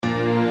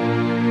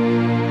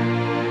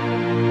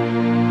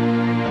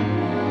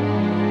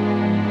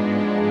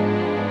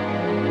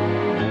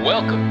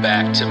Welcome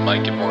back to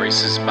Mike and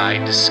Maurice's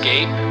Mind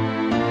Escape.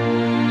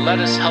 Let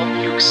us help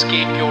you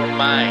escape your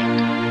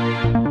mind.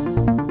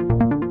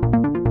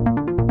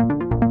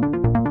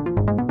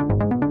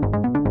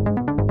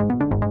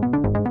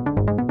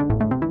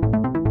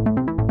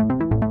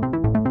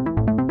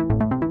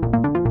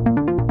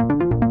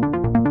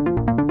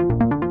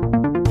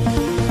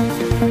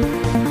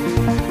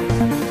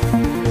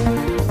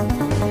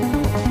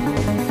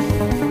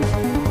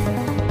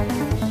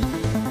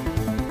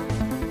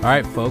 All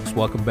right, folks,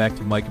 welcome back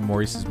to Mike and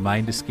Maurice's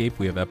Mind Escape.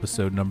 We have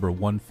episode number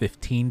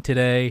 115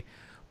 today,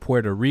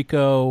 Puerto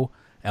Rico,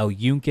 El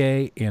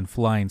Yunque, and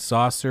Flying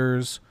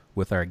Saucers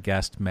with our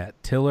guest, Matt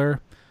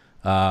Tiller.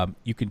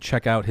 You can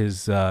check out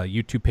his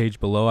YouTube page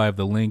below. I have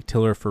the link,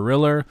 Tiller for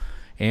Riller.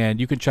 And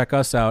you can check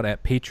us out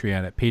at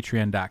Patreon at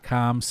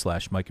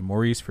patreon.com/Mike and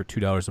Maurice. For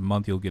 $2 a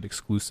month, you'll get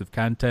exclusive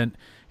content,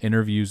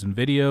 interviews, and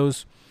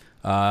videos.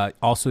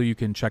 Also, you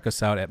can check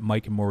us out at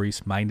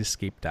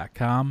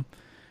MikeandMauriceMindEscape.com.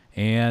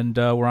 And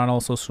we're on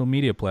all social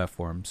media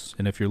platforms.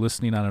 And if you're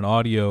listening on an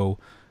audio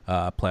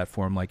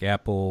platform like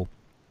Apple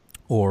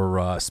or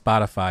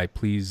Spotify,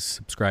 please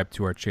subscribe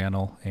to our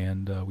channel,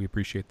 and we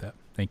appreciate that.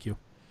 Thank you.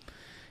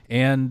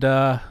 And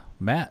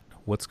Matt,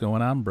 what's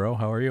going on, bro?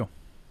 How are you?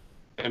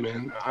 Hey,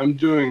 man, I'm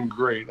doing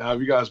great. How have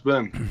you guys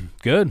been?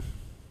 Good.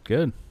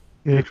 Good.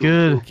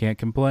 Can't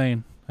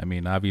complain. I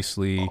mean,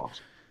 obviously,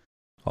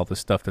 all the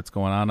stuff that's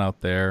going on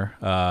out there.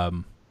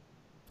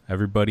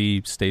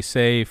 Everybody stay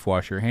safe,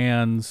 wash your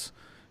hands.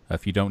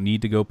 If you don't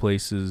need to go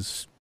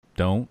places,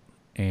 don't.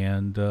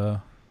 And,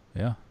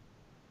 yeah.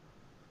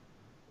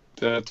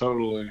 Yeah,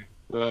 totally.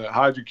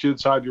 Hide your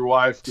kids, hide your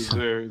wife, because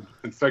they're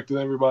infecting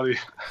everybody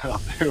out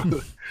there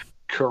with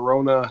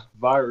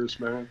coronavirus,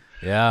 man.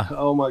 Yeah.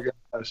 Oh, my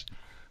gosh.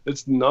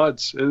 It's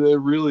nuts. It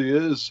really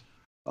is.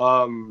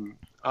 I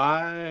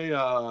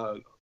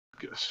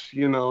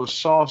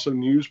saw some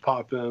news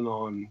pop in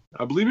on,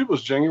 I believe it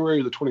was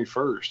January the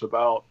 21st,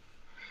 about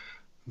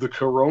the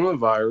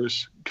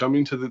coronavirus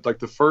coming to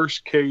the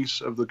first case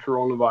of the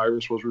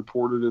coronavirus was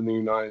reported in the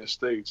United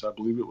States. I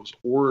believe it was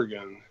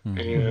Oregon. Mm-hmm.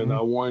 And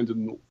I wanted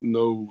to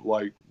know,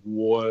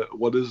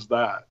 what is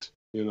that,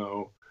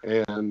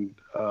 and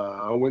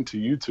I went to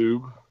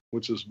YouTube,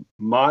 which is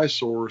my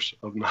source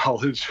of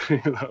knowledge,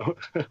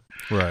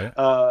 Right.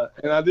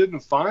 And I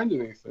didn't find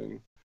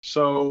anything.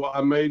 So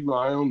I made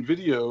my own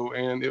video,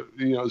 and it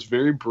was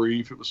very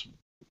brief. It was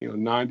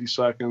 90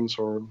 seconds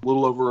or a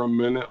little over a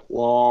minute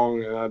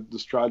long, and I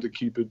just tried to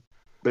keep it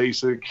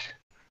basic.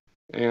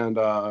 And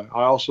I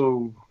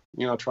also,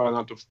 try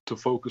not to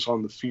focus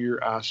on the fear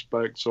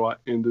aspect. So I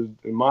ended,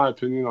 in my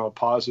opinion, on a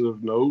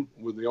positive note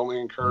with the only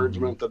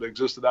encouragement that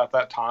existed at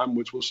that time,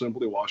 which was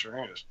simply wash your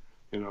hands,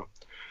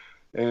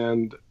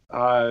 And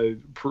I,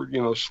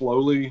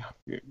 slowly,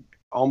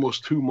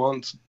 almost 2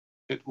 months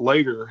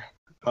later,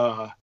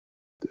 I've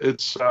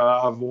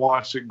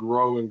watched it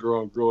grow and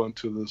grow and grow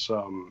into this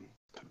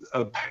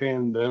a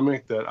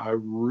pandemic that I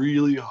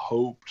really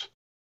hoped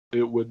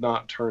it would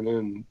not turn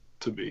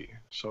into be.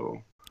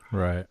 So,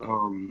 right.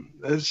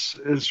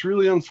 It's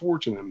really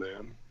unfortunate,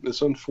 man.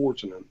 It's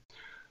unfortunate.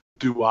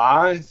 Do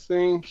I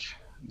think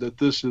that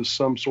this is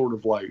some sort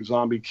of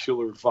zombie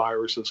killer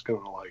virus that's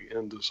going to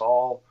end us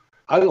all?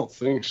 I don't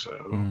think so.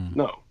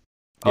 No.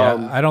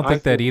 Yeah, I don't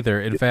think that either.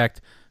 In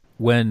fact,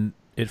 when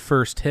it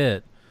first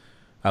hit,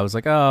 I was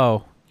like,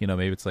 oh,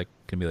 maybe it's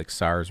can be like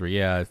SARS,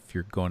 where if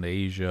you're going to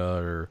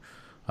Asia or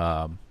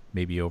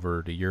maybe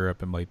over to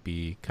Europe, it might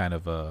be kind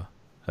of a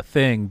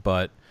thing,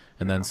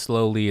 and then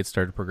slowly it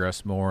started to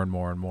progress more and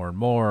more and more and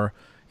more.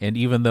 And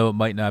even though it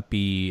might not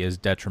be as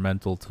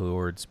detrimental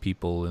towards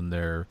people in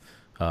their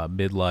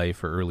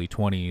midlife or early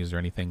 20s or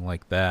anything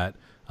like that,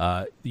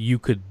 you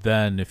could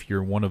then, if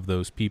you're one of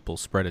those people,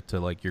 spread it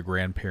to your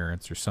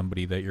grandparents or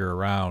somebody that you're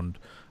around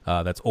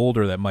that's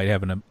older, that might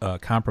have a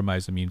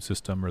compromised immune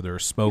system, or they're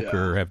a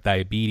smoker or have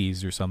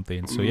diabetes or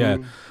something. So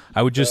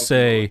I would just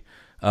say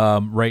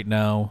right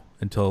now,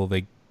 until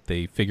they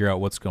figure out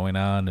what's going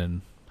on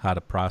and how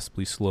to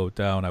possibly slow it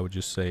down, I would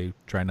just say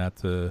try not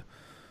to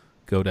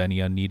go to any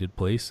unneeded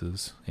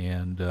places.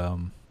 And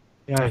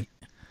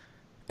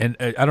and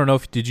I don't know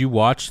did you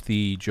watch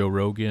the Joe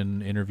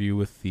Rogan interview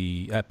with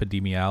the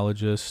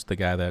epidemiologist, the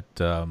guy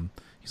that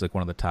he's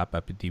one of the top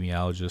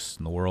epidemiologists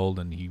in the world,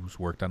 and he's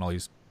worked on all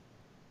these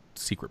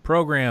secret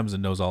programs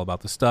and knows all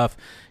about the stuff.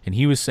 And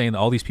he was saying that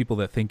all these people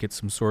that think it's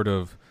some sort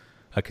of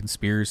a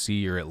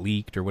conspiracy or it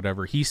leaked or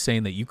whatever, he's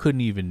saying that you couldn't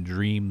even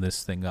dream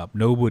this thing up.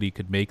 Nobody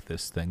could make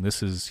this thing.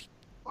 This is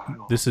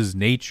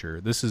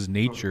nature. This is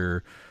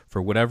nature,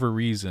 for whatever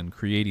reason,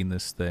 creating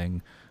this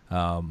thing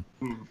to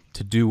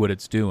do what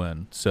it's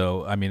doing.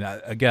 So, I mean,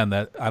 again,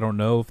 I don't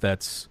know if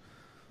that's,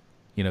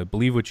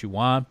 believe what you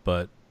want,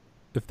 but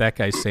if that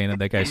guy's saying it,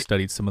 that guy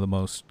studied some of the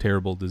most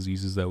terrible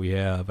diseases that we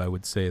have, I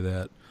would say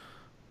that.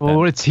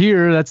 Well, it's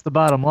here. That's the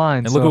bottom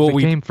line. And so look at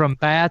if it came from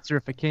bats or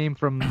if it came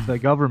from the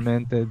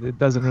government, it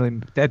doesn't really,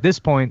 at this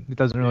point, it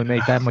doesn't really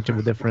make that much of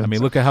a difference. I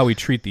mean, look at how we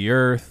treat the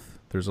earth.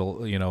 There's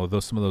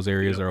some of those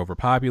areas are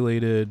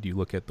overpopulated. You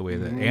look at the way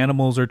that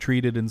animals are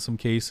treated in some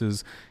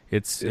cases.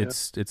 It's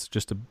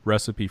just a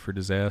recipe for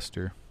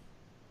disaster.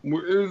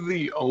 We're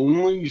the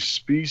only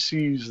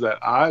species that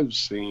I've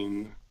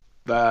seen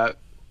that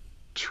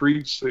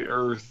treats the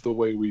earth the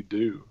way we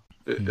do.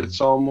 It's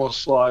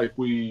almost like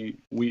we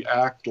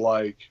act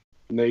like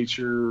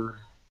nature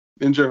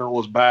in general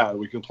is bad.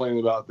 We complain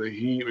about the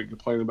heat. We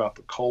complain about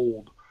the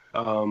cold.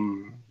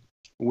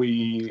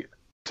 We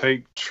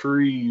take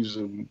trees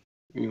and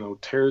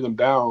tear them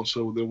down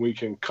so that we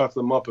can cut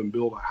them up and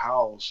build a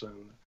house.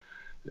 And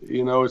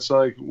it's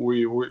like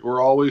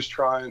we're always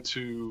trying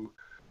to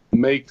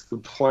make the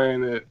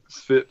planet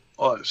fit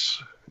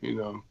us.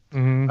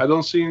 I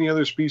don't see any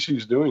other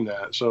species doing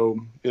that. So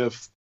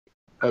if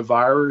a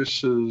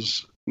virus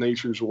is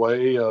nature's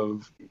way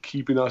of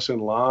keeping us in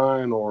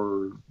line,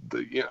 or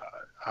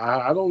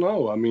I don't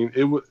know. I mean,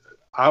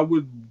 I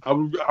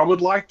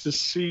would like to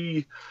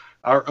see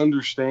our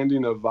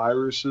understanding of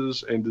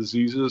viruses and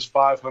diseases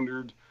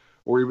 500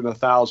 or even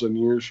 1,000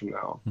 years from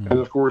now. And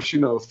of course,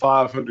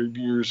 500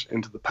 years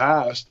into the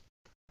past,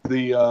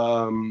 the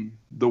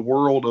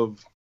world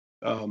of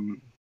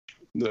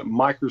the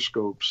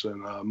microscopes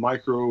and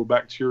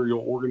microbacterial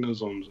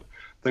organisms,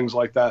 things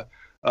like that,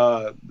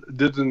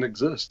 didn't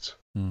exist.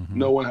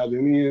 No one had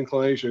any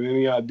inclination,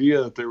 any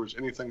idea that there was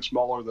anything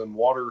smaller than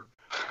water,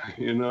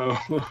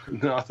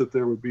 not that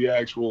there would be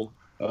actual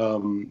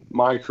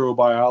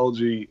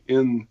microbiology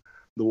in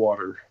the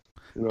water.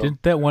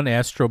 Didn't that one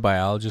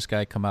astrobiologist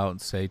guy come out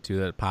and say too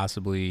that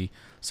possibly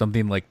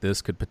something like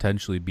this could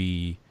potentially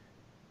be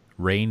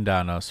rained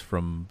on us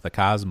from the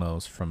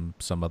cosmos, from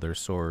some other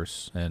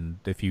source? And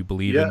if you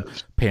believe in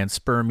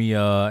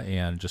panspermia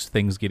and just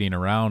things getting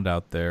around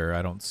out there,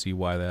 I don't see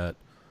why that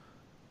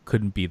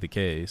couldn't be the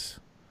case.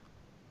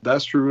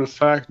 That's true. In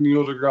fact,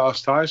 Neil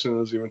deGrasse Tyson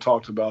has even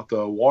talked about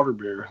the water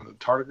bear, the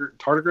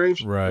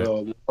tardigrades. Right.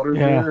 The water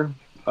bear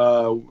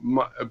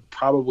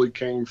probably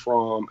came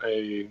from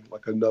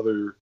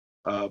another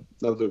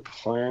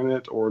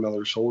planet or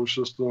another solar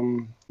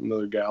system,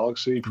 another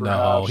galaxy,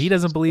 perhaps. No, he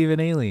doesn't believe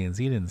in aliens.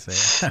 He didn't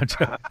say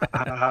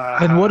that.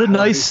 And what a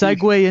nice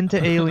segue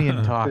into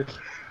alien talk.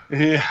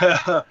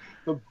 Yeah.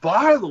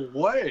 By the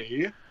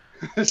way,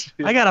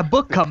 I got a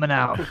book coming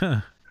out.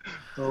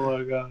 Oh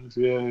my gosh,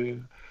 yeah.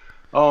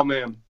 Oh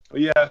man,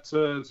 yeah.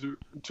 To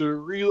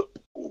reel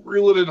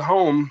it at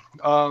home,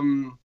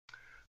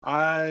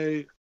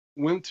 I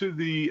went to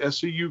the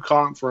SCU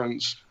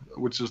conference,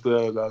 which is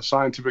the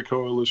Scientific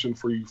Coalition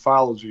for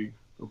Ufology,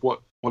 of what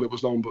it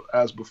was known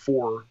as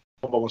before.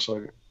 Hold on a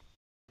second.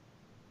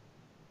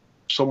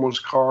 Someone's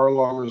car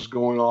alarm is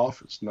going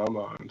off. It's not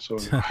mine. So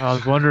I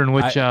was wondering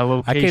which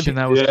location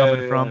that was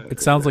coming from.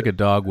 It sounds like a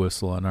dog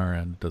whistle on our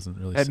end. It doesn't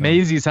really. At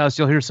Maisie's house,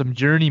 you'll hear some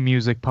Journey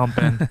music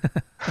pumping,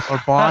 or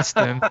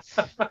Boston.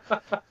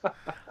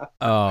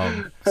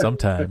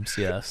 Sometimes,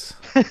 yes.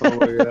 Oh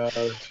my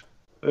gosh.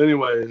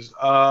 Anyways,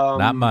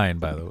 not mine,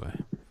 by the way.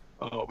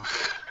 Oh.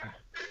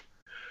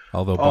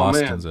 Although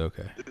Boston's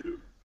okay.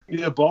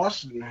 Yeah,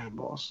 Boston's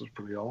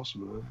pretty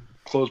awesome, man.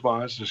 Closed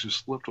my eyes and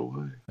just slipped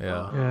away.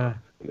 Yeah.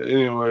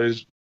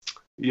 Anyways,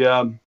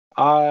 yeah,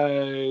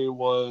 I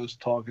was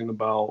talking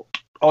about.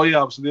 Oh yeah,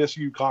 I was at the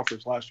SU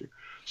conference last year.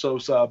 So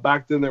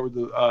back then there were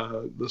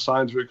the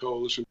Scientific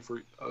Coalition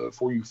for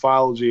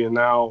Ufology, and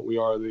now we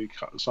are the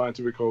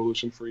Scientific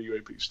Coalition for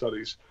UAP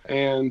Studies.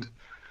 And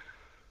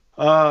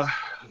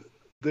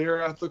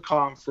there at the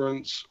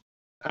conference,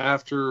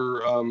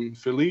 after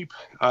Philippe,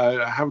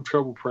 I have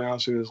trouble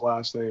pronouncing his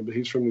last name, but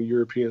he's from the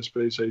European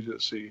Space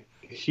Agency.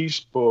 He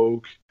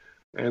spoke,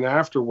 and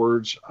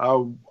afterwards,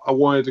 I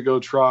wanted to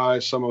go try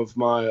some of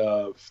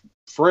my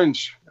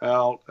French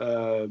out.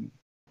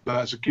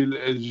 Parce que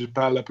je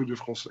parle un peu de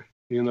français.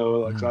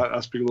 I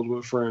speak a little bit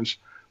of French.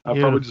 I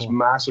probably just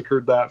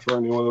massacred that for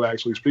anyone who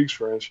actually speaks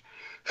French.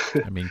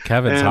 I mean,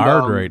 Kevin's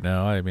hard right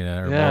now. I mean,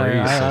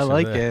 Maurice, I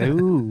like it.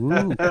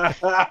 Ooh.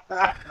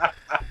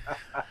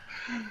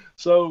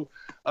 So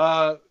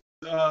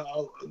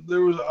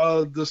there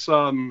was this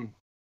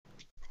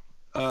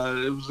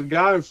it was a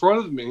guy in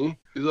front of me.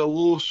 He's a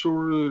little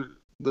shorter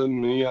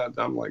than me.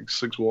 I'm like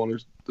 6'1", or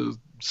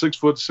 6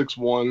 foot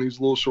 6'1". He's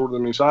a little shorter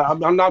than me. So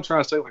I'm not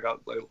trying to say like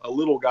a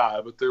little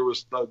guy, but there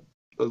was a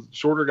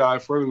shorter guy in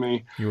front of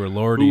me. You were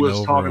lording over who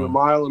was talking a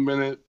mile a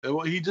minute.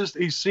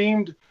 He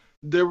seemed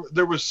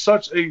there was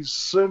such a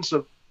sense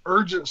of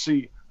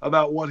urgency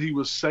about what he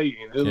was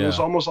saying. It was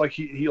almost like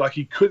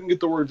he couldn't get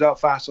the words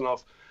out fast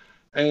enough,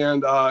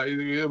 and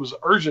it was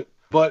urgent.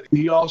 But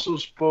he also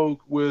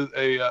spoke with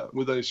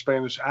a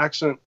Spanish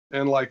accent,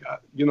 and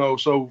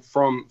so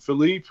from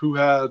Philippe, who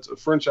had a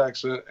French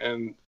accent,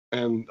 and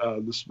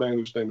the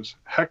Spanish name is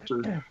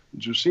Hector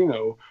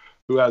Jusino,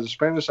 who has a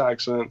Spanish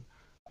accent.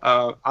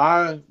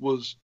 I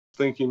was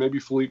thinking maybe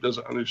Philippe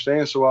doesn't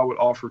understand, so I would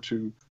offer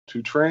to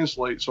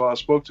translate. So I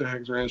spoke to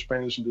Hector in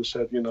Spanish and just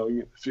said,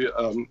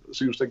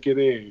 si usted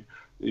quiere,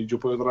 yo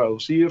puedo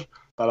traducir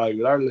para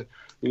ayudarle.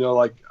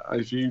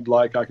 If you'd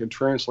like, I can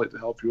translate to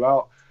help you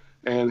out.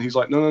 And he's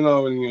like,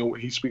 no. And,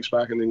 he speaks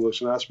back in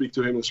English, and I speak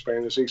to him in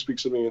Spanish, and he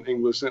speaks to me in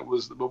English. And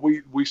but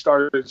we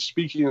started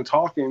speaking and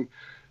talking,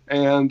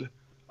 and,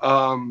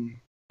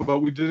 but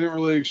we didn't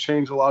really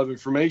exchange a lot of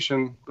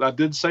information. But I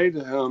did say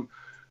to him,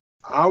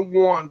 I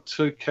want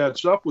to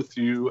catch up with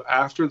you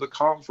after the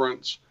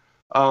conference.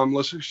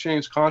 Let's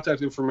exchange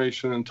contact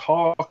information and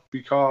talk,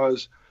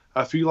 because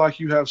I feel like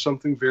you have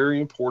something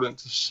very important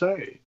to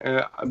say.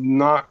 And I'm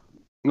not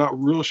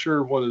real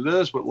sure what it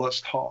is, but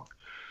let's talk.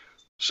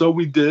 So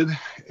we did,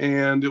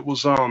 and it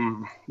was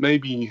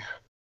maybe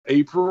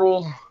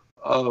April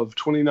of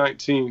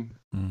 2019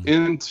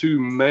 into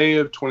May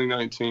of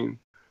 2019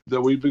 that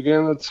we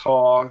began to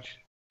talk,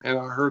 and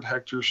I heard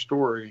Hector's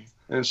story.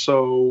 And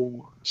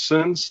so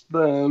since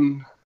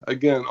then,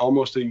 again,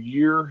 almost a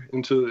year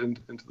into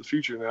the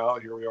future now,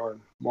 here we are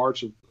in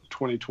March of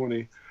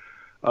 2020.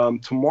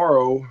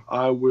 Tomorrow,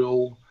 I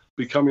will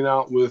be coming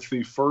out with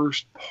the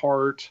first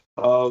part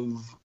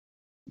of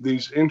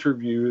these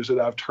interviews that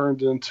I've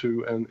turned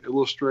into an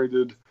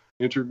illustrated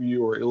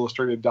interview or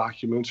illustrated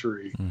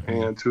documentary,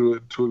 and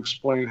to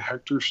explain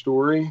Hector's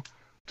story,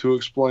 to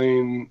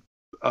explain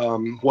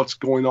what's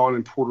going on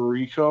in Puerto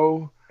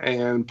Rico,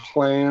 and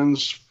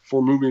plans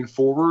for moving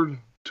forward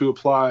to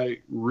apply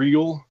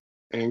real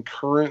and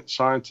current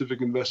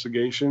scientific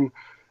investigation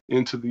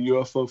into the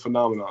UFO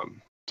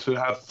phenomenon, to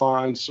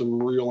find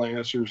some real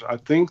answers. I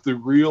think the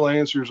real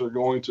answers are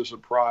going to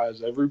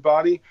surprise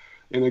everybody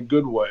in a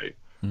good way.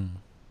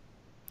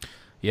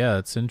 Yeah,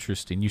 it's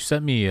interesting. You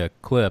sent me a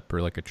clip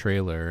or like a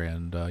trailer,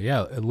 and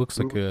yeah, it looks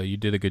like you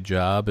did a good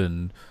job,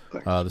 and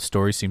the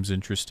story seems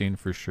interesting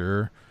for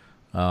sure.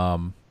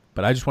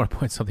 But I just want to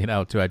point something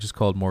out too. I just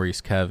called Maurice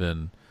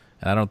Kevin,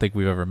 and I don't think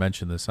we've ever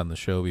mentioned this on the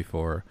show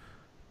before,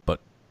 but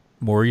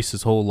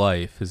Maurice's whole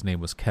life, his name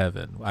was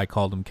Kevin. I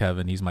called him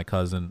Kevin. He's my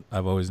cousin.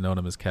 I've always known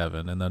him as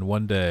Kevin. And then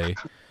one day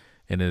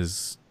in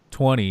his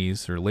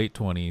 20s or late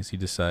 20s, he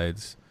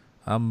decides,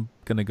 I'm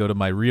going to go to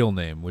my real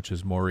name, which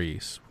is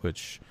Maurice,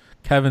 which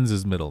Kevin's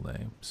his middle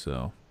name.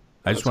 So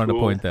I just wanted to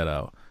point that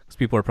out, because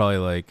people are probably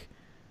like,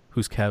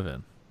 who's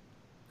Kevin?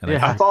 And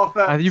yeah, I thought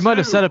that you might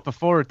have said it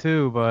before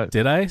too, but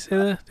did I say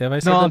that? Have I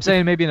said no, that I'm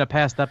saying maybe in a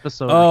past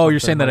episode. Oh, you're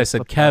saying that I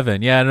said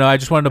Kevin. Yeah, no, I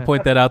just wanted to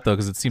point that out though,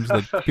 because it seems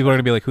like people are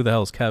gonna be like, "Who the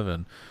hell is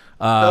Kevin?"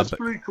 That's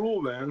pretty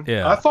cool, man.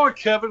 Yeah, I thought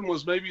Kevin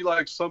was maybe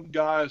like some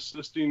guy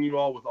assisting you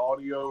all with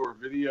audio or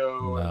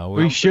video. No,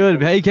 we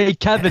should. Hey,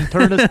 Kevin,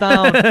 turn us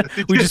down.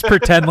 We just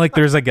pretend like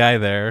there's a guy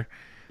there.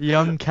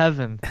 Young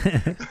Kevin.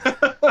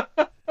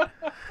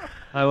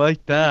 I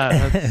like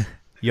that. That's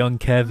Young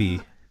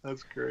Kevy.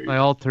 That's great. my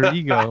alter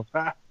ego.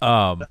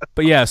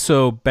 But yeah,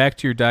 so back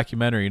to your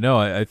documentary. No,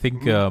 I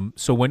think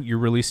so. When you're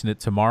releasing it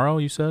tomorrow,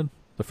 you said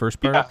the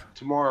first part. Yeah,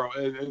 tomorrow.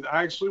 It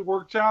actually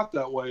worked out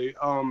that way.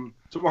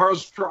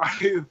 Tomorrow's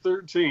Friday the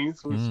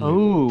 13th. So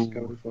it's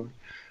kind of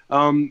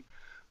funny.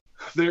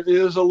 There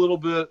is a little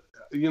bit,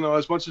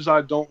 as much as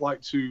I don't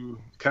like to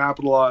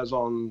capitalize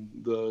on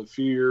the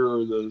fear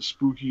or the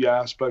spooky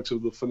aspects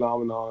of the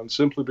phenomenon,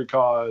 simply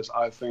because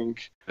I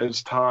think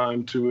it's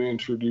time to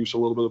introduce a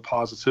little bit of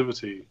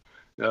positivity.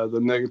 The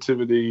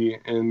negativity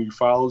in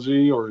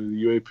ufology or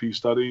the UAP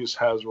studies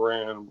has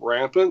ran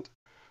rampant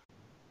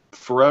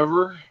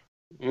forever,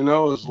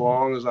 as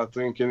long as I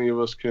think any of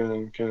us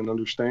can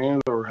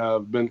understand or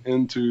have been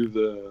into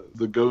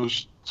the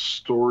ghost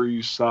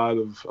story side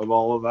of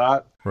all of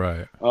that.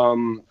 Right.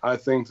 I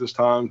think it's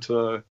time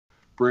to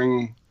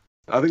open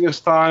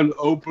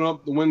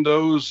up the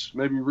windows,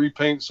 maybe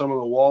repaint some of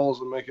the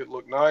walls and make it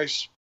look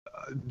nice.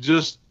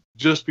 Just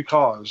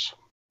because,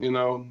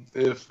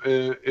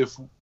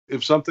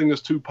 if something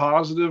is too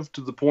positive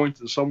to the point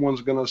that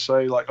someone's going to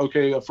say, like,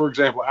 okay, for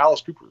example,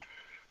 Alice Cooper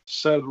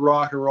said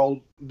rock and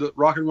roll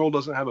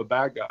doesn't have a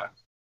bad guy.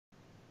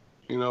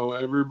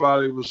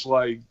 Everybody was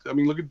like,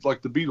 look at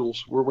like the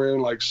Beatles were wearing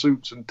like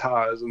suits and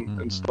ties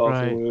and stuff,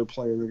 right. and they were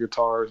playing the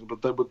guitars,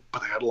 but they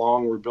had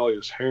long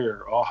rebellious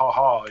hair. Oh, ha,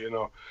 ha,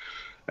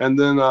 And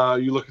then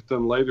you look at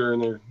them later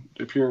and their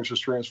appearance has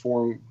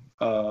transformed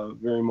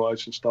very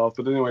much and stuff.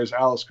 But anyways,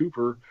 Alice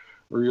Cooper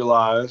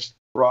realized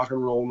rock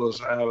and roll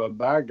doesn't have a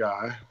bad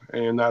guy,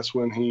 and that's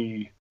when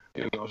he,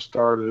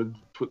 started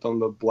putting on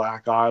the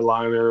black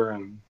eyeliner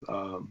and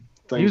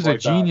things. He was like a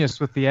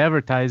genius with the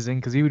advertising,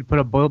 because he would put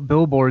a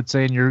billboard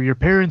saying your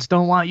parents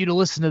don't want you to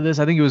listen to this.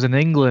 I think it was in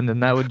England,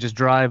 and that would just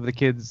drive the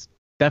kids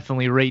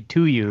definitely right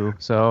to you.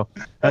 So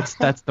that's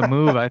the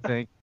move, I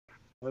think.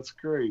 That's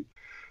great.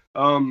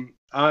 And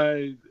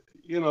a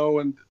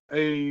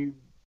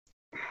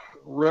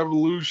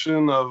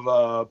revolution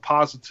of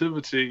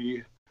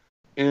positivity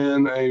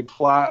in a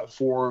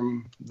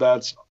platform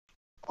that's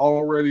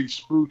already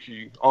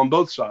spooky on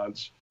both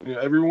sides.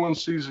 Everyone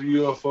sees the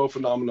UFO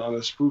phenomenon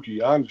as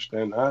spooky. I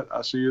understand that.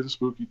 I see it as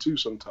spooky too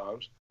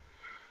sometimes.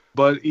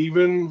 But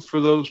even for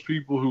those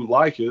people who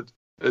like it,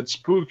 it's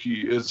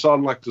spooky. It's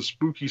on like the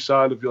spooky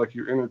side of like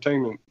your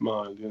entertainment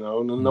mind,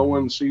 And no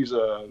one sees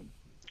a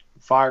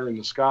fire in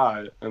the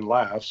sky and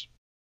laughs,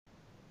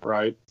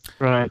 right?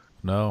 Right.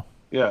 No.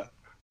 Yeah.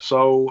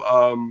 So,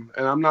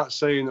 and I'm not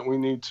saying that we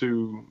need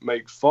to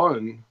make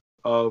fun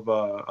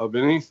of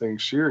anything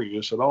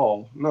serious at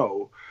all.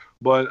 No,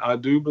 but I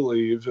do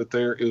believe that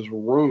there is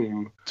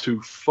room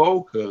to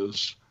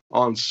focus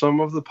on some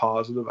of the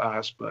positive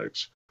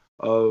aspects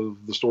of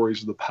the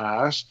stories of the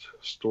past,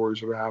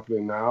 stories that are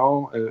happening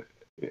now,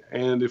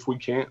 and if we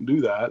can't do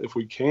that, if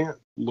we can't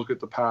look at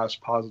the past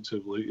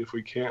positively, if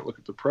we can't look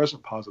at the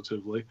present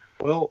positively,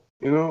 well,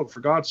 for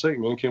God's sake,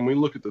 man, can we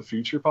look at the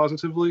future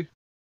positively?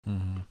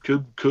 Mm-hmm.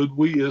 Could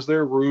we? Is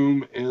there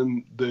room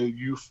in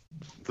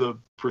the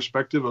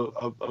perspective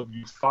of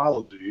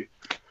ufology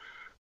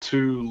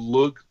to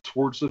look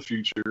towards the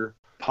future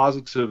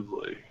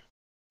positively?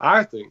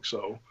 I think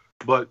so,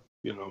 but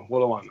what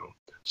do I know?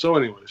 So,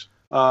 anyways,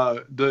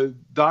 the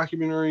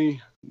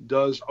documentary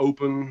does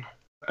open,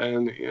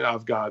 and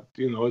I've got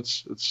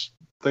it's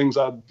things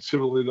I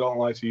typically don't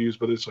like to use,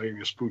 but it's like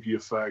your spooky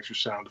effects, your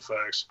sound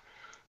effects,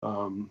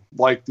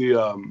 like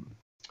the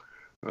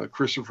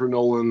Christopher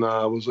Nolan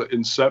was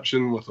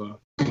Inception with a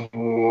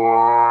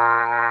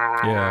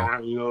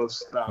Wow.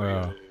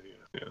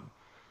 Yeah.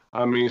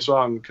 I mean, so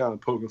I'm kind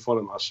of poking fun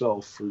at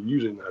myself for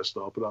using that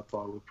stuff, but I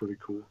thought it was pretty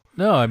cool.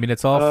 No, I mean,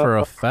 it's all for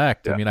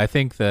effect. Yeah. I mean, I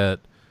think that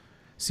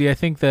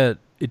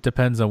it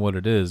depends on what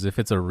it is. If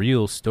it's a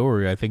real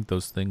story, I think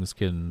those things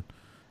can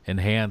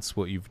enhance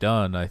what you've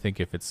done. I think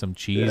if it's some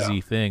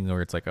cheesy thing,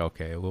 or it's like,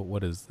 okay, well,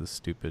 what is this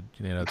stupid,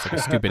 it's like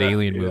a stupid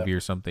alien movie or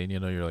something,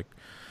 you're like,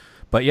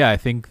 but yeah, I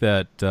think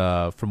that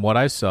from what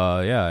I saw,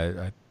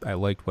 I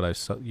liked what I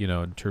saw,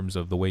 in terms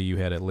of the way you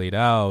had it laid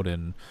out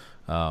and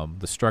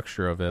the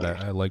structure of it.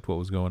 I liked what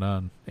was going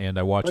on, and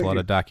I watch a lot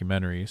of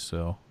documentaries.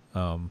 So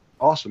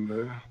awesome,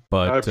 man.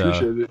 But I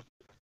appreciate it.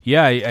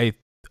 Yeah, I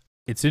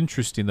it's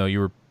interesting though. You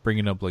were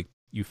bringing up like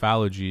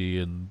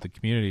ufology and the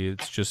community.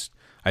 It's just,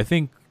 I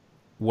think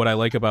what I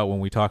like about when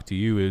we talk to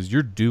you is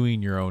you're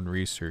doing your own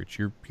research.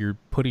 You're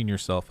putting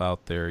yourself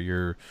out there.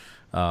 You're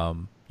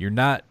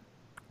not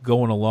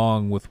going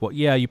along with what,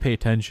 you pay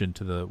attention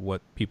to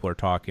what people are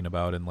talking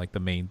about and like the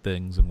main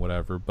things and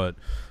whatever, but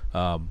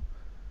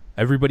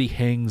everybody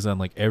hangs on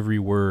like every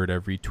word,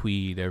 every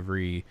tweet,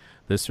 every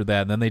this or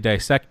that, and then they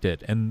dissect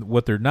it. And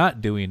what they're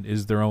not doing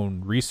is their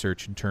own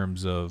research in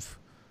terms of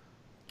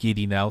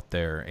getting out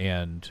there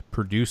and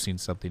producing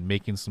something,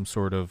 making some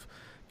sort of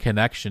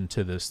connection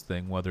to this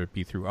thing, whether it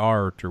be through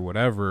art or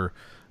whatever.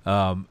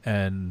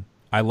 And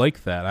I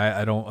like that.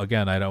 I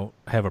don't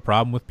have a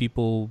problem with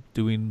people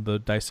doing the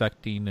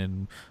dissecting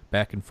and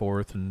back and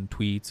forth and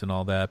tweets and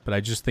all that, but I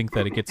just think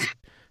that it gets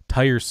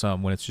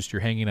tiresome when it's just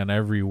you're hanging on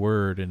every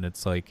word, and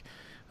it's like,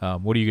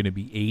 what are you going to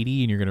be,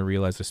 80 and you're going to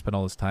realize I spent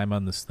all this time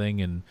on this thing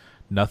and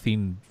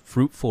nothing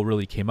fruitful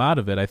really came out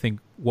of it. I think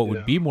what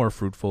would be more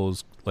fruitful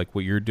is like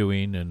what you're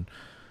doing and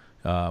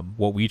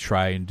what we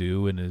try and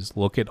do, and is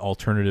look at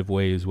alternative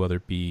ways, whether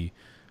it be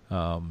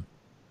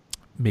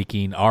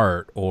making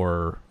art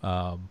or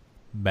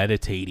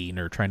meditating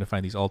or trying to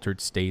find these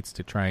altered states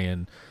to try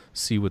and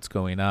see what's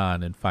going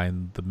on and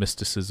find the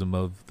mysticism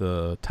of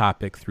the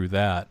topic through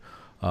that.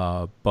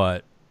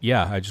 But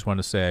yeah, I just want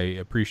to say I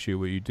appreciate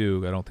what you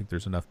do. I don't think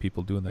there's enough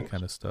people doing that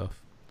kind of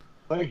stuff.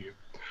 Thank you.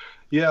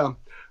 Yeah.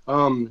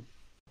 And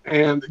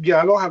yeah,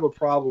 I don't have a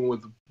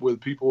problem with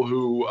people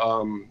who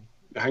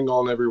hang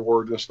on every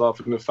word and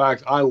stuff. And in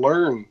fact, I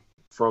learn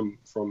from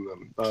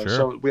them. Sure.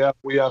 So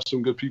we have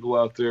some good people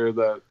out there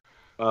that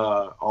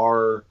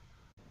are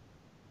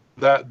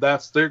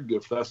that's their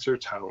gift, that's their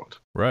talent,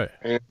 right?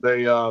 And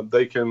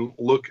they can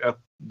look at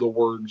the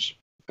words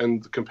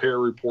and compare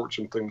reports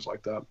and things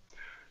like that.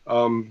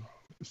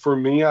 For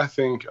me, I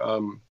think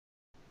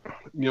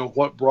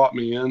what brought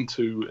me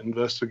into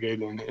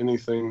investigating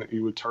anything that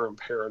you would term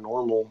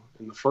paranormal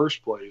in the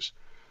first place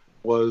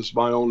was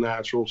my own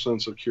natural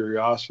sense of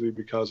curiosity,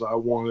 because I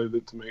wanted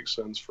it to make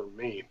sense for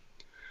me.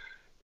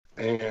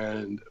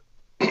 And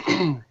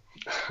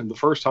the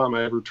first time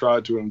I ever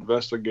tried to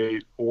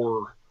investigate,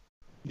 and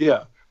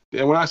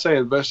when I say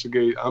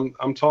investigate,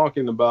 I'm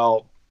talking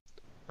about,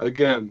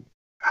 again,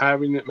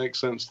 having it make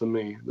sense to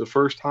me. The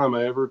first time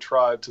I ever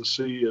tried to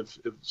see if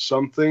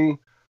something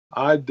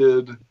I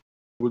did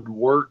would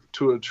work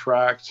to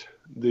attract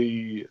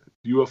the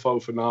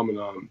UFO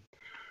phenomenon,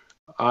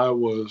 I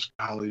was,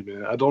 golly,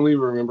 man, I don't even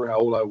remember how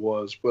old I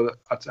was, but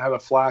I had a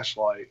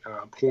flashlight and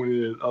I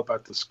pointed it up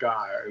at the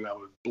sky and I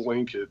would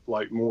blink it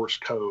like Morse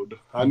code.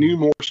 I knew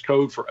Morse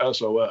code for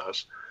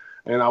SOS,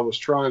 and I was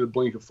trying to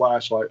blink a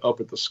flashlight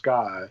up at the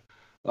sky,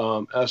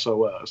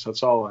 SOS.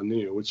 That's all I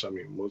knew, which, I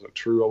mean, wasn't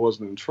true. I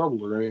wasn't in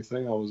trouble or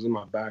anything. I was in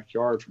my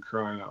backyard, for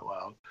crying out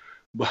loud.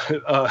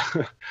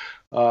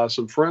 But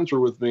some friends were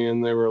with me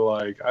and they were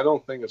like, I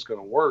don't think it's going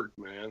to work,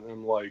 man. And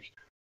I'm like,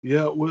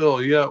 yeah, it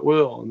will. Yeah, it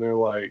will. And they're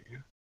like,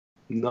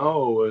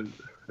 no,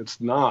 it's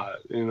not.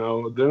 They're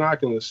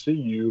not going to see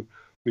you,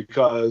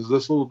 because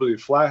this little bitty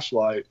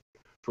flashlight,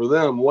 for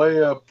them,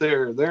 way up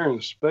there, they're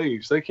in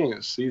space. They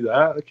can't see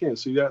that. They can't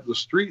see that. The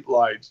street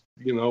lights,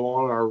 on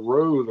our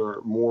road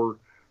are more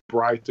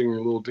bright than your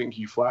little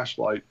dinky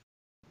flashlight.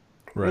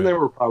 Right. And they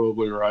were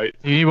probably right.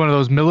 You need one of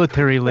those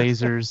military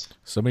lasers.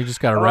 Somebody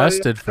just got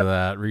arrested for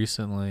that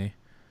recently.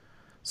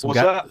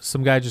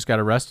 Some guy just got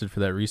arrested for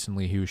that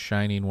recently. He was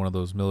shining one of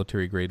those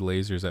military grade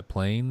lasers at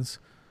planes,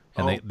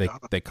 and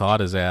they caught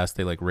his ass.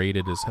 They like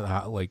raided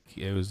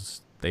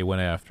his they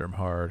went after him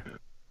hard.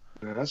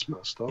 Yeah, that's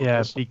messed up.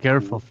 Yeah, be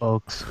careful,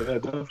 folks. Yeah,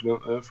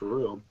 definitely, for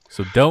real.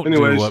 So don't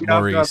do what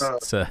Maurice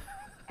said.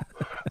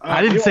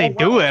 I didn't say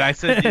do it. I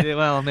said,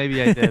 well,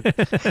 maybe I did.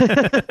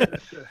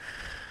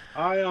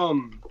 I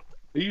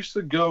used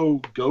to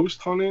go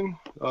ghost hunting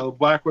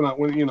back when I got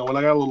a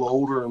little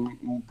older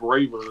and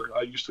braver.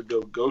 I used to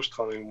go ghost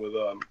hunting with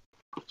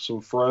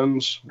some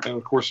friends, and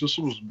of course this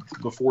was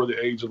before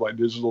the age of like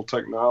digital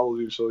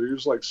technology. So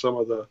here's like some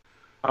of the.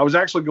 I was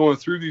actually going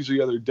through these the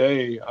other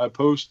day. I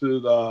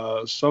posted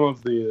some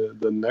of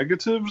the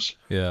negatives.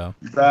 Yeah.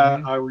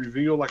 That I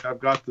reveal. Like I've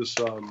got this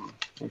a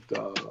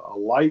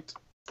light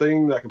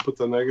thing that I can put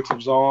the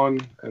negatives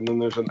on, and then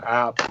there's an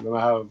app, and then I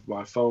have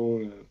my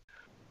phone.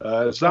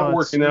 And it's not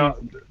working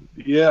out.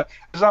 Yeah,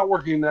 it's not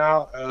working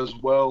out as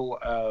well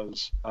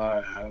as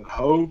I had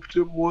hoped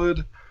it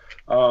would.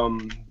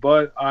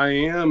 But I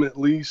am at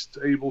least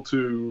able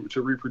to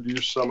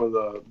reproduce some of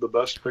the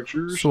best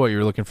pictures. So what,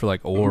 you're looking for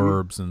like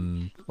orbs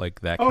and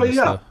like that kind of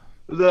stuff?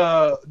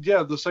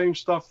 The same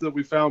stuff that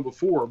we found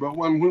before. But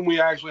when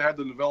we actually had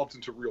them developed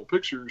into real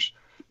pictures,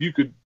 you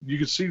could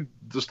see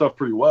the stuff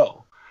pretty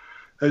well.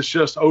 It's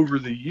just over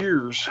the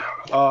years,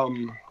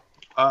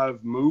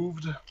 I've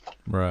moved.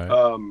 Right.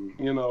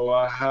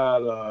 I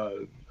had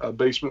a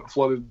basement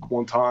flooded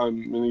one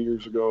time many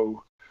years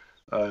ago.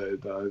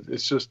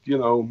 It's just,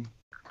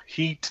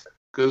 heat,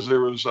 because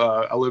there was,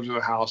 I lived in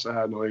a house that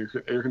had no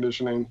air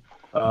conditioning.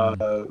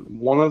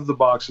 One of the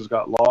boxes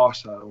got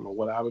lost. I don't know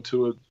what happened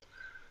to it.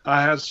 I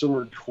had some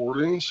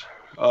recordings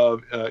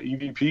of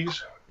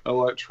EVPs,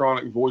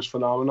 electronic voice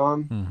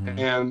phenomenon. Mm-hmm.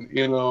 And,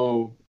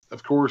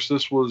 of course,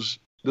 this was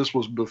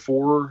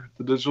before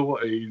the digital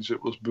age.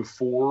 It was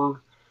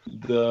before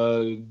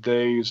the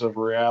days of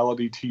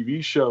reality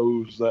TV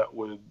shows that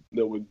would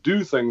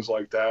do things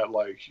like that,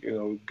 like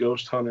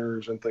ghost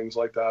hunters and things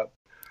like that.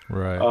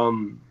 Right.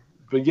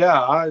 But yeah,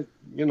 I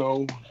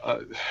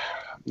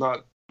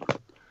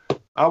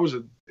was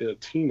a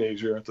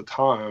teenager at the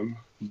time,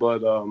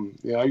 but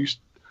I used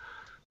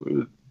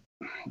to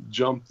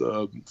jump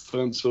the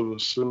fence of a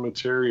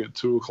cemetery at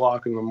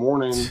 2:00 in the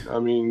morning. I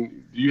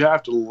mean, you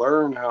have to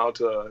learn how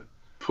to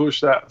push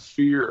that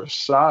fear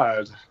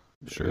aside.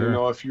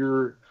 Sure.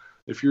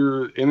 If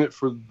you're in it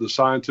for the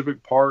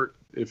scientific part,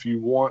 if you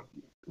want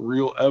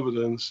real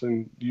evidence,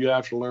 and you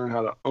have to learn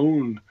how to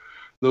own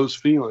those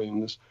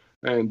feelings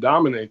and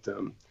dominate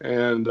them.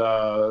 And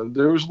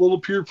there was a little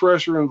peer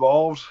pressure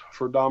involved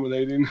for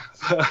dominating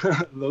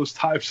those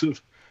types of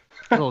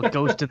little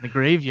ghost in the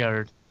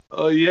graveyard.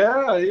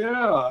 Yeah.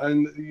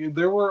 And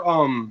there were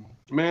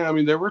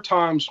there were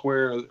times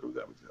where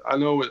I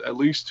know at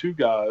least two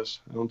guys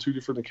on two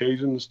different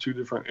occasions, two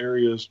different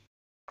areas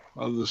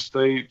of the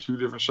state, two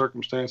different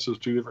circumstances,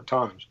 two different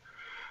times,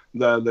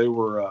 that they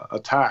were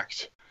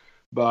attacked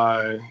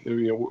by,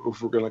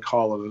 if we're going to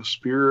call it a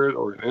spirit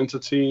or an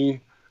entity.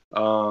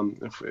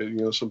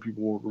 If some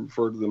people will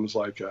refer to them as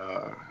like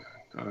an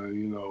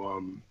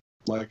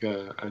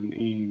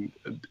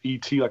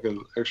ET, like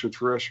an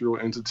extraterrestrial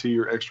entity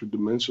or extra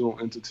dimensional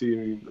entity.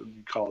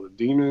 You call it a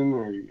demon,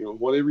 or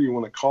whatever you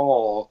want to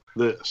call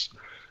this.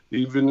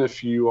 Even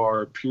if you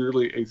are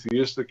purely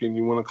atheistic and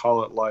you want to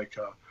call it like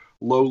a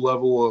low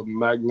level of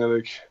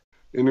magnetic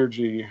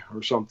energy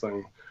or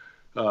something,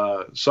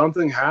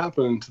 something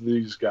happened to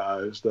these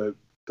guys that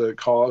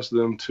caused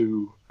them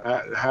to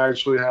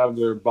actually have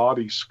their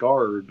body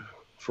scarred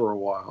for a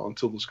while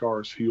until the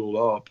scars healed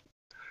up.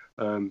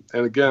 And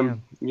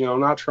again,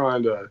 not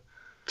trying to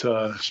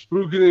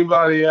spook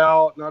anybody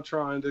out, not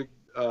trying to,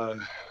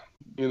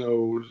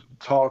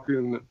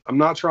 I'm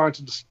not trying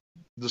to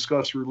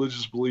discuss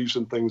religious beliefs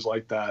and things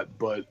like that,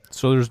 but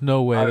so there's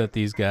no way that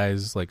these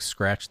guys like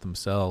scratched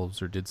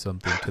themselves or did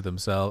something to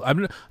themselves.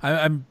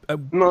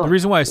 The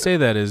reason why I say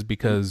that is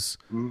because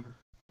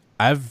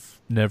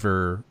I've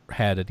never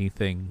had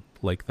anything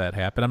like that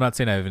happen. I'm not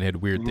saying I haven't had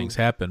weird things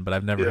happen, but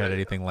I've never had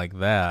anything like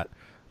that.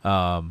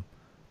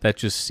 That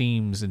just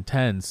seems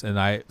intense. And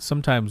I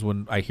sometimes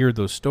when I hear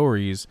those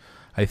stories,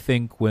 I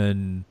think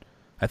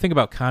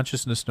about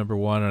consciousness, number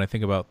one, and I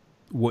think about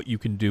what you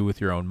can do with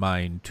your own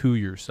mind to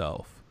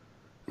yourself.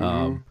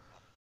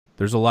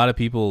 There's a lot of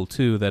people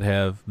too that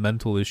have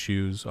mental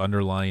issues,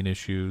 underlying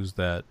issues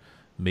that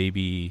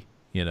maybe,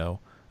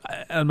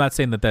 I'm not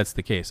saying that that's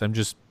the case. I'm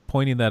just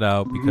pointing that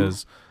out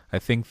because I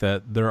think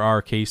that there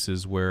are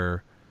cases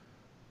where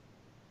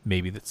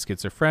maybe that's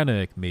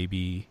schizophrenic,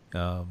 maybe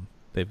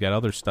they've got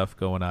other stuff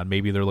going on.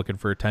 Maybe they're looking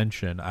for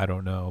attention. I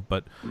don't know.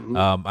 But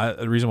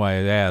the reason why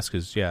I ask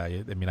is,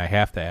 I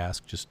have to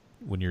ask just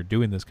when you're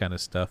doing this kind of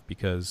stuff,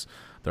 because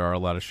there are a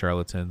lot of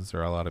charlatans.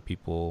 There are a lot of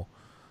people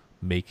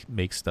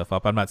make stuff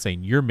up. I'm not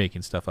saying you're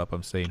making stuff up.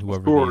 I'm saying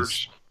whoever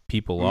these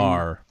people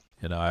are,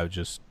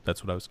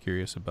 that's what I was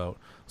curious about.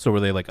 So were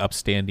they like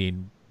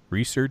upstanding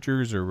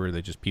researchers, or were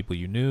they just people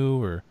you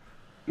knew, or?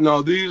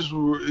 No, these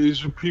were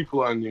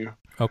people I knew.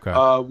 Okay.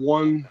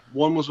 One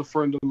was a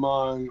friend of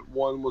mine.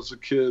 One was a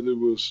kid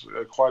who was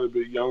quite a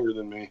bit younger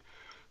than me.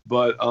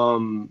 But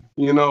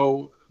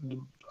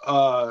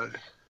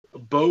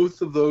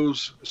both of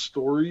those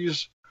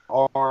stories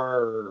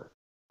are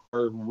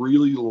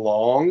really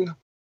long,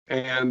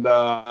 and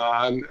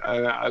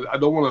I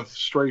don't want to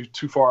stray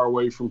too far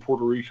away from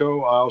Puerto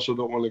Rico. I also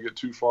don't want to get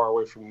too far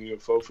away from the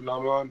UFO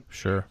phenomenon.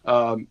 Sure.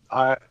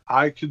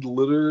 I could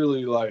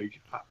literally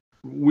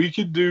we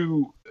could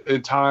do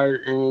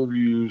entire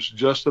interviews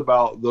just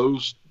about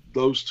those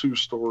two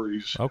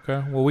stories.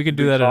 Okay. Well, we can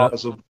do that.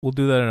 We'll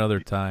do that another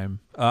time.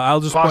 I'll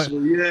just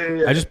possibly,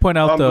 yeah. I just point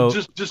out though.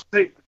 Just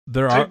take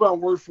my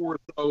word for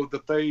it though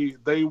that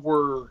they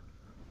were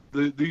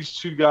these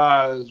two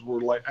guys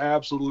were like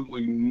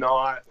absolutely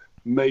not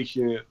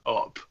making it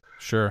up.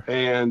 Sure.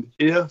 And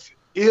if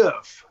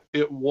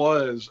it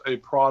was a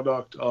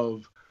product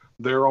of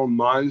their own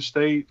mind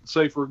state,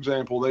 say for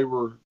example, they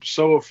were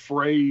so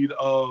afraid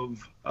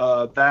of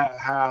that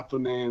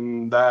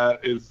happening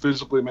that it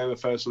physically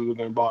manifested in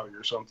their body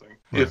or something.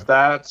 Right. If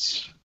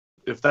that's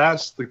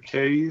the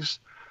case,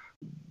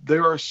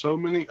 there are so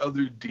many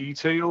other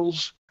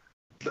details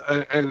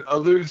and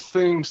other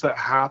things that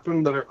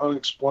happen that are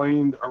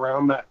unexplained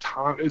around that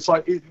time. It's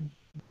like it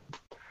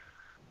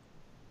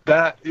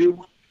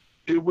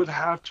would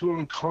have to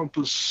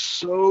encompass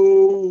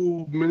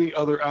so many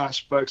other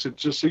aspects. It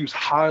just seems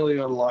highly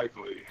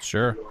unlikely.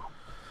 Sure.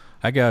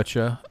 I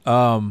gotcha.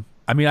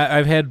 I mean,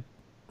 I've had,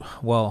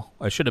 well,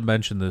 I should have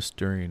mentioned this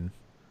during,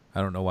 I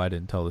don't know why I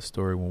didn't tell this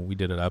story when we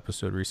did an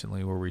episode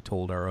recently where we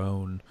told our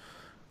own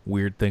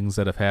weird things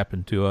that have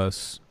happened to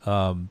us.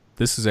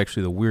 This is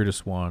actually the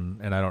weirdest one,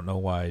 and I don't know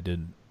why I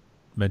didn't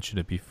mention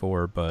it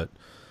before, but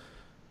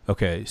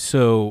okay,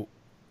 so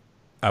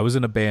I was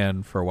in a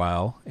band for a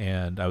while,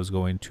 and I was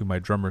going to my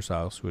drummer's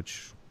house,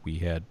 which we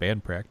had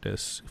band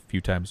practice a few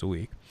times a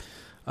week.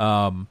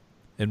 And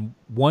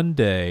one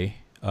day,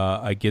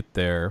 I get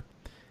there,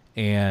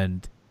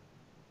 and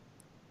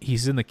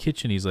he's in the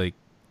kitchen. He's like,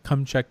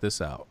 come check this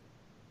out.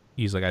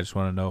 He's like, I just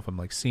want to know if I'm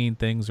like seeing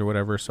things or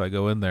whatever. So I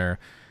go in there,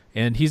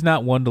 and he's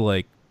not one to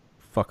like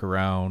fuck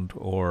around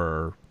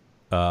or,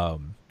 I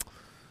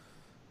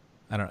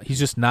don't know. He's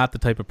just not the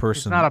type of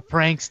person. He's not a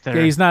prankster.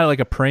 Yeah, he's not like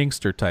a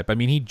prankster type. I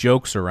mean, he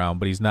jokes around,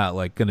 but he's not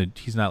like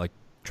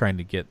trying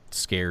to get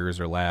scares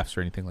or laughs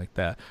or anything like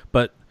that.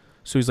 But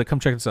so he's like, come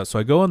check this out. So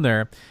I go in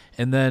there,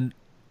 and then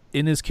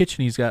in his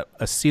kitchen, he's got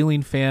a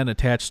ceiling fan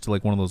attached to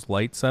like one of those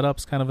light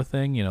setups kind of a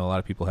thing. You know, a lot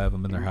of people have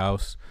them in their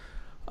house.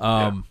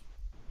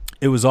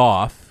 It was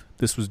off.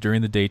 This was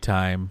during the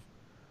daytime.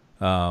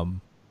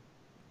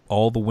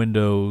 All the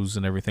windows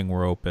and everything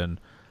were open.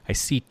 I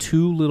see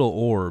two little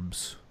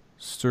orbs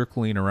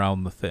circling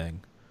around the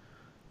thing.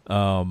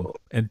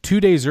 And 2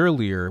 days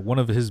earlier, one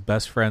of his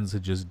best friends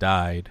had just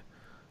died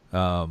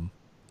in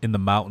the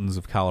mountains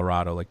of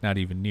Colorado, like not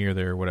even near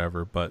there or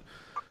whatever. But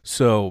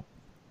so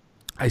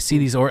I see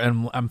these,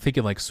 and I'm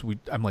thinking like,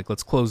 I'm like,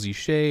 let's close these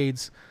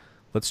shades.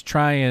 Let's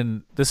try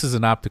and, this is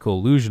an optical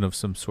illusion of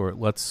some sort.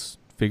 Let's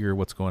figure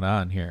what's going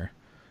on here.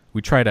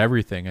 We tried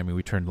everything. I mean,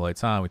 we turned the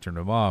lights on, we turned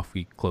them off,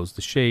 we closed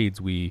the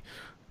shades, we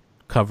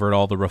covered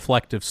all the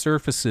reflective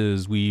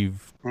surfaces.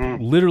 We've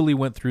literally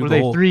went through the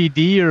whole... Were they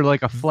 3D or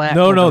like a flat?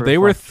 No, they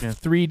were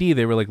 3D.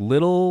 They were like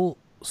little,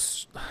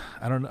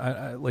 I don't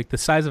know, like the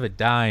size of a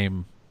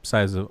dime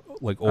size of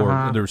like orb.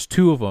 And there was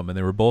two of them, and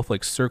they were both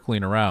like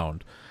circling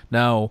around.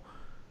 Now,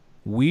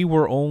 we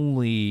were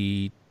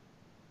only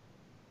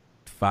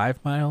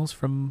 5 miles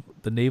from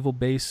the naval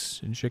base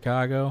in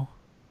Chicago,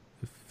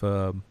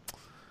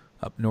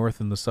 up north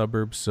in the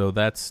suburbs, so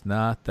that's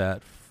not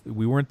that.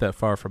 We weren't that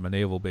far from a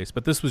naval base,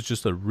 but this was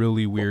just a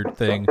really weird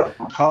thing.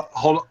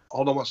 Hold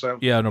on one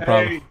second. Yeah, no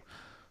problem.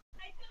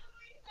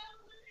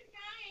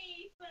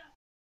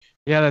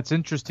 Yeah, that's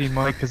interesting,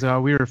 Mike, because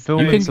we were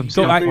filming some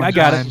stuff. I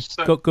got it.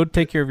 Go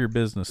take care of your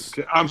business.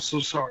 Okay, I'm so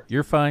sorry.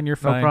 You're fine. You're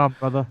fine. No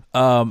problem,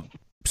 brother.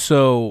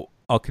 So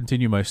I'll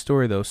continue my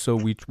story though. So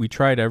we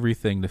tried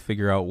everything to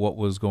figure out what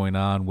was going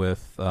on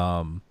with,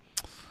 in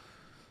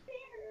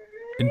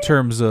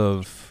terms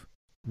of,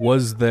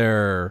 was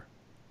there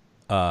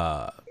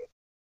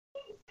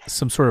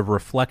some sort of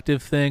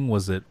reflective thing?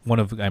 Was it one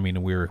of, I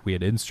mean, we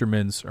had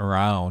instruments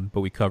around,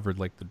 but we covered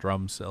like the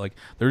drums. Like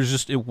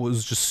it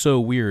was just so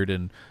weird.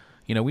 And,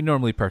 you know, we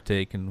normally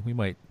partake and we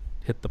might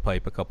hit the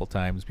pipe a couple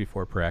times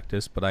before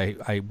practice, but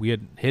we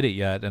hadn't hit it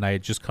yet. And I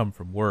had just come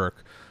from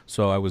work.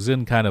 So I was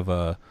in kind of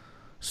a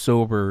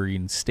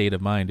sobering state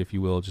of mind, if you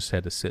will, just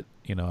had to sit,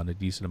 you know, on a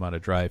decent amount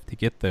of drive to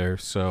get there.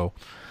 So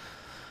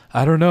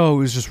I don't know. It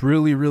was just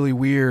really, really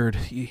weird.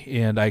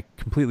 And I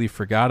completely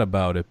forgot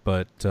about it,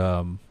 but,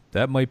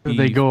 that might be. Did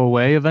they go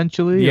away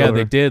eventually? Yeah, or?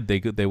 They did.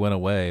 They went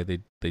away.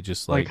 They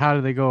just like how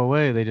did they go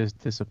away? They just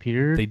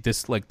disappeared.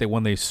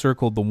 When they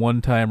circled the one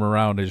time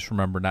around. I just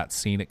remember not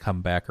seeing it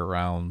come back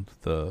around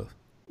the.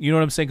 You know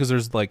what I'm saying? Because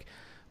there's like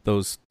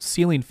those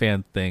ceiling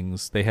fan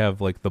things. They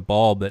have like the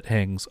bulb that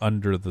hangs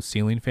under the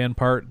ceiling fan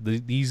part.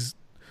 These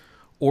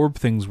orb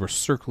things were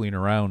circling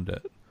around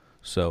it.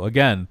 So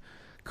again,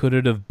 Could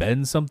it have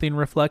been something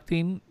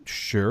reflecting?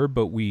 Sure,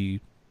 but we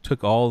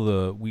took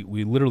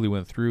we literally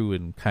went through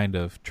and kind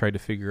of tried to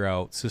figure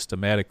out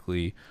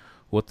systematically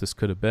what this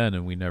could have been,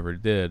 and we never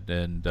did.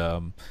 And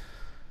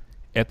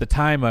at the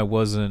time, I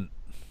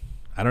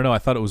don't know, I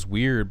thought it was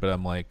weird, but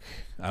I'm like,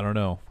 I don't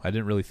know. I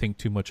didn't really think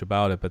too much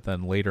about it, but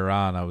then later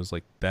on, I was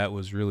like, that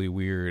was really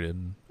weird.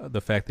 And the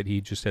fact that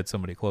he just had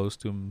somebody close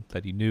to him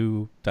that he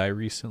knew die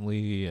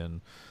recently, and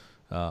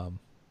I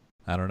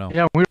don't know.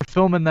 Yeah, we were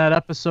filming that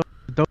episode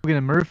with Dogan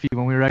and Murphy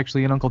when we were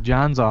actually in Uncle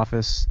John's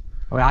office.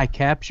 I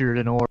captured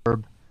an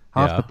orb.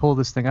 I'll have to pull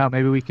this thing out.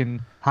 Maybe we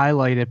can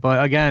highlight it.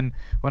 But again,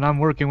 when I'm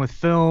working with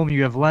film,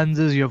 you have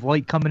lenses, you have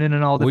light coming in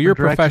all different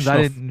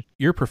directions.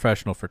 You're a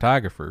professional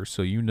photographer,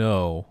 so you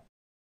know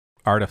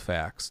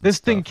artifacts. This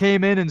thing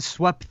came in and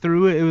swept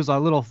through it. It was a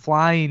little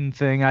flying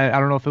thing. I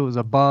don't know if it was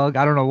a bug.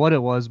 I don't know what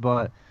it was,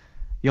 but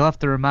you'll have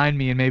to remind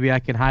me, and maybe I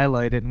can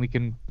highlight it, and we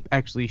can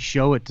actually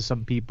show it to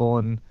some people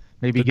and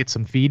maybe get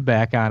some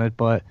feedback on it.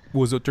 But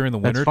was it during the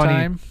winter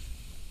time?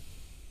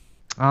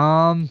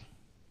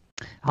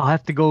 I'll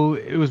have to go.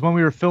 It was when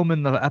we were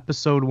filming the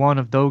episode 1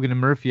 of Dogan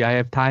and Murphy. I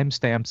have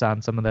timestamps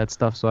on some of that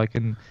stuff, so I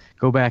can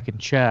go back and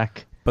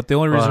check. But the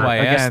only reason why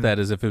I asked that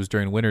is if it was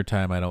during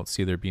wintertime, I don't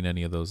see there being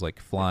any of those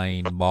like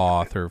flying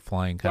moth or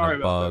flying kind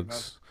of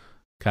bugs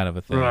kind of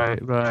a thing.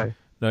 Right.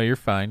 No, you're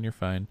fine.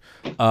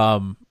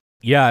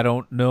 Yeah, I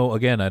don't know.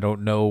 Again, I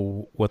don't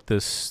know what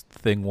this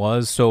thing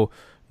was. So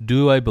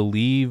do I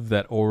believe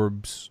that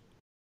orbs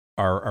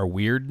are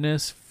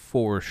weirdness?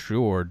 For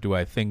sure. Do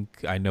I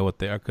think I know what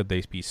they are? Could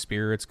they be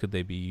spirits? Could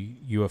they be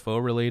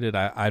UFO related?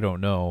 I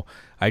don't know.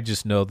 I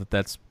just know that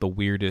that's the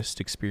weirdest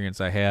experience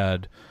I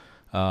had.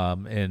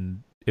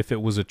 And if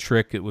it was a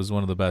trick, it was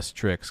one of the best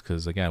tricks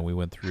because, again, we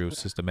went through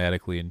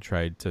systematically and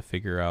tried to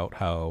figure out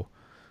how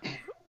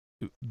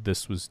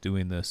this was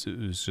doing this.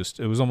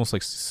 It was almost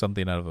like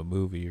something out of a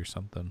movie or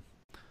something.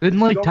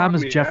 Didn't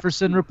Thomas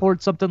Jefferson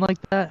report something like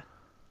that?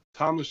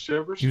 Thomas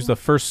Jefferson? He was the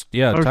first,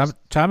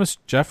 Thomas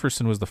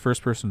Jefferson was the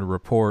first person to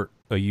report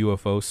a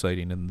UFO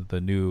sighting in the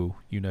new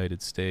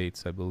United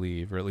States, I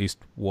believe, or at least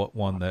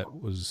one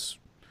that was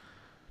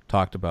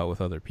talked about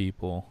with other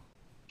people.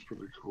 That's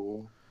pretty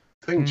cool.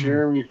 I think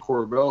Jeremy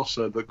Corbell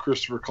said that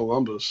Christopher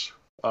Columbus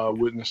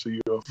witnessed a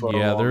UFO.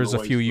 Yeah, there's a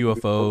few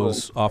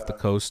UFOs off the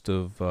coast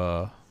of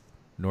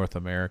North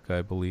America,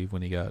 I believe,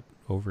 when he got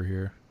over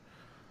here.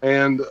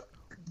 And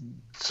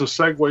to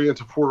segue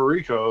into Puerto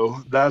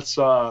Rico, that's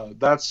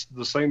the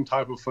same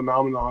type of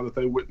phenomenon that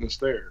they witnessed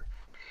there.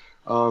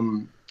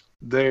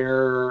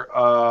 There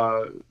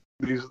are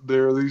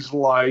these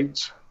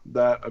lights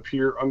that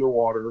appear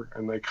underwater,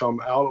 and they come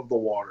out of the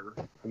water,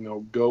 and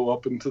they'll go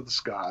up into the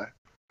sky.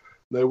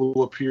 They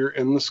will appear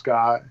in the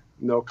sky,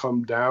 and they'll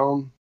come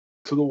down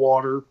to the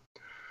water,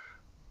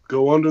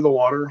 go under the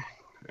water,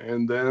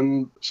 and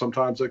then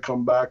sometimes they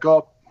come back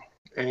up.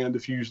 And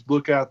if you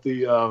look at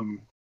the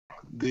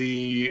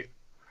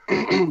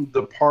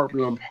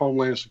Department of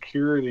Homeland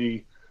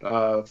Security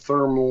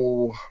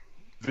thermal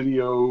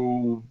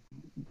video,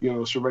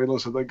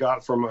 surveillance that they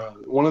got from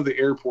one of the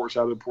airports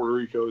out of Puerto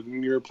Rico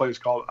near a place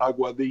called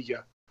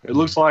Aguadilla. It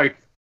looks like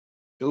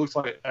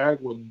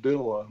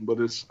Aguadilla, but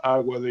it's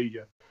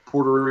Aguadilla,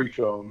 Puerto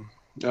Rico.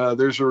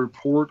 There's a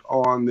report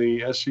on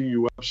the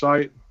SCU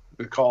website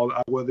called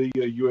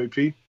Aguadilla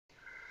UAP.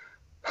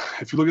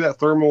 If you look at that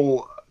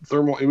thermal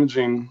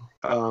imaging,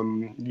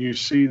 you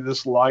see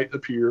this light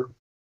appear,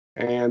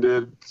 and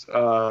it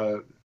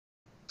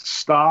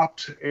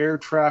stopped air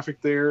traffic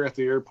there at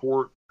the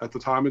airport. At the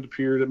time it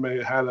appeared, it may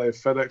have had a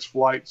FedEx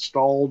flight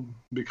stalled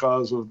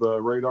because of the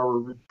radar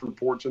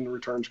reports and the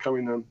returns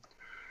coming in.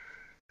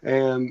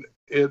 And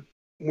it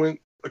went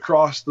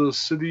across the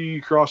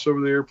city, crossed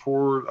over the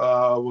airport,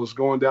 was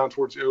going down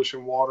towards the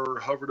ocean water,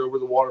 hovered over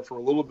the water for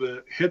a little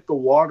bit, hit the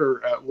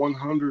water at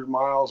 100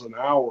 miles an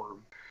hour.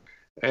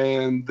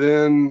 And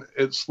then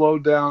it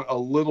slowed down a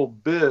little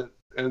bit,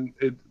 and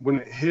when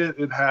it hit,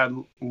 it had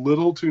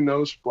little to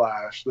no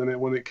splash. Then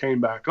when it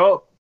came back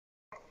up,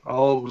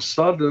 all of a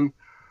sudden,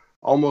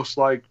 almost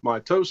like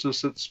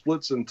mitosis, it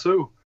splits in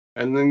two.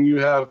 And then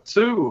you have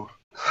two.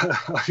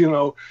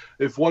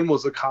 If one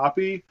was a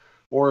copy,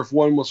 or if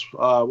one was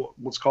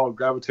what's called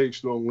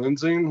gravitational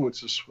lensing,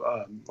 which is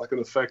like an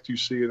effect you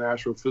see in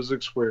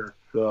astrophysics where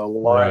the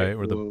light, right,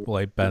 where the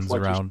light bends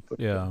around.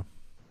 Yeah.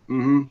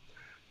 Mm-hmm.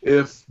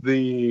 If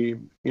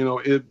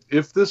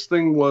if this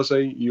thing was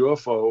a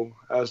UFO,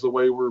 as the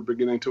way we're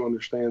beginning to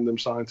understand them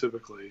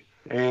scientifically,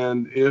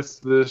 and if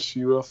this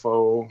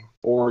UFO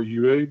or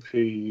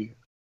UAP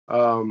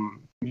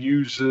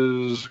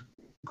uses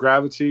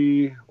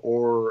gravity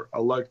or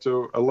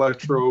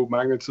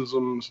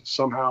electromagnetism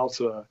somehow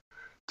to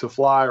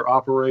fly or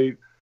operate,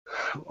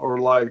 or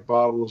like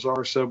Bob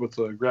Lazar said with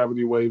the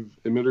gravity wave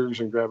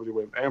emitters and gravity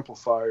wave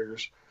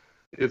amplifiers,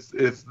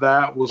 if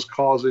that was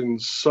causing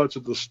such a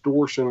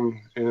distortion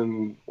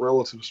in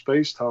relative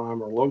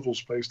space-time or local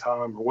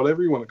space-time or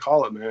whatever you want to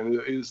call it, man,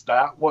 is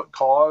that what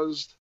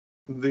caused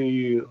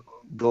the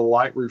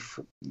light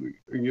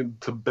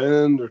to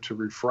bend or to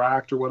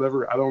refract or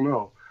whatever? I don't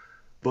know.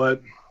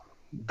 But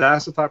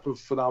that's the type of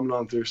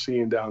phenomenon they're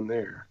seeing down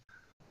there.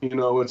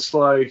 It's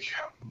like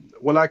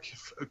what I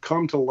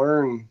come to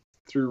learn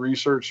through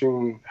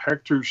researching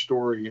Hector's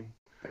story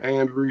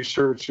and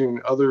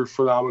researching other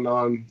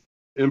phenomenon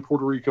in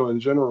Puerto Rico in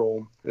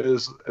general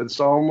is it's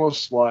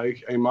almost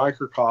like a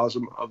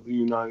microcosm of the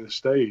United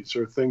States,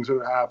 or things that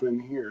are happening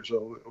here.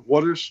 So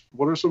what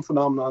are some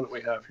phenomena that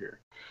we have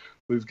here?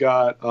 We've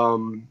got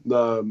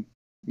the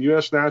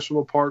U.S.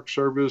 National Park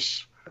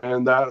Service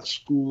and that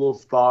school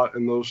of thought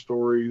and those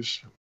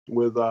stories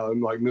with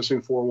like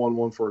Missing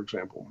 411, for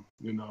example.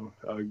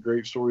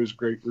 Great stories,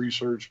 great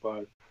research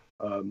by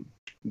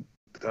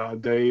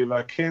Dave.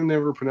 I can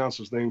never pronounce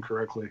his name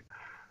correctly.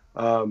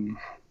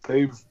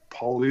 Dave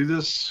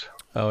Paulides.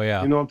 Oh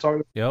yeah. You know what I'm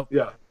talking about?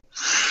 Yep.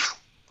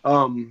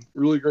 Yeah.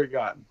 Really great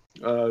guy.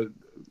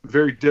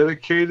 Very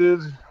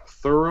dedicated,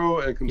 thorough,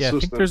 and consistent. Yeah, I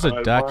think there's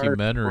a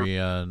documentary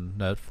on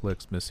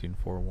Netflix, Missing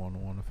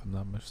 411, if I'm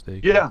not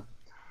mistaken. Yeah.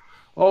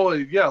 Oh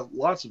yeah,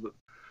 lots of it.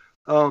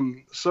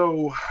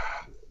 So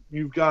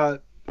we've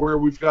got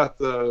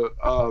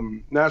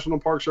the National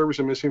Park Service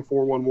and Missing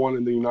 411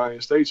 in the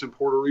United States. In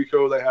Puerto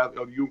Rico, they have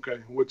El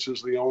Yunque, which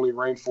is the only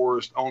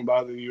rainforest owned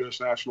by the U.S.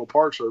 National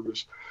Park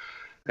Service.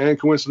 And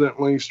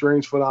coincidentally,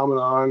 strange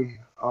phenomenon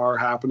are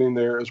happening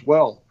there as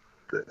well.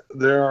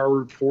 There are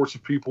reports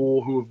of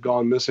people who have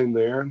gone missing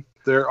there.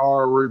 There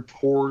are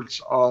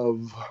reports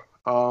of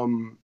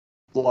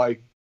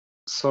like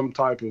some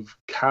type of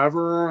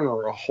cavern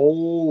or a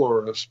hole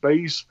or a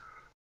space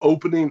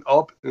opening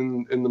up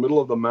in the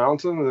middle of the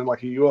mountain, and then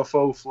like a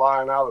UFO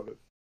flying out of it,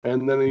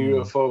 and then a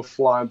UFO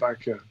flying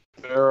back in.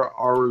 There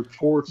are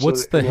reports.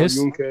 What's the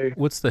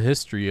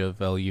history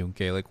of El Yunque?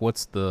 Like,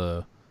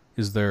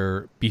 is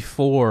there,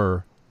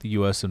 before the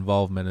U.S.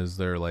 involvement, is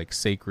there like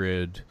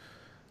sacred?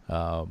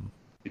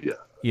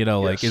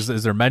 Like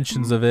is there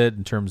mentions of it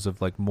in terms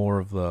of like more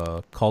of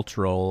the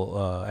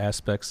cultural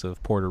aspects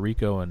of Puerto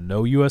Rico and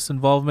no U.S.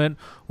 involvement,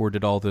 or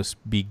did all this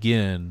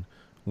begin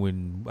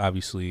when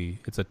obviously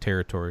it's a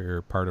territory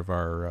or part of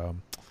our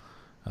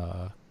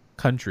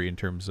country in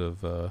terms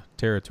of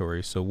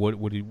territory? So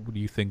what do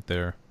you think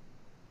there?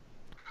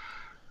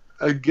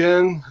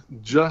 Again,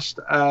 just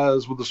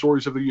as with the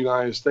stories of the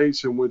United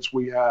States, in which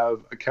we have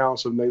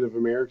accounts of Native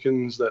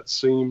Americans that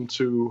seem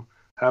to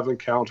have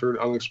encountered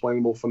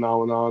unexplainable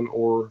phenomenon,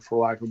 or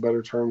for lack of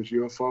better terms,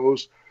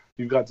 UFOs,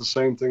 you've got the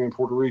same thing in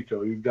Puerto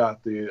Rico. You've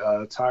got the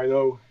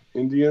Taino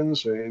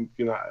Indians, and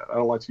I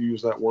don't like to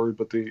use that word,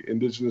 but the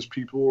indigenous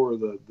people, or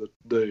the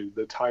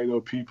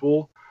Taino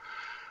people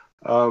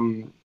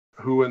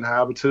who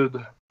inhabited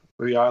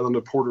the island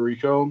of Puerto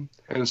Rico,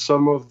 and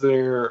some of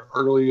their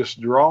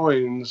earliest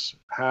drawings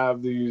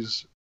have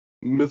these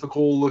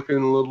mythical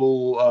looking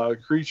little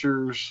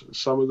creatures,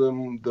 some of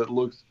them that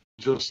look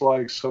just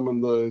like some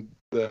of the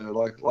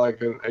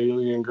like an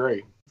alien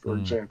gray, for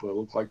example. It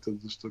looked like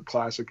just the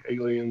classic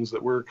aliens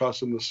that we're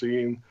accustomed to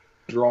seeing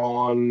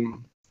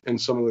drawn in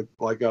some of the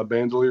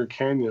Bandelier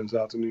Canyons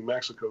out in New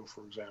Mexico,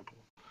 for example.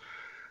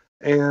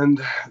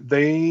 And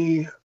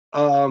they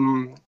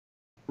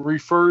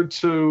referred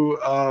to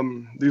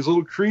these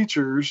little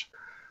creatures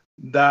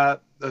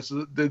that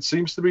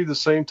seems to be the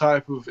same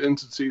type of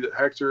entity that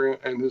Hector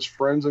and his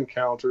friends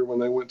encountered when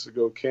they went to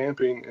go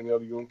camping in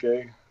El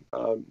Yunque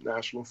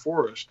National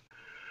Forest.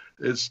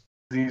 It's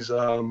these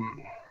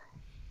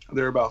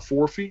they're about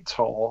 4 feet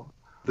tall.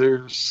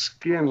 They're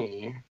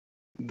skinny.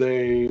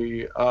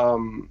 They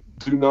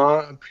do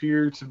not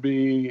appear to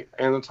be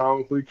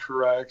anatomically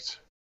correct.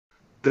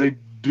 They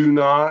do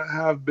not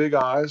have big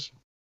eyes.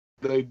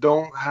 They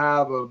don't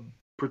have a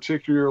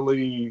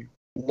particularly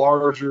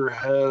larger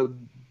head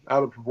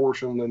out of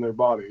proportion than their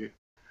body,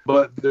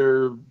 but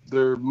they're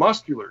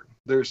muscular.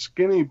 They're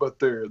skinny, but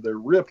they're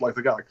ripped. Like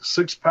they got like a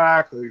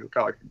 6-pack. They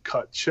got like a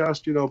cut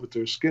chest, but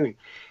they're skinny.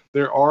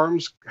 Their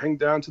arms hang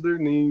down to their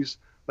knees.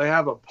 They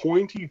have a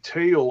pointy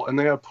tail and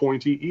they have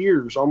pointy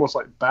ears, almost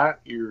like bat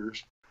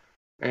ears,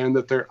 and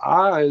that their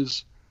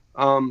eyes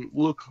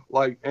look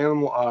like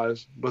animal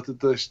eyes, but that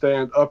they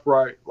stand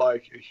upright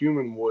like a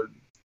human would,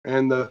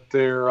 and that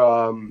their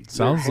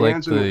sounds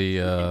like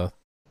the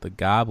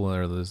Goblin,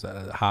 or is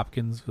that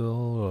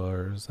Hopkinsville,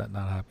 or is that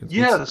not Hopkinsville?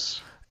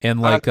 Yes. And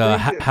like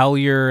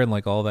Hellier and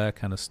like all that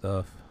kind of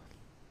stuff.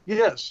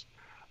 Yes.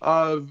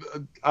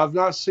 I've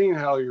not seen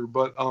Hellier,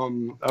 but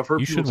I've heard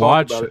you people should talk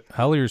watch about it.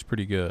 Hellier's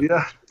pretty good.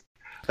 Yeah.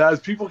 As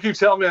people keep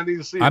telling me I need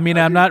to see it. I mean,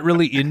 I'm not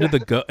really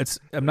into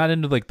I'm not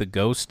into like the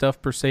ghost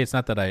stuff per se. It's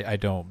not that I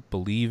don't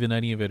believe in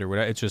any of it or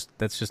whatever.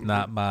 That's just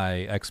not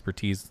my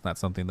expertise. It's not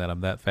something that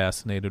I'm that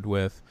fascinated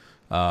with.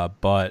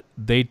 But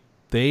they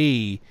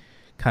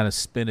kind of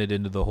spin it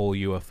into the whole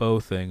UFO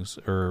things,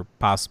 or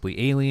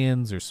possibly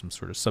aliens, or some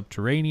sort of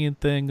subterranean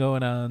thing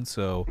going on.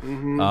 So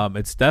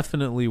it's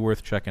definitely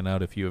worth checking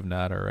out if you have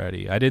not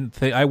already. I didn't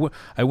think I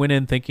went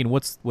in thinking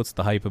what's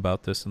the hype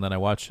about this, and then I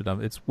watched it.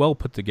 It's well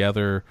put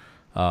together.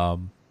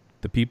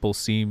 The people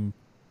seem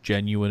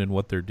genuine in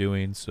what they're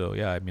doing. So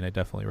yeah, I mean, I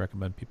definitely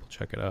recommend people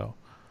check it out.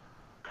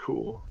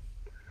 Cool.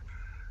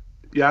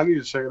 Yeah, I need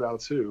to check it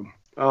out too.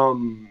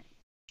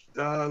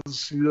 let's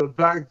see,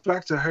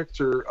 back to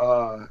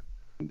Hector.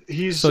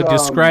 He's So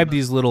describe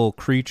these little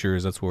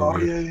creatures. That's where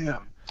we're. yeah.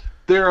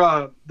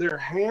 Their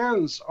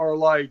hands are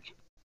like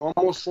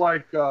almost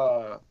like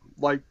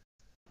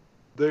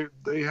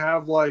they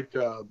have like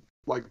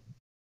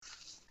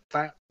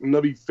fat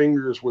nubby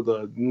fingers with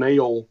a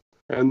nail,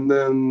 and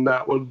then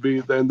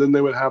then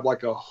they would have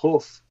like a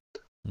hoof,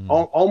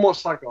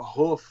 almost like a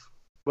hoof,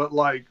 but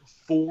like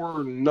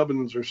 4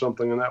 nubbins or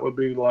something, and that would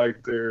be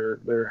like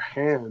their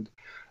hand.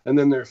 And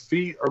then their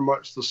feet are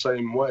much the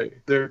same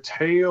way. Their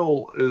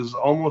tail is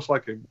almost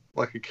like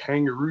a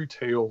kangaroo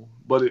tail,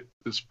 but it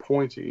is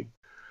pointy.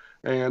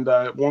 And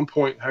at one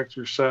point,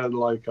 Hector said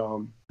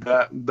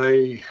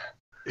that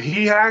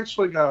he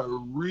actually got a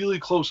really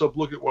close up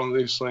look at one of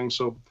these things.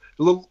 So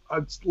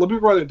let me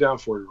write it down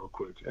for you real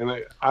quick.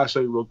 And I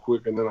say real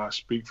quick, and then I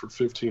speak for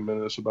 15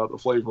 minutes about the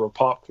flavor of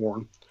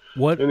popcorn.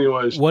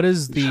 Anyways, what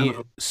is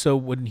the so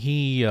when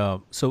he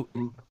so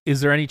is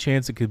there any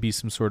chance it could be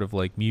some sort of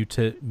like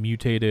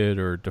mutated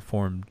or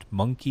deformed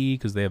monkey,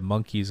 because they have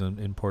monkeys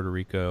in Puerto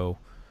Rico?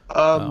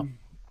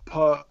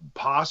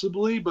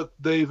 Possibly, but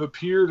they've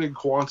appeared in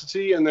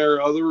quantity, and there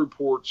are other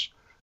reports.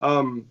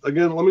 Again,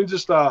 let me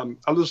just I'll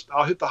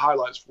hit the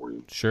highlights for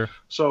you. Sure.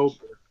 So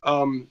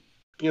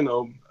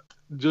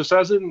just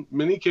as in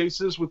many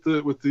cases with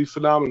the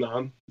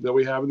phenomenon that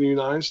we have in the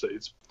United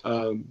States,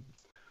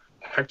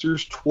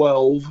 Hector's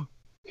 12.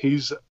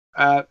 He's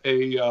at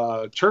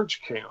a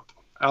church camp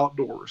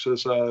outdoors.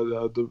 It's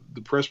the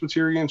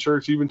Presbyterian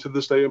church, even to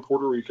this day in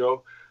Puerto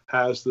Rico,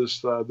 has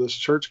this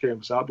church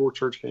camp, this outdoor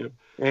church camp,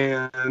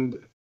 and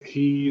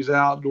he's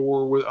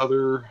outdoor with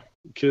other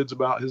kids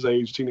about his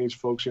age, teenage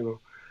folks,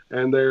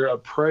 and they're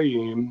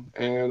praying,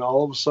 and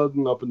all of a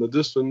sudden, up in the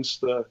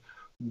distance,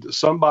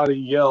 somebody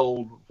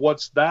yelled,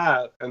 "What's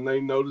that?" And they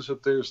notice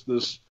that there's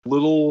this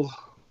little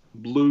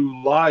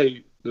blue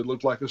light that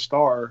looked like a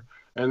star,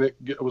 and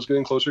it was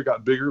getting closer. It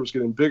got bigger. It was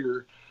getting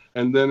bigger,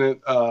 and then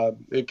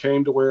it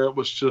came to where it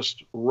was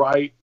just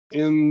right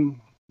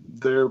in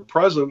their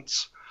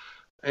presence,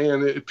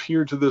 and it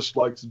appeared to this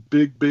like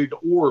big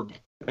orb.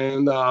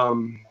 And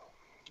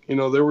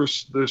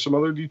there's some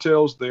other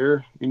details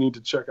there you need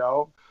to check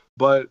out.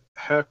 But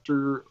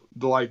Hector,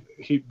 the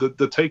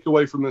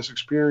takeaway from this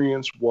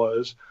experience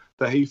was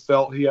that he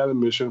felt he had a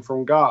mission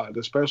from God,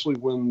 especially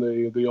when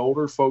the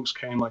older folks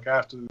came, like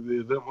after the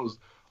event was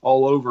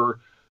all over.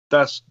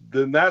 That's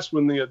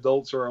when the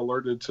adults are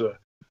alerted to,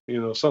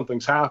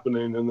 something's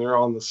happening, and they're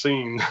on the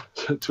scene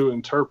to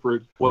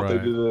interpret what they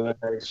didn't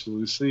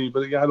actually see.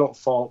 But I don't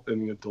fault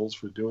any adults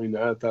for doing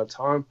that at that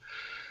time.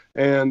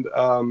 And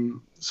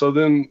so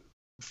then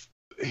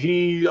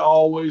he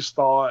always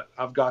thought,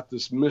 I've got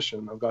this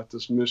mission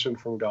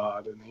from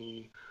God, and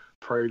he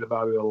prayed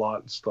about it a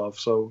lot and stuff.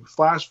 So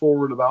flash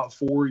forward about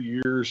 4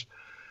 years,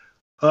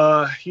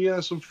 he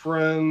and some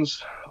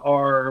friends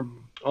are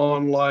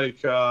on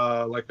like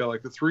a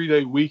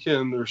 3-day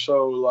weekend or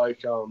so,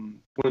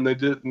 when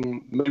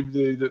maybe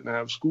they didn't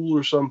have school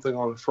or something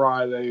on a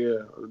Friday,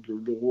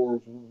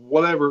 or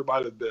whatever it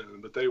might have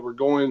been, but they were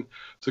going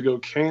to go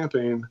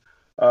camping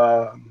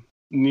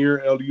near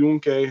El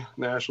Yunque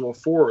National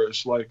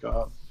Forest.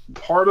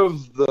 Part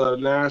of the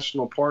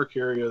national park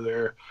area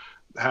there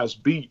has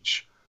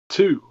beach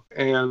too,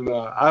 and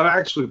I've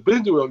actually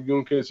been to El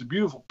Yunque. It's a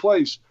beautiful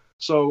place.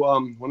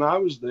 So when I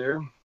was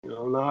there,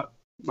 not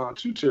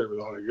too terribly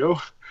long ago,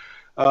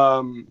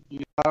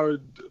 I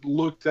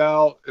looked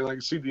out and I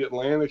could see the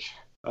Atlantic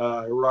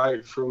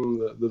right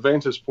from the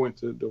vantage point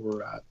that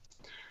we're at.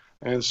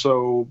 And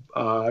so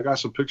I got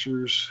some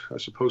pictures. I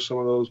should post some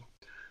of those.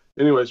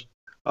 Anyways,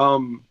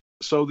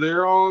 so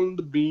they're on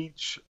the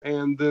beach,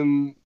 and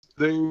then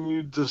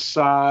they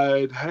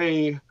decide,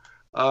 hey,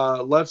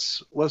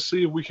 let's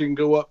see if we can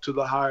go up to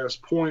the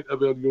highest point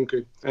of El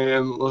Yunque,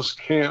 and let's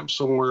camp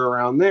somewhere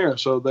around there.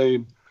 So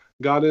they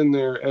got in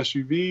their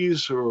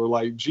SUVs, or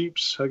like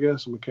Jeeps, I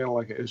guess, kind of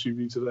like an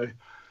SUV today,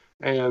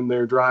 and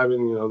they're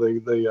driving.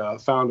 They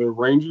found a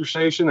ranger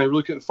station. They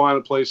really couldn't find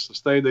a place to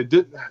stay. They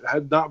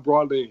had not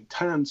brought any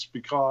tents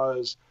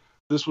because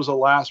this was a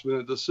last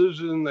minute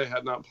decision. They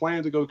had not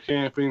planned to go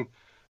camping,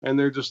 and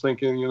they're just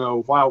thinking,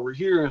 while we're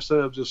here, instead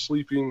of just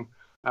sleeping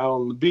out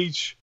on the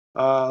beach,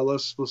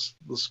 let's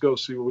go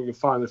see what we can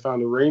find. They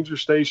found a ranger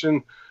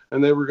station,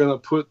 and they were going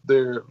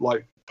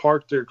to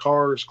park their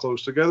cars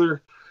close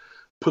together,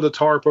 put a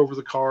tarp over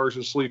the cars,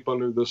 and sleep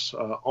under this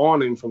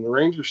awning from the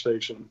ranger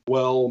station.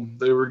 Well,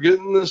 they were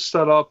getting this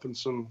set up, and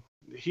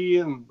he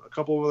and a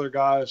couple of other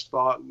guys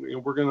thought,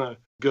 we're going to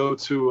go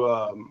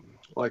to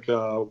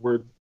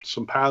where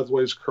some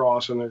pathways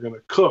cross, and they're going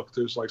to cook.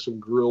 There's like some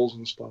grills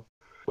and stuff.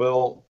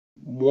 Well,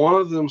 one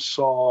of them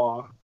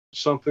saw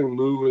something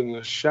move in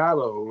the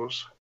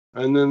shadows,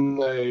 and then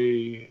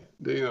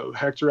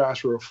Hector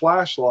asked for a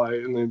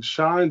flashlight, and they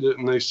shined it,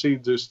 and they see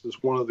this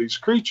one of these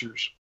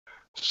creatures.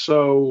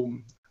 So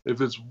if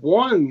it's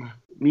one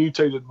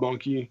mutated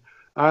monkey,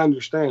 I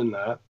understand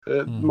that.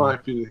 It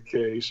might be the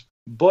case.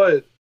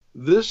 But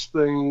this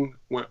thing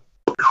went,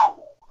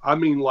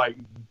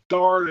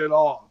 darted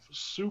off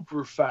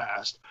super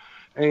fast.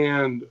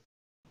 And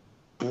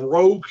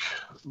broke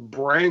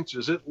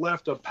branches. It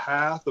left a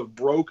path of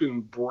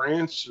broken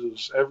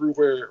branches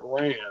everywhere it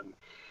ran.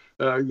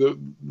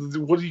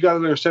 What do you got to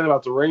understand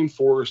about the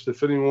rainforest?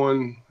 If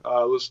anyone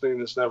listening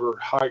that's never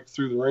hiked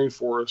through the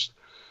rainforest,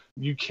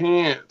 you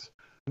can't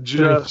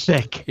just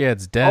thick. Yeah,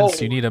 it's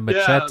dense. You need a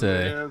machete.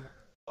 Yeah, man.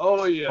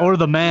 Oh yeah. Or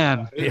the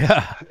man.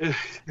 Yeah.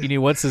 You need,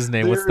 what's his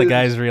name? What's the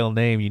guy's real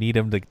name? You need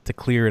him to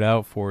clear it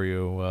out for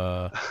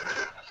you.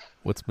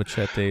 What's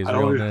Machete's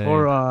real name?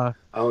 I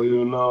don't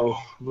even know.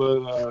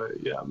 But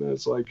yeah, man,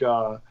 it's like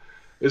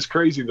it's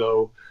crazy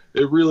though.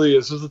 It really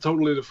is. It's a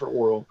totally different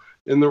world.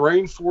 In the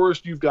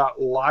rainforest, you've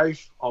got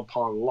life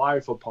upon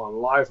life upon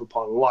life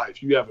upon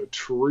life. You have a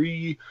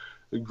tree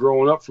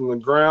growing up from the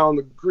ground,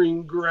 the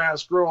green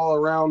grass grow all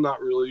around.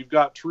 Not really. You've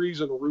got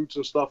trees and roots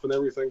and stuff and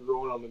everything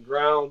growing on the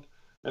ground.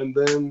 And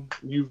then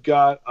you've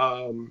got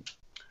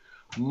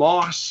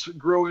moss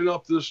growing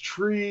up this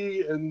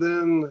tree. And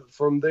then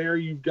from there,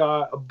 you've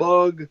got a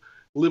bug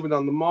living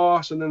on the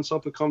moss. And then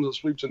something comes and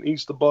sweeps and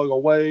eats the bug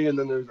away. And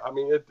then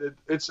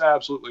it's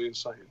absolutely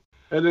insane.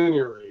 At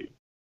any rate,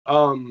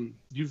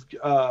 you've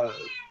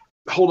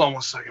hold on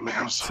one second, man.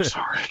 I'm so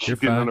sorry. I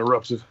keep getting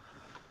interrupted.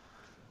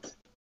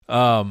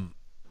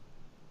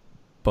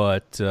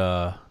 But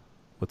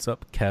what's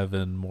up,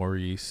 Kevin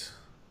Maurice?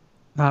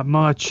 Not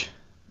much.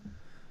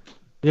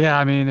 Yeah,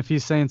 I mean, if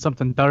he's saying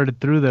something darted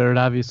through there, it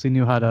obviously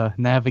knew how to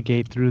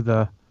navigate through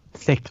the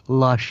thick,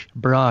 lush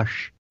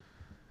brush.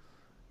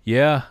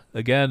 Yeah,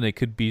 again, it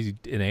could be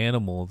an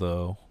animal,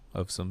 though,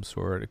 of some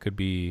sort. It could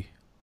be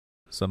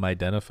some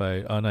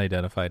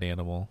unidentified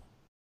animal.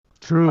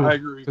 True. I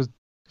agree.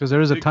 Because there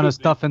is a ton of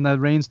stuff in that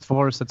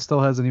rainforest that still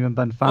hasn't even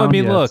been found. Well, I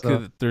mean, yet, look,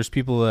 so. There's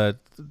people that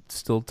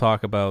still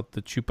talk about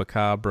the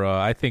chupacabra.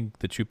 I think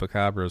the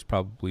chupacabra is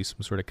probably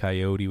some sort of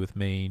coyote with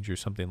mange or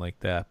something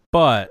like that.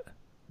 But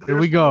Here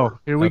we go.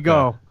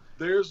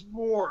 There's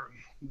more.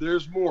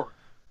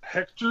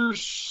 Hector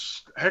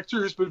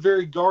has been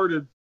very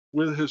guarded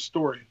with his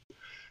story.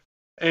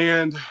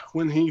 And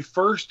when he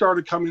first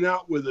started coming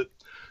out with it,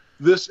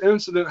 this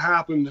incident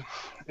happened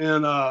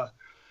in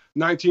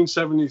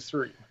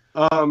 1973.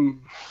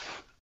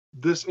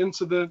 This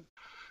incident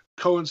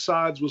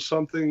coincides with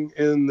something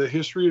in the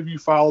history of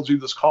ufology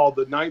that's called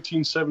the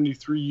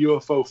 1973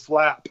 UFO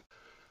flap.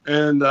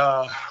 And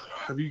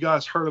have you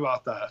guys heard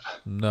about that?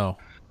 No.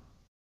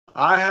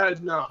 I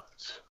had not.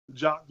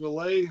 Jacques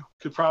Vallée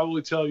could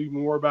probably tell you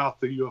more about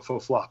the UFO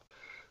flap.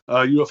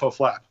 In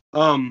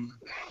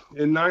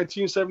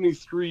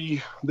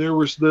 1973, there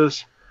was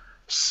this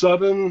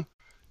sudden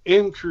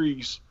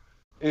increase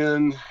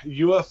in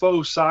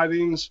UFO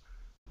sightings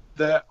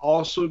that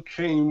also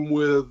came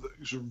with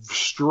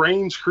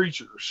strange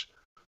creatures.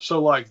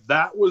 So, like,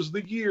 that was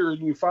the year in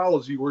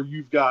ufology where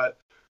you've got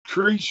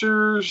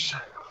creatures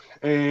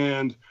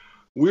and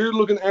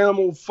weird-looking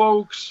animal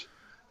folks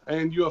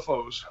and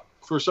UFOs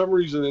for some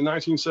reason in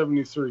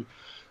 1973.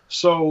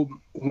 So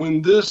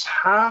when this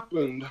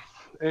happened,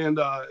 and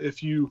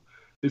if you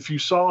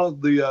saw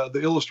the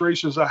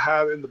illustrations I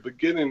had in the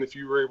beginning, if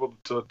you were able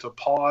to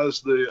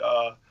pause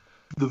the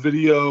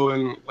video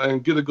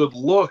and get a good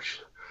look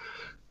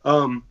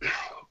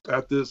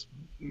at this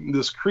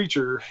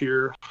creature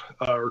here,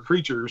 or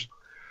creatures,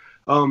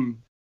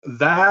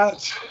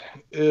 that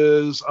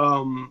is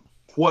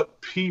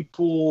what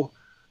people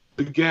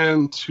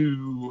began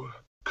to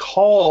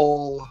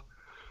call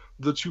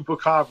the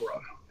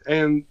chupacabra.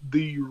 And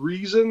the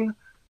reason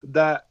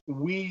that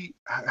we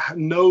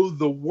know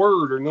the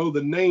word or know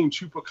the name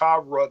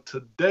chupacabra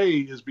today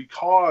is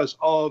because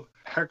of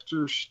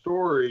Hector's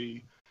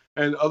story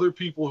and other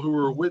people who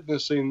were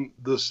witnessing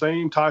the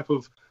same type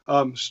of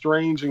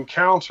strange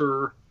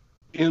encounter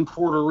in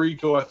Puerto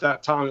Rico at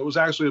that time. It was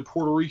actually a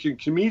Puerto Rican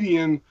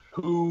comedian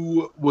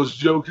who was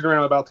joking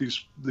around about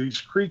these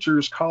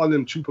creatures, calling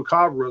them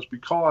chupacabras,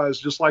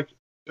 because just like,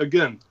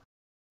 again,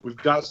 we've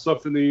got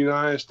stuff in the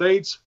United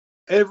States,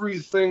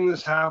 everything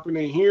that's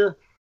happening here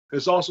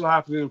is also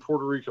happening in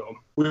Puerto Rico.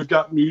 We've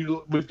got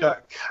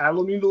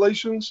cattle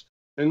mutilations.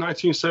 In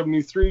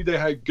 1973, they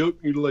had goat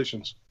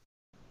mutilations.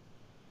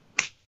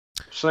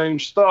 Same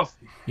stuff.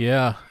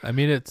 Yeah, I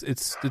mean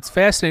it's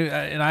fascinating,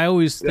 and I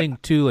always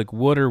think too, like,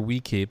 what are we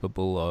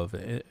capable of,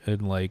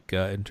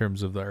 in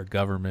terms of our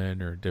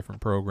government or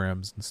different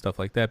programs and stuff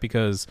like that?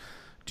 Because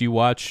do you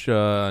watch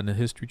on the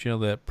History Channel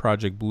that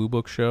Project Blue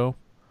Book show?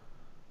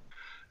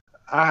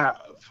 I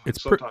have.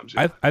 It's sometimes.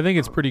 I think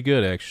it's pretty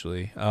good,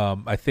 actually.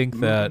 I think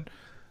that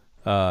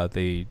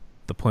the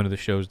point of the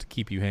show is to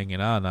keep you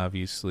hanging on,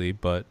 obviously,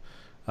 but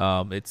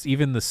it's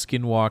even the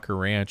Skinwalker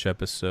Ranch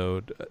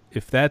episode.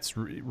 If that's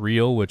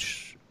real,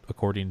 which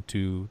according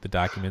to the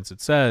documents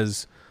it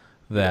says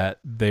that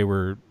they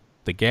were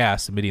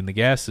emitting the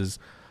gases,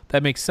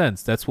 that makes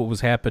sense. That's what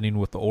was happening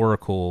with the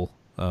Oracle,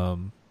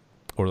 or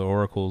the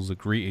Oracles of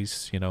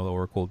Greece, the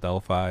Oracle of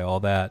Delphi, all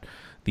that.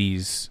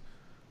 These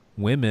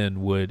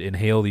women would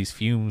inhale these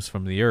fumes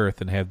from the earth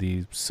and have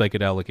these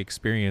psychedelic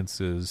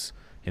experiences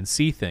and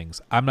see things.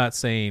 I'm not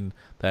saying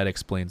that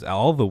explains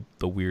all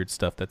the weird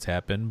stuff that's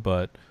happened,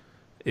 but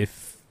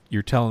if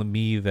you're telling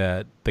me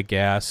that the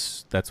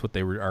gas, that's what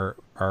they were,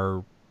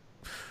 our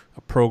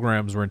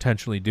programs were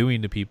intentionally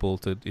doing to people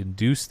to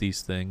induce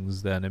these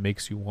things, then it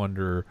makes you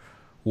wonder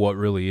what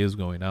really is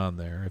going on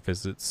there. If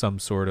it's some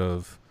sort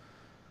of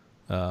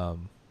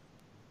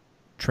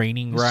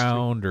training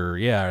ground, or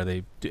are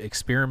they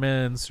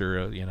experiments,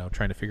 or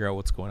trying to figure out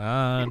what's going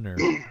on, or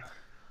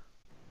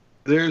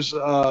there's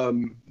a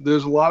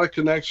lot of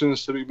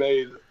connections to be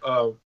made.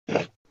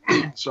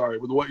 Sorry,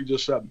 with what you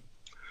just said.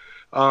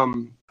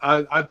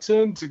 I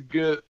tend to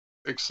get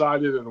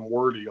excited and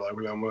wordy like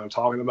when I'm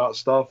talking about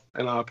stuff,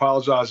 and I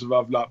apologize if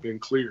I've not been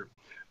clear.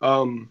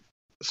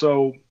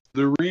 So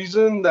the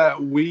reason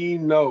that we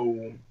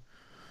know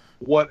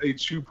what a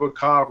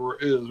chupacabra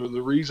is, or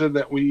the reason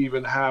that we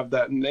even have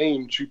that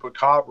name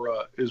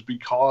chupacabra, is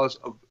because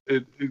of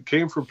it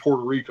came from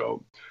Puerto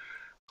Rico.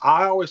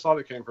 I always thought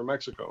it came from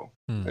Mexico.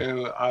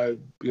 And a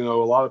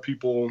lot of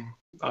people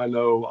I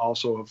know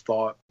also have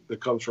thought it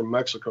comes from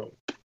Mexico.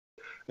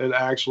 It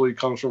actually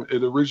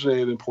it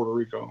originated in Puerto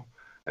Rico.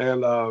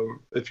 And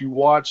if you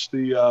watch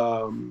it's,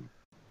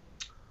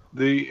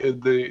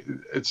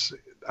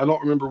 I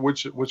don't remember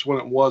which one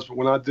it was, but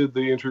when I did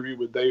the interview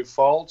with Dave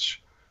Falch,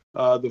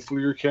 the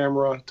FLIR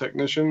camera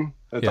technician,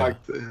 he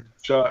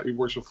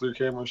works with FLIR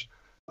cameras.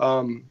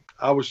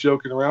 I was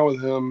joking around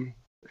with him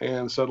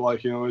and said,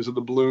 like, is it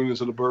a balloon?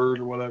 Is it a bird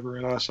or whatever?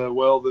 And I said,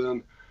 well,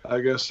 then I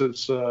guess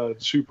it's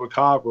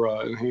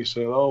chupacabra. And he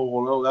said, oh,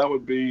 well, no, that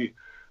would be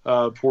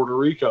Puerto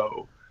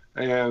Rico.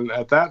 And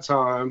at that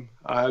time,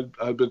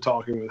 I'd been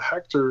talking with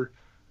Hector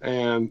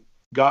and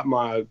got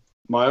my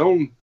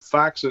own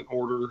facts in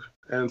order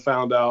and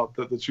found out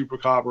that the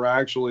chupacabra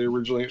actually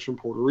originates from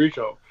Puerto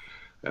Rico.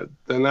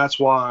 And that's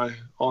why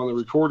on the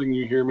recording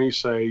you hear me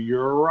say,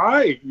 you're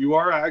right. You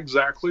are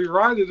exactly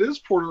right. It is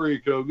Puerto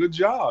Rico. Good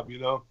job,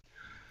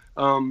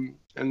 And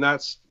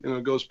that's,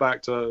 goes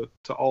back to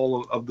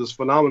all of this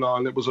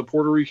phenomenon. It was a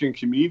Puerto Rican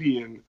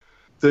comedian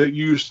that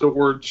used the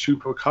word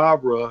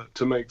chupacabra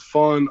to make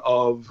fun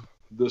of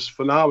this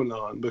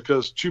phenomenon,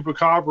 because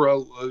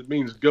chupacabra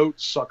means goat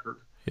sucker.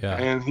 Yeah.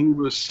 And he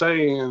was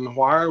saying,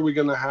 why are we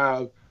going to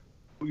have,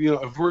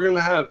 if we're going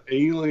to have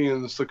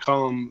aliens to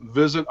come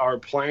visit our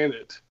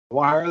planet,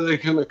 why are they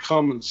going to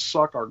come and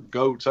suck our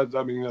goats?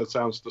 That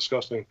sounds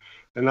disgusting.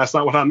 And that's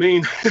not what I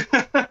mean.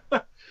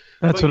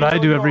 That's what I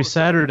do every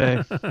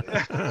Saturday.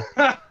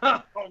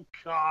 Oh,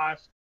 gosh.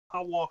 I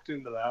walked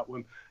into that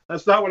one.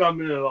 That's not what I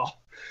meant at all.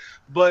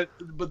 But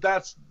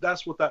that's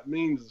what that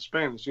means in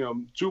Spanish.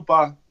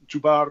 Chupar,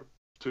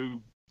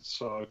 to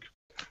suck,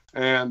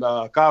 and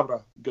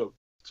cabra, goat.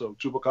 So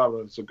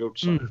chupacabra is a goat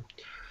sucker.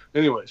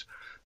 Anyways,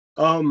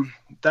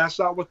 that's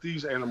not what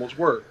these animals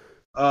were.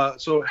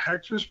 So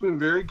Hector's been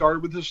very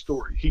guarded with his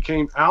story. He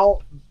came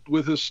out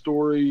with his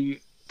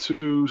story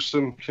to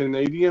some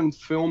Canadian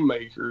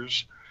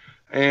filmmakers,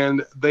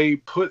 and they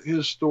put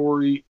his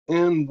story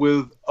in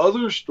with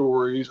other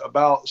stories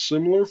about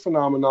similar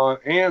phenomenon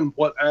and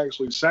what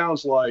actually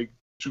sounds like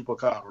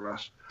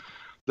chupacabras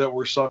that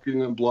were sucking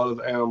the blood of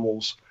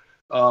animals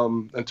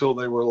until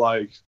they were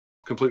like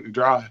completely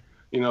dry.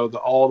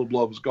 All the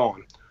blood was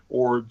gone,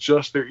 or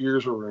just their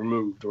ears were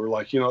removed, or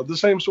the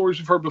same stories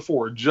you've heard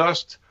before.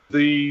 Just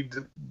the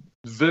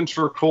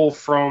ventricle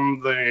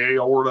from the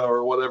aorta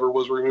or whatever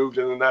was removed,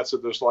 and then that's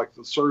it. There's like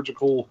the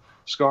surgical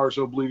scars,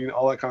 no bleeding,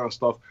 all that kind of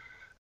stuff.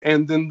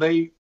 And then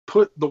they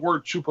put the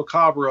word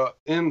chupacabra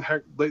in.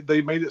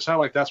 They made it sound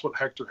like that's what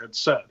Hector had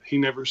said. He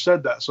never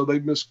said that. So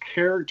they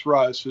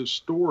mischaracterized his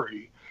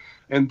story.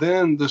 And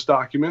then this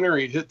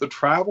documentary hit the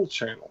Travel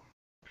Channel.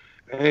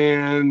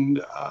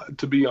 And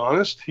to be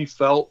honest, he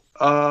felt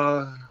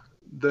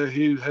that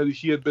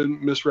he had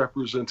been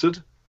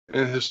misrepresented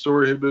and his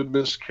story had been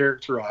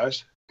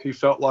mischaracterized. He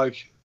felt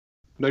like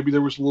maybe there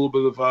was a little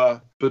bit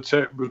of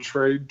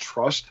betrayed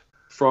trust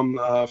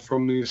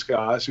from these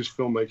guys, these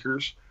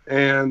filmmakers.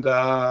 And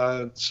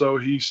so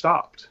he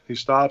stopped. He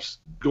stopped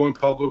going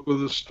public with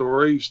his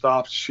story. He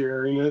stopped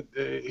sharing it.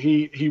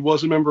 He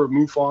was a member of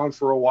MUFON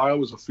for a while.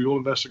 Was a field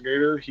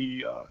investigator.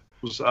 He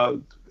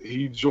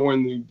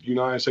joined the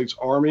United States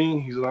Army.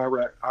 He's an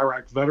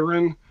Iraq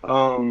veteran.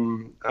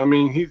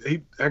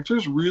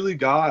 Hector's really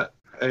got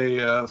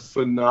a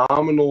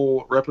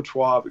phenomenal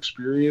repertoire of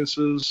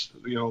experiences.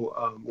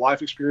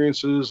 Life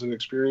experiences and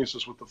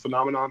experiences with the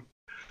phenomenon.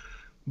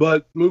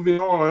 But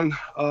moving on,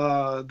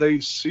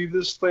 they see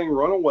this thing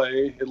run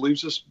away. It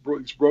leaves these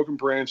broken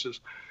branches.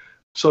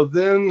 So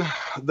then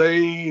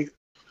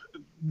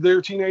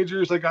they're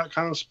teenagers. They got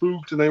kind of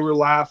spooked and they were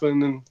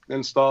laughing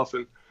and stuff.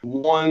 And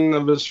one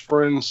of his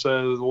friends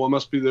said, well, it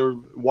must be their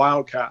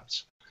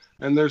wildcats.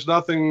 And there's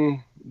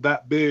nothing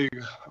that big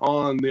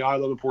on the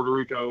island of Puerto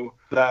Rico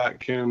that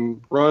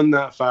can run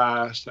that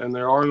fast. And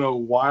there are no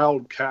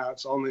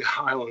wildcats on the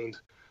island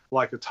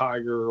like a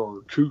tiger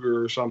or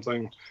cougar or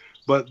something.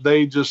 But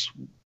they just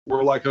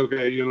were like,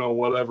 okay,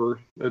 whatever,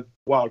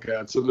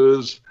 wildcats it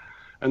is.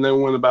 And they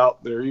went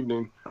about their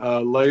evening.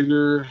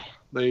 Later,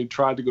 they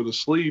tried to go to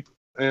sleep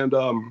and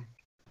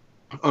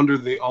under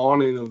the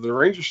awning of the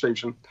ranger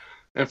station.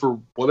 And for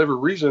whatever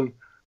reason,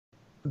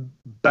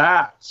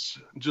 bats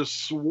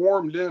just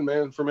swarmed in,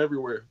 man, from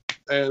everywhere,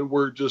 and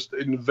were just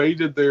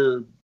invaded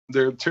their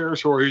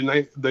territory,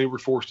 and they were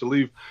forced to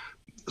leave.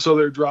 So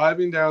they're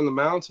driving down the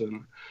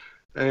mountain,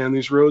 and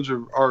these roads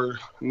are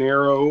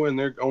narrow, and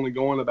they're only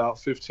going about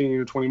 15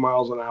 or 20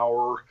 miles an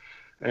hour.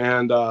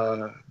 And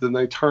then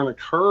they turn a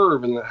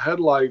curve, and the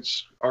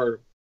headlights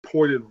are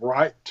pointed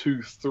right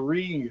to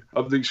 3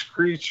 of these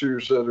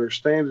creatures that are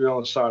standing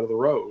on the side of the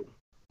road.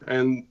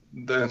 And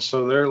then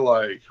so they're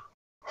like,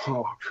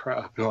 oh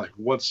crap, they're like,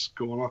 what's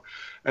going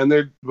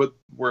on? But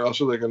where else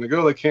are they going to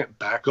go? They can't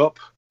back up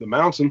the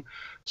mountain.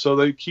 So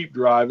they keep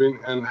driving,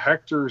 and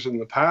Hector's in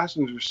the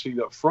passenger seat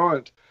up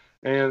front,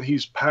 and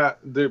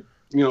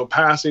they're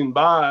passing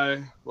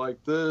by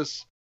like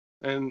this,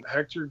 and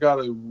Hector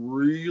got a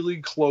really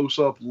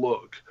close-up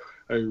look,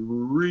 a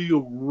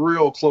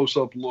real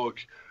close-up look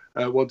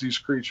at what these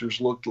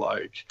creatures looked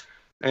like.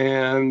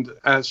 And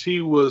as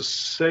he was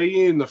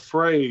saying the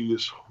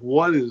phrase,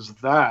 "What is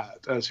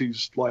that?" as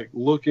he's like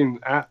looking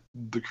at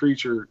the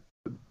creature,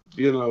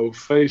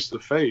 face to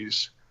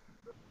face,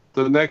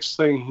 the next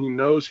thing he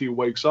knows, he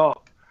wakes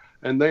up,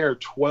 and they are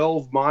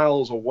 12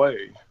 miles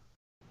away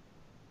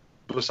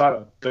beside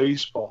a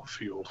baseball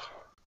field,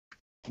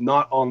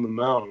 not on the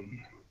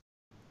mountain.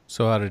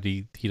 So how did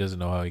he doesn't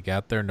know how he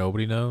got there?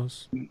 Nobody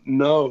knows?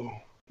 No.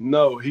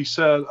 He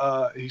said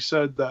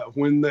that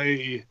when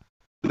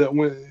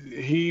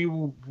he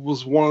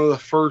was one of the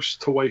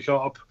first to wake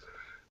up,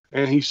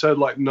 and he said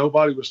like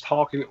nobody was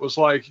talking. It was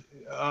like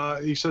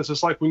he says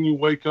it's like when you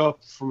wake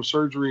up from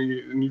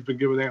surgery and you've been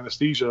given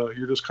anesthesia,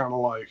 you're just kind of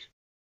like,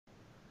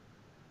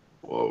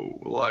 whoa,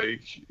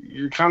 like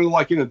you're kind of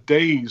like in a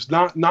daze,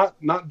 not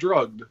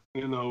drugged. I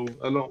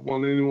don't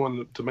want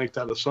anyone to make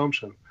that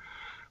assumption.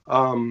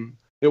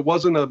 It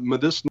wasn't a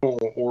medicinal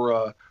or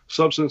a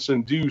substance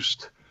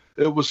induced.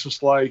 It was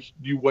just like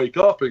you wake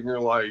up and you're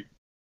like,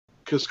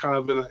 just kind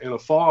of in a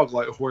fog,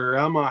 like, where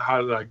am I?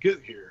 How did I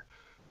get here?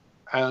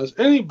 As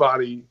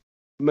anybody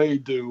may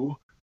do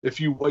if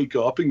you wake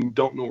up and you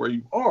don't know where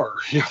you are,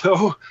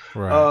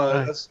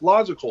 Right. That's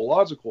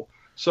logical.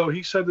 So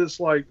he said it's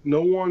like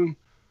no one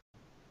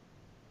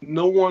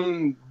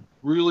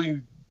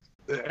really,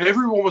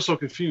 everyone was so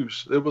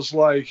confused. It was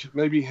like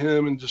maybe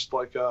him and just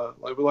like there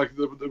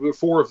were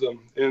 4 of them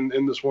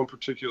in this one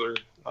particular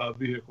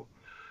vehicle.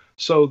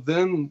 So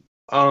then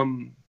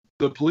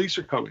the police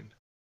are coming,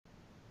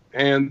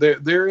 and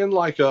they're in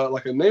like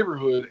a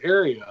neighborhood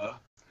area,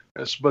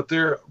 but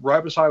they're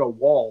right beside a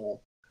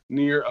wall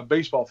near a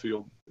baseball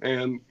field.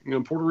 And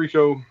Puerto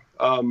Rico,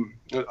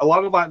 a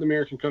lot of Latin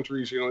American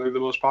countries, the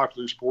most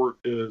popular sport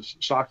is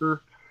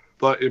soccer,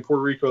 but in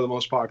Puerto Rico the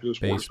most popular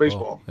sport is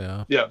baseball.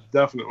 Yeah,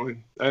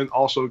 definitely. And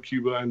also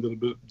Cuba and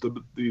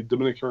the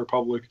Dominican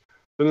Republic,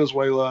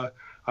 Venezuela,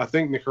 I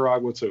think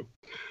Nicaragua too.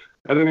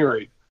 At any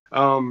rate,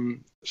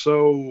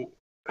 so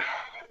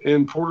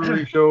in Puerto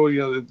Rico,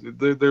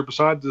 they're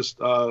beside this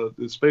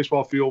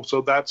baseball field,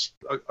 so that's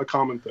a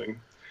common thing.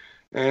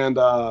 And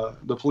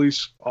the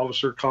police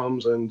officer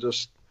comes and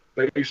just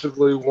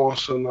basically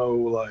wants to know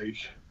like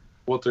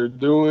what they're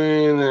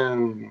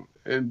doing,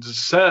 and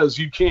just says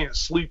you can't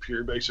sleep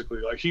here.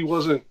 Basically, like he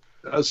wasn't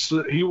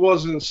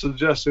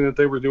suggesting that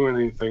they were doing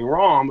anything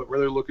wrong, but where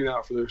they're looking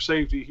out for their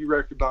safety. He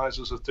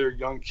recognizes that they're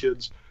young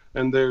kids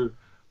and they're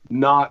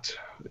not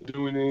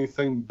doing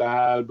anything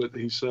bad, but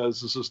he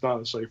says this is not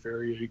a safe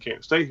area. You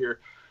can't stay here.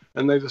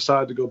 And they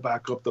decide to go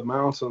back up the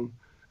mountain.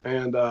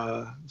 And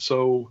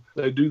so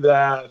they do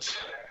that.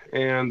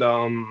 And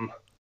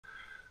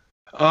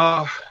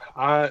I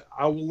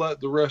will let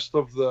the rest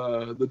of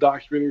the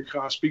documentary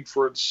kind of speak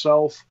for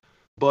itself.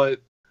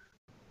 But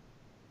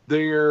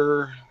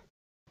they're,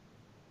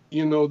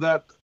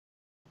 that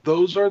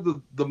those are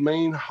the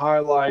main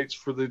highlights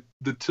for the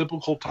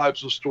typical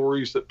types of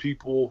stories that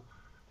people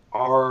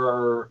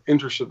are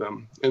interested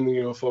in the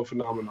UFO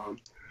phenomenon.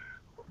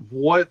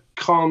 What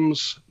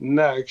comes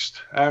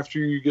next after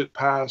you get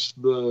past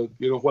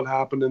what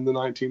happened in the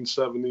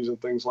 1970s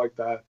and things like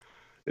that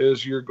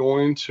is you're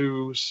going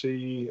to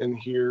see and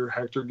hear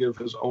Hector give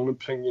his own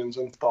opinions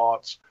and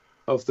thoughts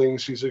of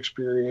things he's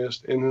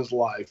experienced in his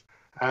life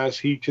as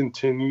he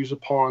continues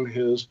upon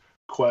his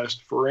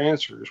quest for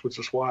answers, which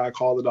is why I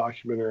call the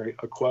documentary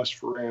A Quest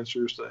for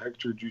Answers, the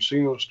Hector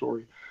Jusino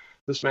story.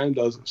 This man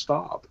doesn't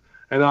stop.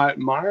 And I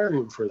admire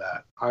him for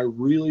that. I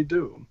really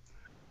do.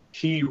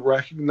 He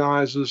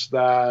recognizes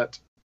that,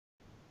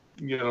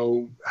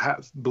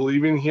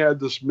 believing he had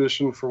this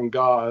mission from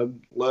God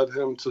led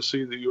him to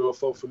see the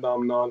UFO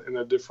phenomenon in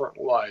a different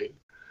light.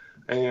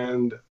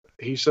 And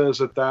he says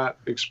that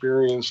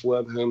experience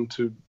led him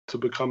to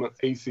become an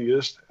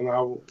atheist. And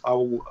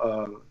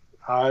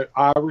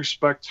I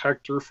respect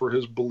Hector for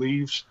his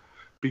beliefs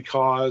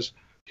because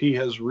he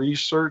has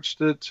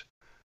researched it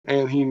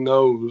and he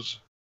knows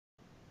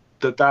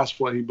that that's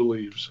what he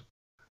believes.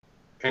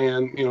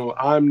 And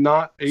I'm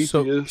not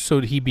atheist.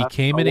 So he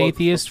became an wasn't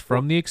atheist before.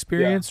 from the Yeah.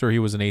 experience, or he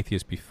was an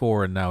atheist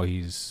before and now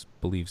he's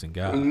believes in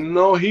God?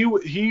 No,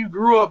 he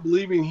grew up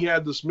believing he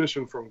had this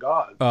mission from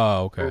God.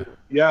 Oh, okay. And,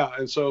 yeah,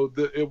 and so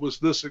it was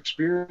this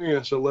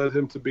experience that led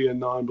him to be a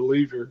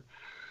non-believer.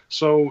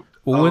 So,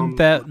 Well, wouldn't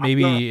that I'm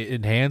maybe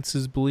enhance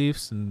his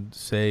beliefs and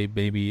say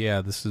maybe,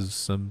 yeah, this is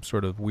some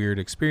sort of weird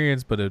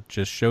experience, but it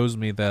just shows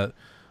me that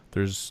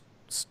there's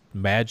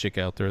magic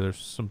out there. There's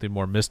something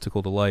more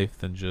mystical to life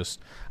than just.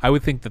 I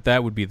would think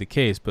that would be the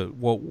case, but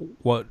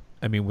what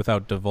I mean,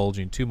 without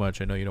divulging too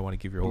much, I know you don't want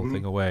to give your whole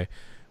thing away.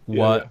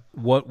 Yeah.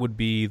 What would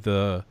be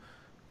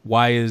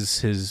why is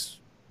his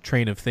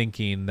train of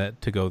thinking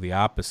that to go the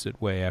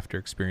opposite way after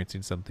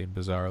experiencing something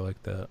bizarre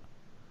like that?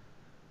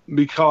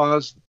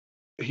 Because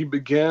he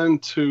began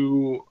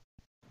to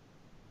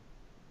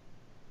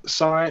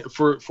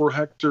for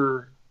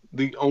Hector,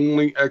 the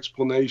only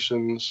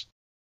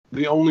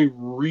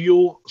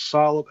real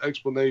solid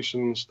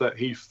explanations that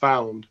he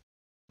found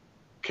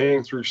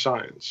came through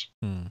science.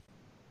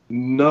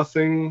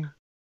 Nothing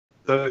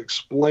that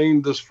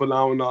explained this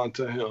phenomenon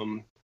to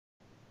him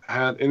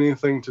had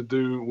anything to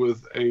do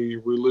with a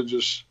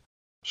religious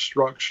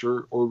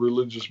structure or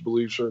religious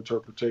beliefs or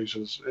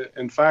interpretations.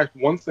 In fact,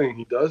 one thing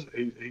he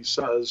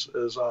says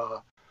is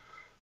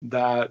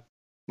that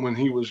when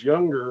he was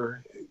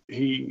younger,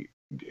 he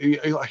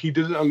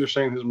didn't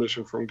understand his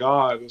mission from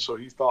God, and so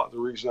he thought the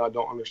reason I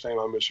don't understand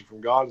my mission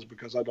from God is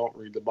because I don't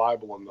read the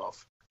Bible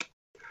enough.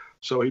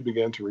 So he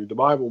began to read the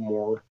Bible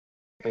more,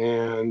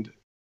 and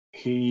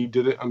he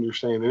didn't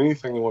understand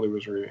anything in what he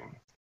was reading.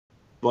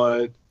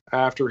 But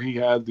after he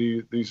had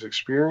these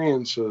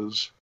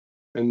experiences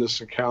in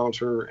this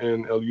encounter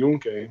in El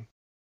Yunque,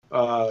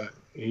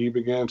 he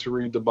began to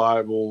read the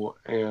Bible,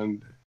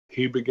 and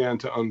he began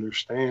to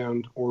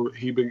understand, or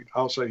he came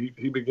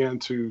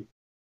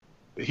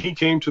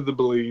to the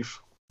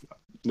belief,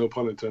 no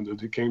pun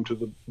intended, he came to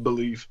the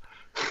belief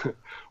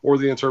or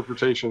the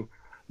interpretation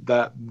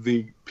that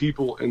the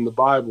people in the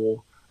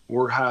Bible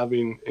were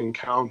having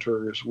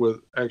encounters with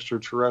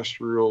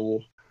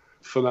extraterrestrial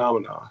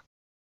phenomena,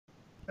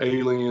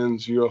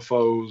 aliens,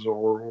 UFOs,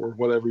 or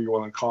whatever you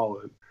want to call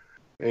it.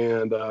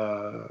 And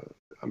I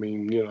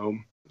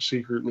mean,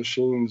 Secret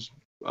Machines,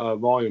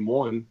 Volume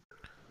 1,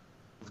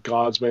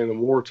 God's Man of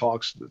War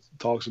talks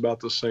about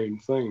the same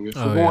thing. If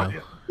we're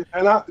going,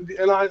 and I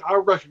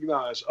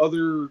recognize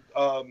other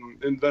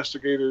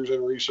investigators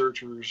and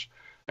researchers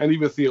and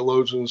even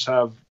theologians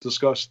have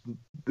discussed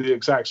the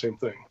exact same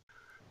thing.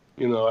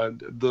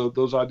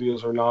 Those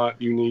ideas are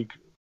not unique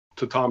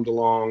to Tom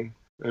DeLonge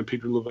and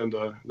Peter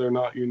Levenda. They're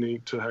not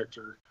unique to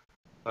Hector.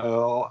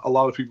 A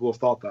lot of people have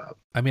thought that.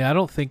 I mean, I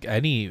don't think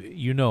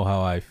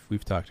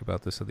we've talked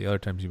about this at the other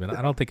times you've been.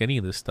 I don't think any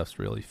of this stuff's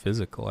really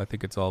physical. I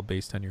think it's all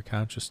based on your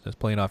consciousness,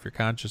 playing off your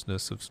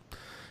consciousness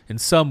in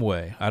some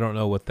way. I don't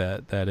know what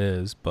that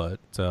is, but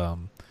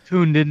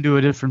tuned into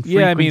a different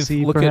frequency. Yeah,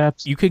 I mean,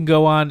 perhaps you can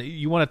go on.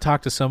 You want to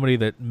talk to somebody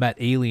that met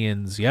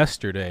aliens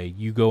yesterday?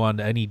 You go on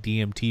to any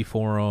DMT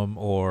forum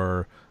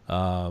or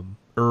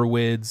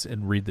Erwids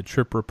and read the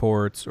trip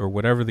reports or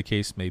whatever the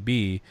case may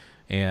be.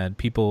 And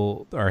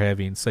people are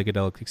having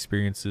psychedelic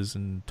experiences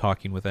and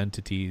talking with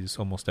entities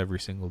almost every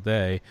single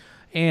day.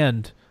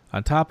 And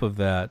on top of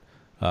that,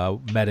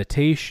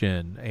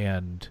 meditation.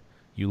 And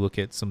you look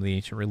at some of the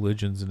ancient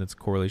religions and its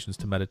correlations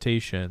to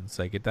meditation,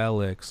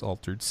 psychedelics,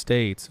 altered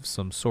states of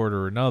some sort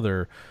or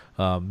another.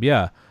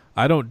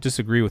 I don't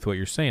disagree with what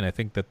you're saying. I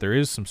think that there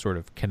is some sort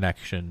of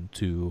connection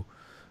to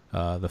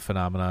the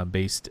phenomenon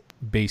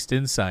based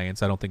in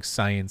science. I don't think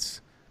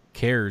science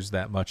cares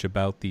that much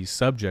about these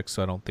subjects,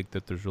 so I don't think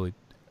that there's really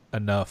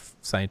enough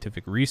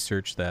scientific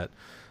research that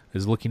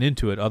is looking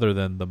into it, other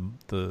than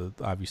the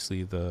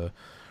obviously the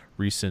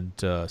recent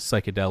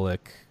psychedelic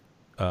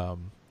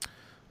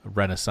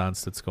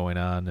renaissance that's going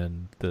on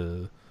and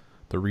the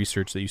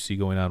research that you see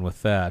going on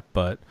with that.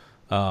 But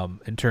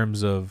in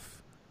terms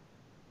of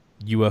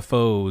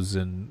UFOs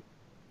and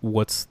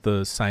what's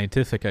the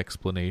scientific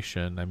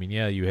explanation, I mean,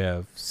 yeah, you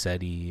have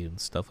SETI and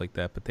stuff like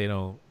that, but they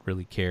don't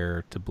really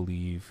care to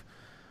believe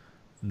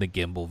the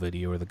gimbal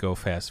video or the go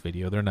fast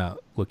video. They're not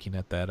looking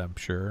at that, I'm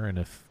sure, and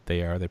if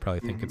they are, they probably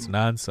think it's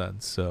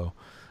nonsense. So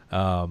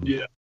I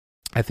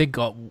think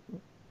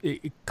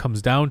it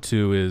comes down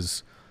to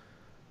is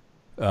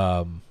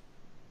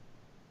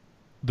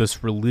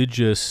this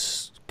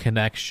religious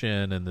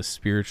connection and the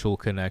spiritual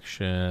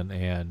connection,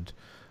 and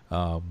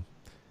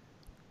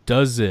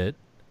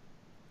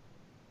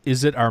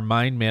is it our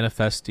mind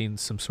manifesting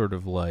some sort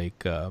of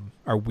like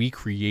are we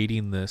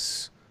creating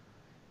this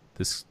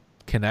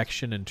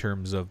connection in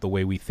terms of the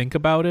way we think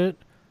about it,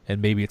 and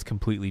maybe it's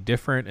completely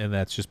different, and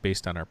that's just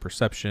based on our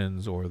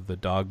perceptions or the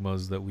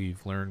dogmas that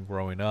we've learned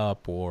growing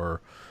up, or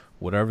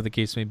whatever the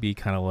case may be,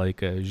 kind of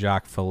like a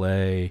Jacques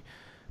Vallée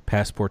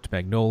Passport to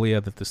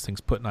Magnolia, that this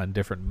thing's putting on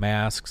different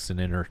masks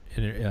and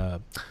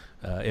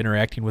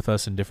interacting with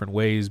us in different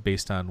ways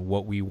based on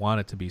what we want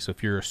it to be. So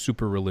if you're a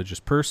super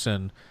religious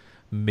person,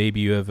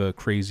 maybe you have a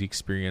crazy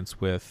experience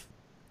with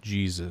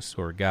Jesus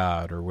or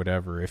God or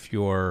whatever. If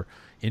you're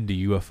into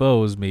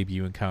UFOs, maybe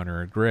you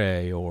encounter a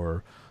gray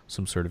or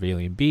some sort of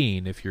alien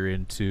being. If you're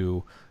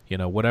into,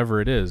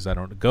 whatever it is,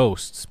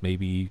 ghosts,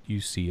 maybe you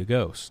see a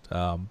ghost.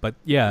 But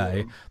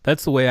yeah,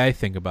 that's the way I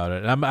think about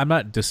it. And I'm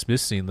not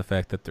dismissing the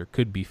fact that there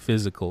could be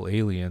physical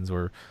aliens,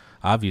 or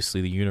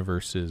obviously the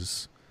universe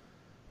is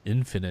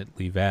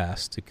infinitely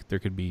vast. There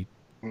could be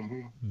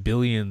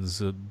billions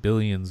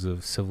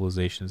of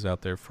civilizations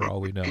out there for all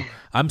we know.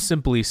 I'm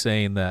simply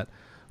saying that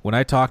when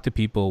I talk to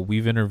people,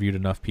 we've interviewed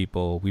enough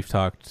people, we've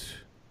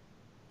talked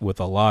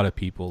with a lot of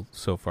people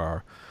so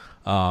far,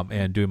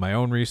 and doing my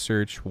own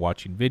research,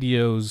 watching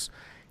videos.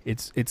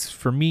 It's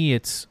for me,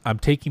 I'm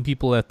taking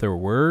people at their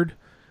word,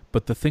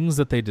 but the things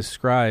that they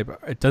describe,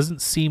 it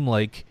doesn't seem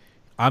like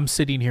I'm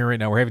sitting here right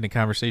now, we're having a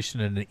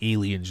conversation and an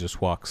alien just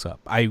walks up.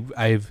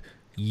 I've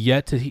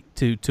yet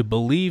to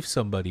believe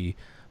somebody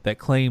that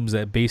claims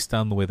that, based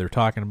on the way they're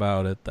talking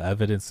about it, the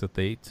evidence that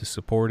to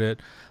support it,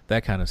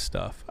 that kind of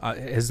stuff.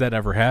 Has that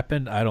ever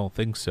happened? I don't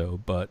think so.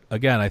 But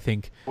again, I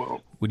think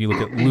when you look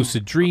at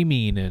lucid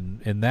dreaming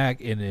and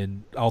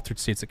in altered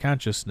states of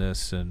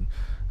consciousness and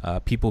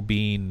people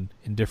being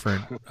in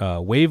different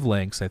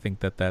wavelengths, I think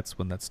that's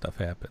when that stuff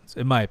happens,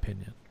 in my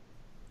opinion.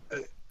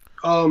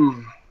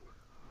 I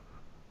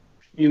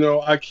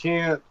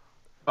can't.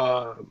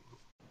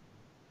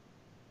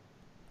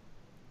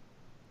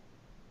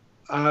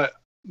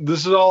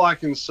 This is all I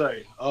can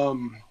say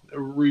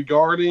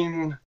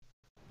regarding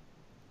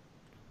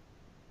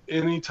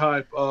any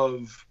type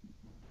of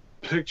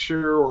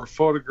picture or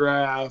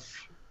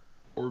photograph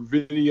or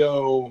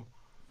video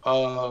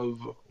of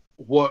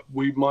what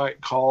we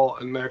might call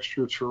an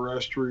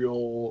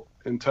extraterrestrial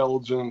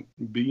intelligent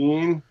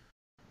being.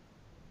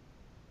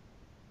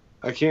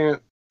 I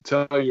can't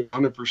tell you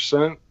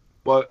 100%,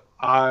 but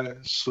I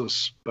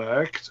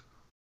suspect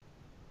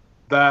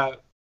that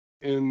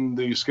in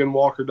the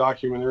Skinwalker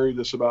documentary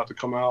that's about to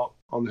come out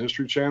on the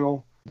History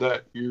Channel,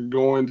 that you're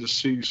going to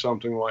see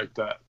something like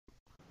that.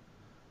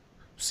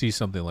 See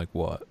something like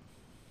what?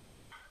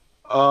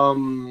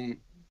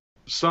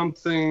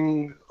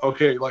 Something,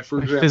 okay, like for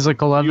example,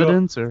 physical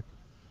evidence, or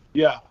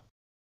yeah.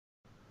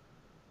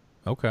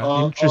 Okay.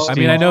 Interesting. I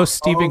mean, I know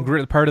Stephen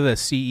Greer, part of the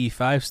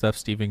CE5 stuff,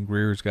 Stephen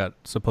Greer's got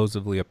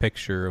supposedly a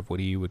picture of what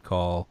he would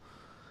call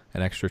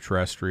an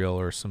extraterrestrial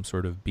or some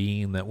sort of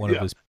being that one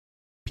of his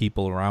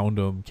people around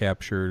him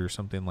captured or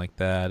something like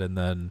that. And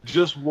then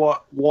just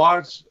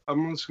watch.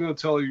 I'm just going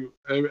to tell you,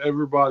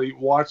 everybody,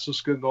 watch the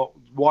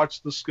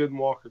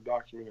Skinwalker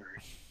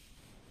documentary.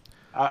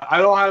 I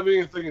don't have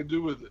anything to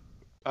do with it.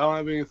 I don't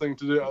have anything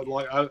to do. I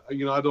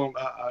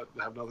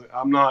have nothing.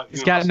 I'm not.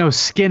 He's got no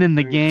skin in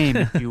the game,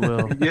 if you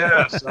will.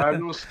 Yes, I have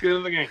no skin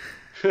in the game.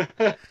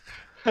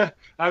 I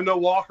have no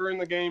Walker in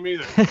the game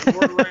either.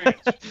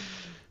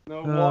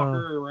 No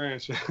Walker or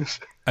ranch.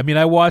 I mean,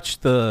 I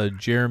watched the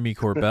Jeremy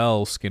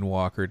Corbell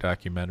Skinwalker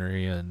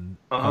documentary, and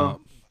I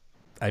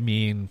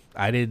mean,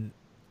 it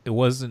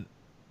wasn't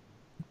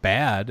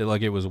bad.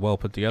 Like, it was well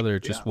put together.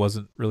 It just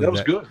wasn't really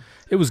that good.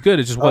 It was good.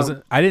 It just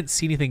wasn't. I didn't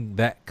see anything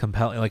that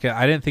compelling. Like,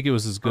 I didn't think it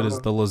was as good as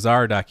the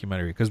Lazar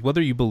documentary. Because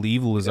whether you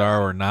believe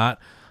Lazar or not,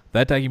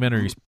 that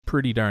documentary is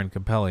pretty darn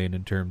compelling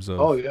in terms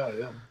of. Oh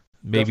yeah.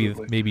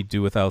 Maybe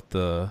do without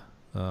the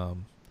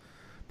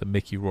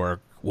Mickey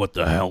Rourke. What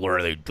the hell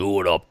are they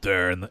doing up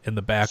there in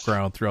the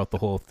background throughout the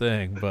whole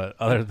thing? But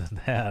other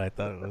than that, I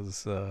thought it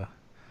was.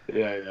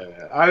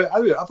 Yeah.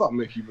 I thought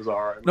Mickey was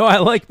all right. No, I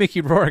like Mickey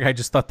Rourke. I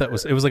just thought it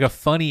was like a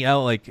funny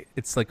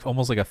it's like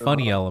almost like a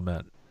funny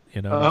element.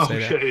 You know,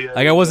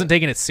 I wasn't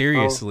taking it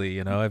seriously.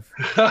 You know, it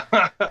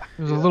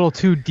was a little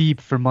too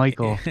deep for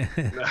Michael.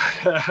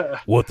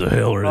 What the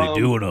hell are they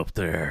doing up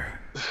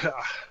there?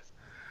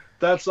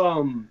 That's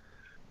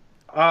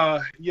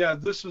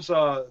this is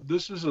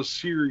a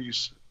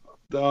series.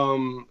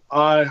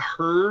 I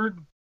heard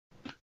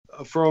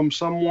from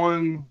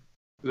someone.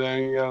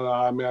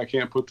 I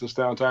can't put this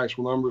down to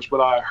actual numbers,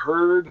 but I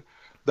heard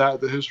that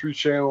the History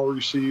Channel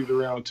received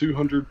around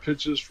 200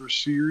 pitches for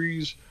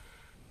series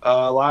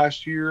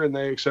last year, and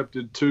they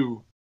accepted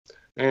 2.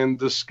 And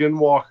the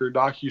Skinwalker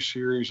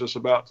docuseries that's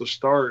about to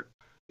start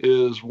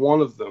is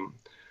one of them,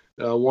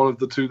 one of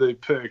the 2 they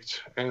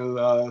picked.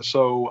 And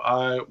so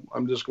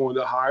I'm just going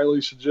to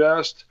highly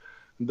suggest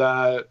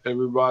that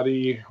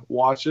everybody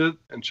watch it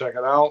and check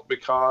it out,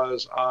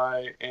 because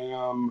I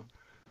am...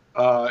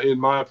 in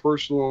my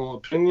personal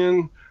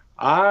opinion,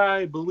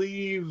 I highly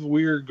believe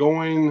we're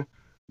going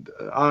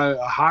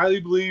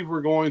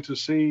to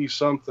see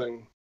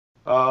something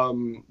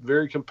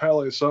very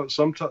compelling,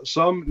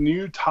 some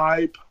new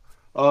type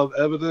of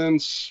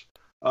evidence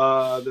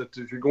that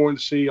if you're going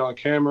to see on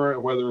camera,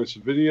 whether it's a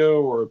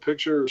video or a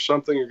picture or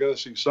something, you're going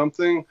to see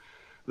something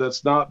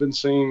that's not been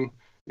seen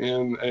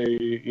in a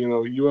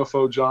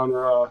UFO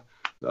genre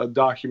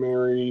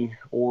documentary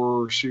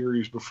or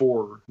series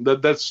before.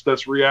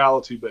 That's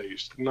reality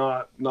based,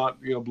 not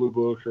Blue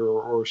Book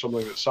or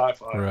something that's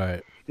sci-fi,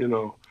 right?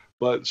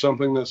 But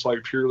something that's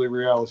like purely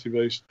reality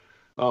based.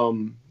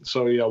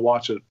 So yeah,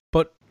 watch it.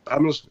 But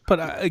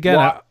again,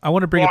 I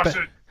want to bring it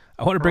back.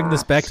 I want to bring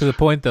this back to the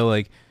point though,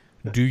 like,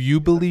 do you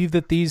believe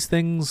that these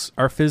things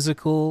are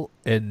physical,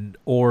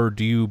 or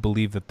do you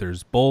believe that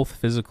there's both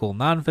physical,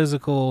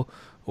 non-physical,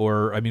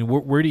 or I mean,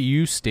 where do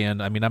you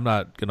stand? I mean, I'm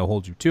not going to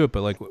hold you to it,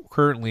 but like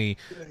currently,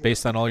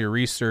 based on all your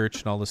research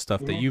and all the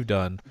stuff that you've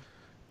done,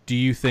 do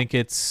you think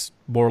it's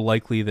more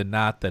likely than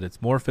not that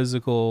it's more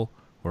physical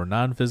or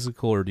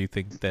non-physical, or do you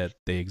think that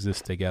they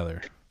exist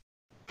together?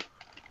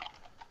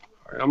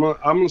 All right,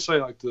 I'm gonna say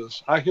it like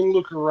this. I can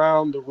look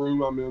around the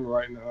room I'm in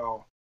right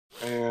now,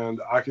 and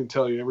I can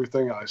tell you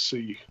everything I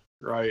see,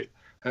 right?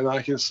 And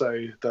I can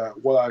say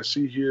that what I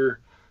see here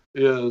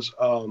is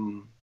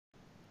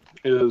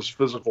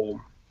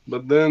physical.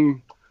 But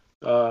then,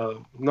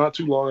 not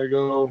too long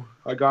ago,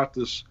 I got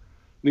this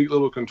neat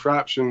little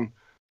contraption.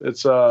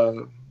 It's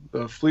a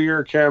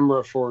FLIR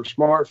camera for a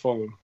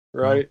smartphone,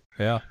 right?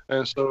 Yeah.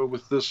 And so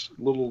with this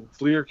little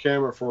FLIR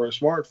camera for a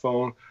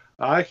smartphone,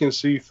 I can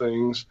see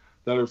things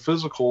that are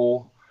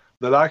physical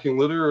that I can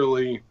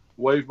literally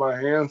wave my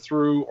hand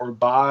through or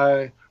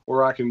buy,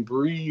 or I can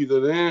breathe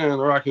it in,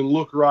 or I can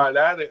look right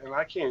at it and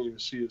I can't even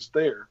see it's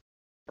there,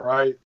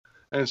 right?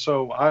 And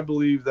so I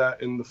believe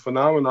that in the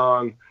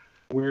phenomenon,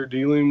 we're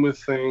dealing with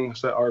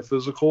things that are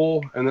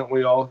physical and that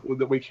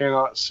we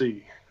cannot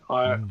see.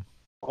 I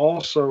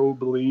also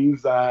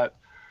believe that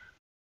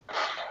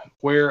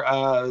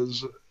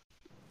whereas,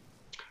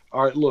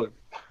 all right, look,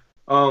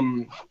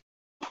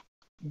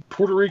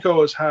 Puerto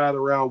Rico has had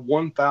around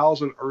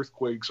 1,000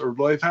 earthquakes, or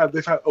they've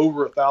had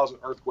over 1,000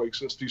 earthquakes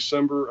since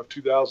December of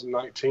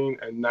 2019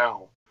 and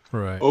now.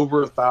 Right.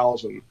 Over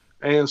 1,000.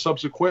 And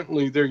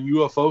subsequently, their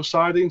UFO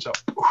sightings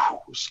have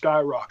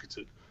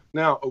skyrocketed.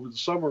 Now, over the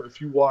summer, if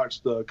you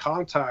watch the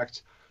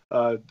Contact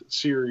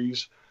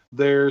series,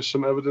 there's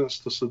some evidence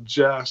to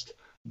suggest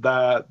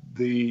that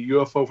the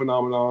UFO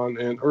phenomenon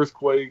and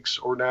earthquakes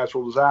or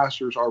natural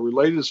disasters are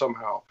related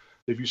somehow.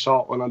 If you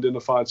saw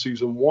Unidentified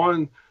Season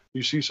 1,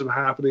 you see some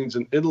happenings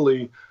in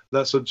Italy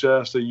that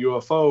suggest a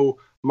UFO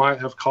might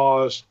have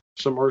caused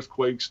some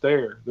earthquakes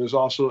there. There's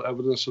also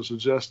evidence to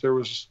suggest there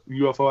was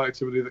UFO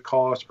activity that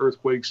caused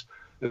earthquakes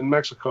in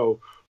Mexico,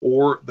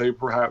 or they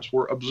perhaps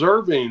were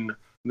observing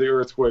the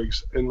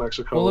earthquakes in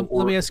Mexico. Well,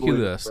 let me ask you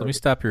this. Let me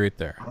stop you right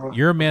there.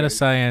 You're a man of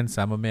science.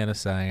 I'm a man of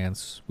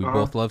science. We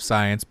both love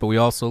science, but we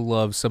also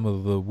love some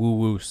of the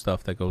woo-woo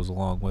stuff that goes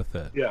along with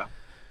it. Yeah.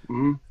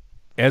 Mm-hmm.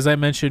 As I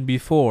mentioned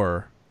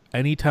before,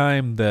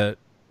 anytime that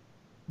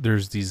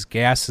there's these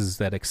gases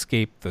that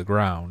escape the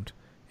ground,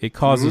 it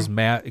causes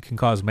it can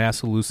cause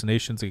mass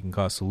hallucinations. It can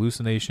cause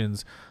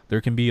hallucinations.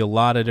 There can be a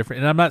lot of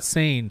different. And I'm not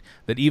saying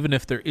that even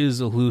if there is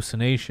a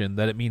hallucination,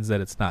 that it means that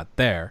it's not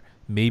there.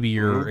 Maybe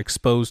you're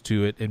exposed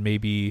to it, and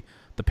maybe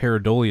the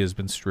pareidolia has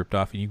been stripped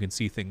off, and you can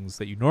see things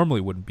that you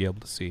normally wouldn't be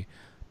able to see.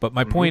 But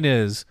my point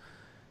is,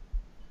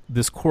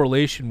 this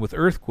correlation with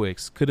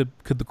earthquakes, could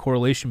the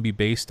correlation be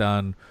based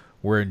on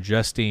we're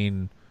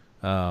ingesting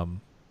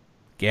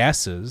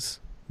gases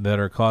that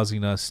are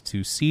causing us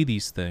to see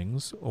these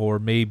things, or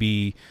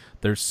maybe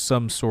there's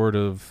some sort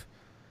of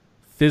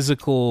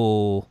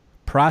physical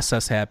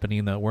process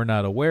happening that we're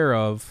not aware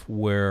of,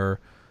 where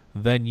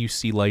then you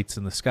see lights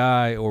in the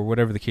sky, or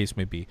whatever the case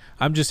may be.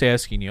 I'm just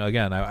asking you,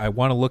 again, I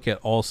want to look at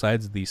all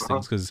sides of these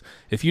things, because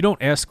if you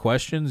don't ask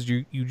questions,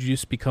 you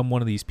just become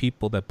one of these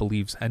people that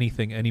believes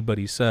anything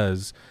anybody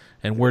says,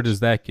 and where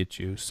does that get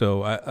you?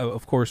 So,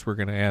 of course, we're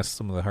going to ask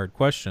some of the hard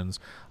questions.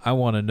 I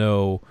want to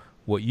know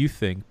what you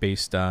think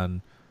based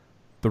on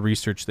the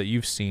research that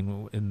you've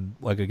seen. In,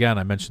 like, again,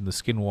 I mentioned the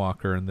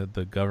skinwalker, and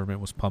the government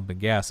was pumping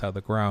gas out of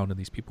the ground, and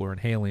these people are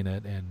inhaling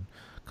it and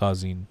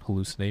causing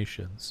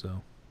hallucinations.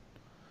 So,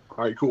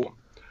 all right, cool.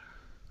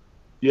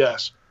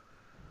 Yes.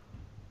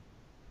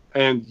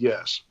 And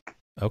yes.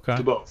 Okay.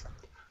 To both.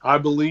 I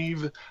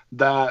believe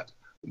that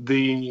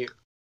the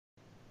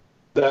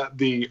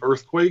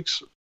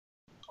earthquakes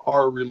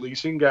are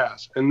releasing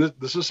gas. And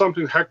this is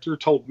something Hector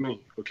told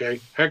me, okay?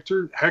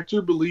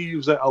 Hector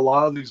believes that a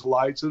lot of these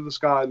lights in the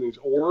sky and these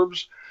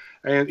orbs,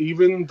 and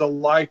even the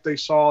light they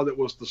saw that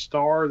was the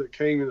star that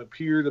came and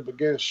appeared and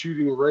began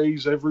shooting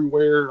rays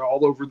everywhere,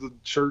 all over the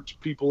church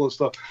people and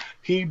stuff,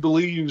 he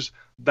believes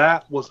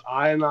that was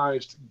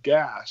ionized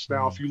gas.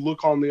 Now, if you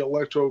look on the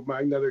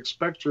electromagnetic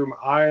spectrum,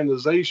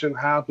 ionization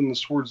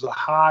happens towards the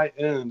high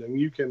end, and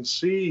you can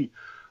see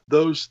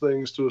those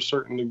things to a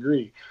certain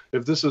degree.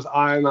 If this is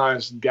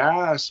ionized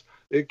gas,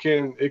 it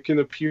can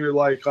appear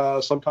like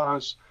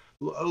sometimes.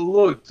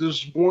 Look,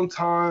 there's one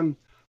time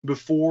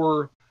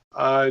before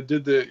I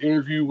did the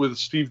interview with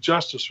Steve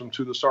Justice from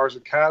To the Stars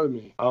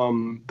Academy.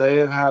 They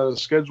had a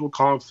schedule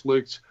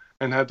conflict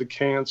and had to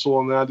cancel,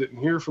 and I didn't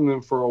hear from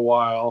them for a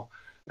while.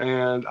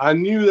 And I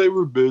knew they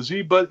were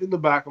busy, but in the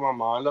back of my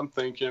mind, I'm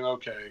thinking,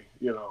 okay,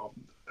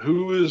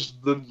 who is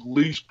the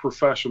least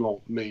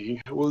professional?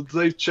 Me. Well,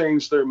 they've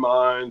changed their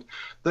mind.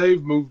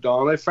 They've moved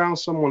on. They found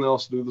someone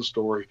else to do the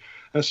story.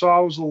 And so I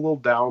was a little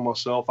down on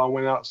myself. I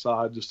went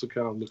outside just to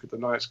kind of look at the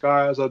night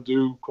sky, as I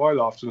do quite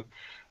often.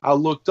 I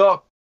looked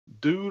up,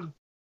 dude.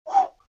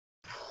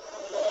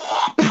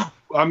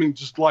 I mean,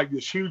 just like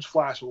this huge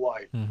flash of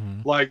light.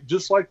 Like,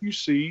 just like you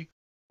see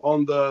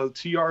on the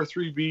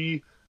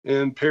TR-3B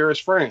in Paris,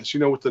 France,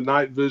 with the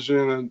night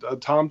vision. And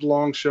Tom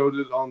DeLonge showed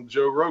it on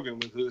Joe Rogan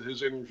with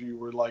his interview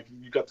where, like,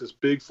 you got this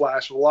big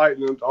flash of light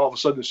and then all of a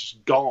sudden it's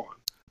just gone,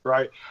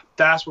 right?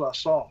 That's what I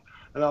saw.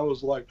 And I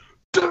was like,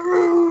 dude,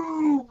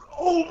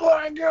 oh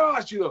my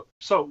gosh,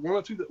 So one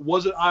or two,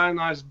 was it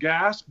ionized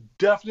gas?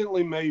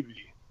 Definitely, maybe.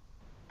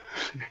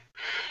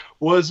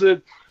 Was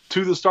it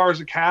To the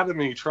Stars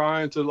Academy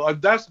trying to,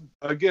 that's,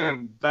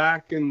 again,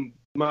 back in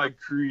my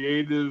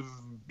creative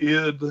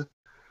id,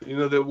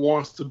 that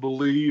wants to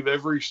believe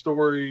every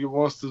story,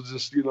 wants to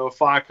just,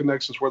 find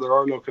connections where there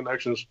are no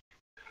connections.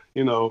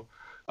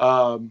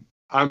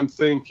 I'm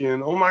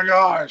thinking, oh my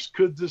gosh,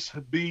 could this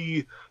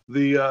be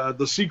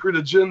the secret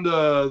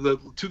agenda? The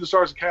To the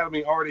Stars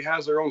Academy already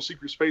has their own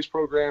secret space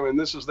program, and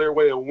this is their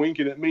way of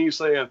winking at me,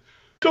 saying,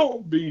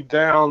 "Don't be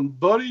down,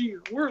 buddy.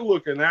 We're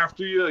looking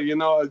after you."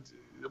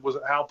 It was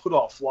Al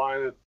Putoff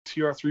flying a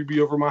TR-3B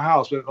over my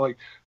house, but like,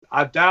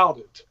 I doubt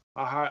it.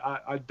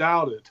 I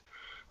doubt it.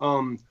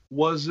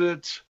 Was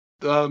it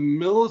the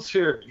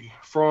military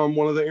from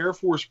one of the Air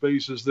Force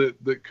bases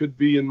that could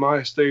be in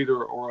my state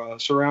or a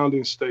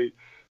surrounding state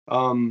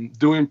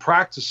doing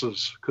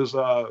practices? Because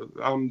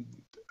I'm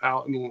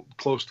out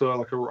close to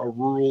like a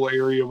rural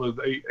area with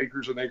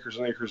acres and acres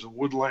and acres of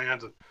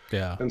woodland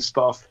and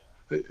stuff.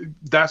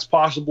 That's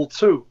possible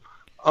too.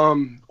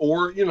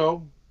 Or,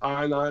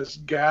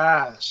 ionized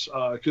gas.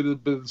 Could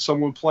have been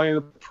someone playing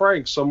a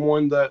prank,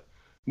 someone that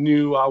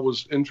knew I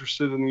was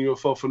interested in the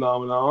UFO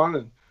phenomenon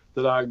and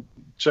that I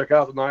check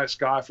out the night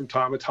sky from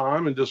time to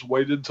time and just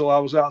waited until I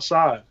was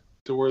outside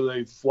to where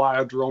they fly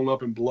a drone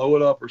up and blow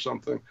it up or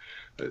something.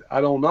 I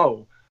don't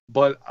know.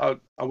 But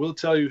I will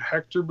tell you,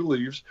 Hector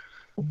believes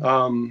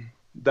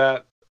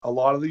that a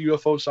lot of the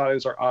UFO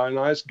sightings are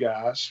ionized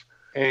gas,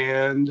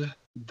 and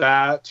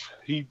that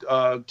he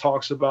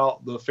talks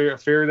about the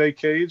Faraday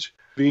cage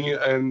being,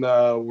 and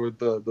with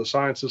the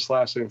scientist's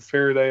last name,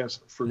 Faraday, I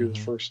forget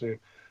his first name,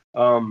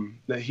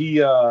 that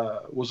he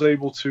was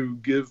able to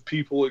give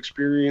people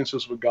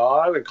experiences with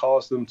God and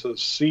cause them to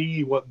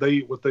see what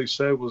they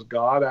said was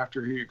God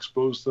after he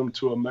exposed them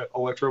to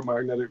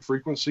electromagnetic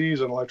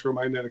frequencies and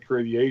electromagnetic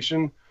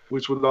radiation,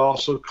 which would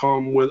also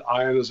come with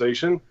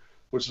ionization,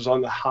 which is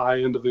on the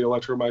high end of the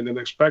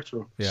electromagnetic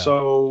spectrum. Yeah.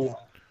 So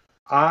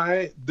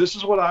this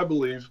is what I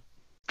believe,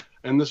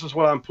 and this is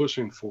what I'm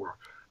pushing for.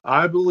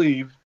 I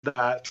believe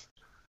that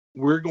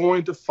we're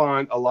going to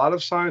find a lot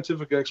of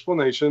scientific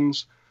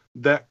explanations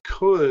that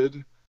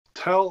could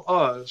tell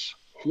us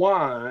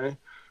why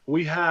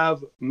we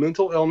have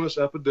mental illness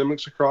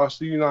epidemics across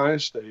the United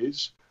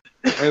States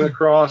and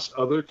across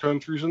other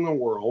countries in the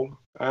world.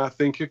 I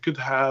think it could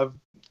have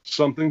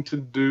something to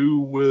do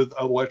with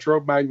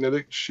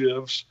electromagnetic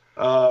shifts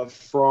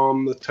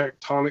from the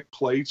tectonic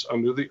plates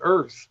under the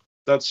earth.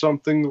 That's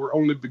something we're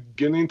only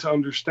beginning to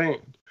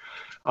understand.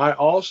 I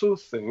also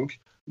think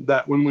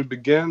that when we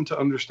begin to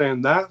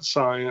understand that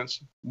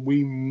science,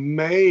 we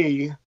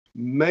maybe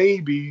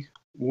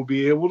we'll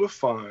be able to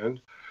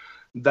find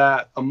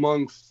that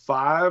among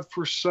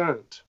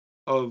 5%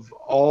 of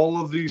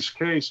all of these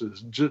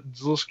cases,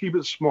 let's keep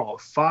it small,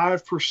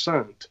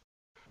 5%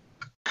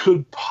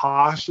 could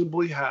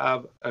possibly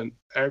have an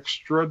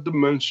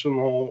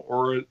extra-dimensional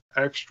or an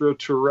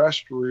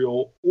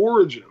extraterrestrial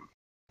origin,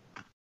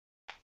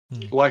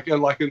 like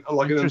an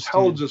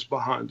intelligence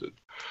behind it,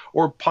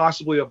 or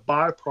possibly a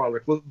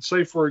byproduct. Let's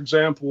say, for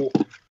example,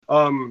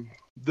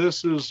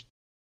 this is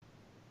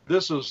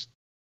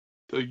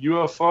a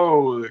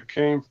UFO that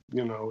came,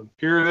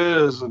 here it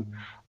is, and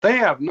they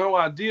have no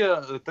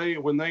idea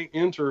that when they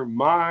enter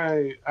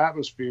my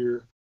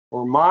atmosphere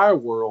or my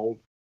world,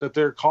 that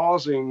they're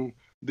causing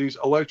these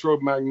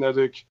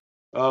electromagnetic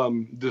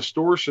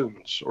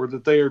distortions, or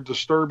that they are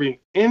disturbing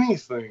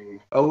anything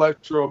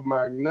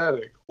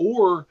electromagnetic.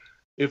 Or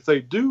if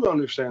they do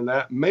understand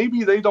that,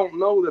 maybe they don't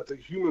know that the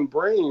human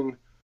brain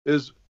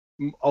is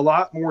a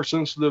lot more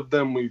sensitive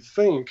than we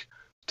think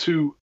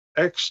to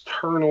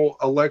external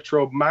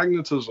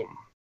electromagnetism.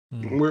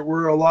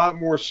 We're a lot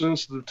more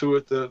sensitive to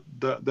it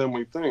than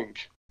we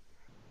think.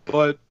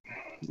 But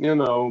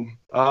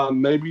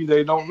maybe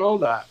they don't know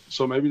that,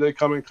 so maybe they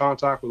come in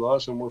contact with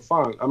us and we're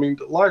fine. I mean,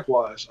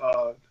 likewise,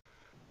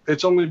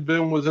 it's only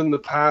been within the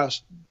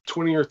past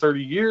 20 or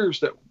 30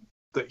 years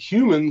that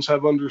humans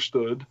have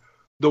understood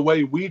the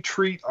way we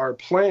treat our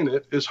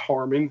planet is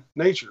harming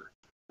nature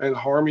and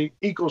harming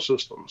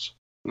ecosystems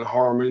and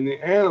harming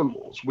the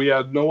animals. We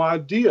had no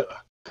idea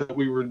that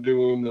we were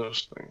doing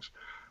those things.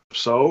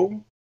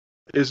 So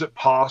is it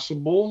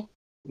possible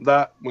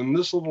that when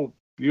this little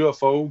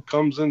UFO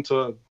comes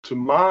into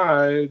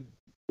my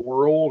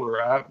world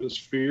or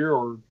atmosphere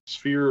or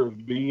sphere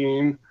of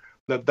being,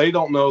 that they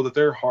don't know that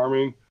they're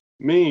harming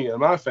me and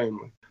my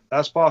family?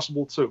 That's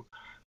possible too.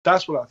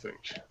 That's what I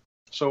think.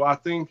 So I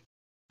think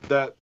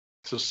that,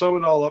 to sum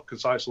it all up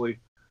concisely,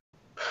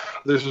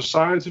 there's a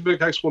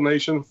scientific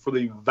explanation for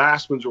the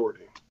vast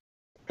majority,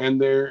 and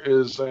there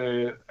is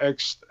a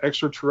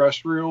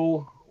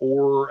extraterrestrial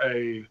or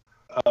a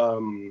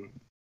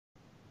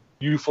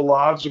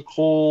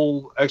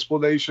ufological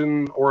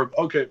explanation, or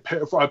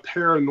for a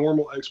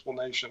paranormal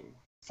explanation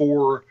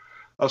for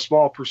a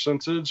small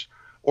percentage,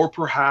 or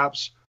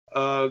perhaps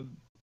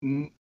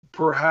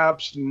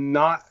perhaps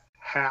not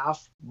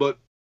half, but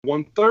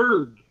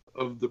 1/3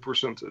 of the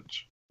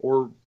percentage,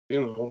 or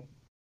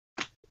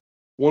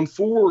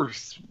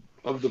 1/4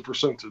 of the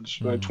percentage,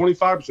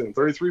 25%,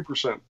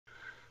 33%.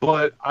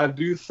 But I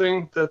do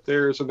think that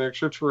there's an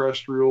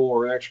extraterrestrial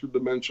or an extra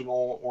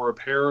dimensional or a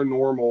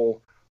paranormal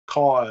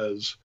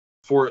cause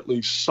for at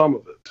least some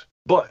of it.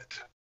 But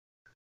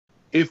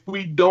if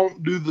we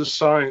don't do the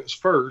science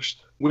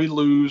first, we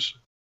lose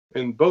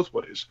in both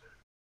ways.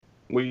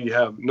 We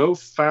have no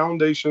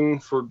foundation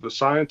for the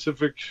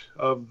scientific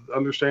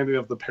understanding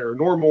of the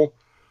paranormal,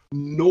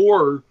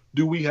 nor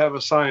do we have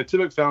a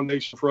scientific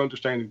foundation for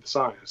understanding the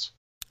science.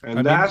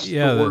 And that's the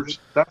worst.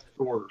 That's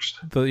the worst.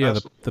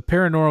 The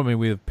paranormal, I mean,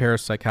 we have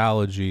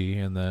parapsychology,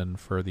 and then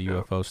for the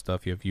UFO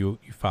stuff, you have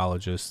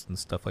ufologists and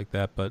stuff like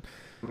that. But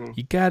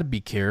you got to be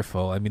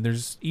careful. I mean,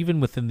 there's even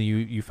within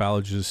the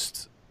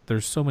ufologists,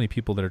 there's so many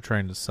people that are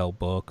trying to sell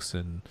books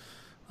and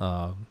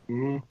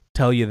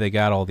tell you they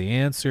got all the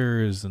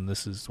answers, and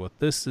this is what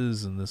this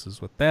is, and this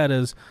is what that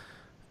is.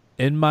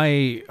 In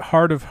my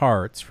heart of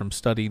hearts, from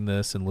studying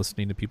this and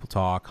listening to people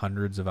talk,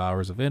 hundreds of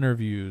hours of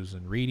interviews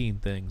and reading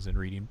things and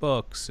reading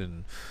books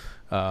and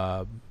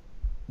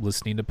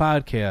listening to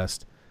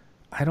podcasts,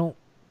 I don't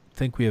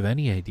think we have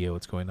any idea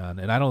what's going on.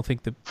 And I don't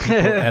think that people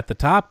at the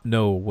top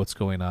know what's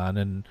going on.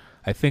 And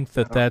I think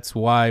that that's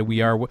why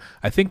we are.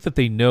 I think that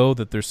they know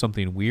that there's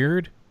something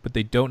weird, but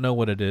they don't know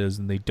what it is,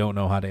 and they don't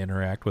know how to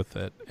interact with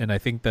it. And I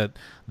think that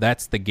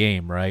that's the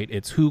game, right?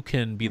 It's who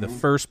can be the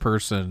first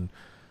person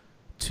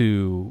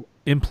to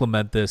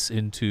implement this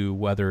into,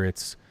 whether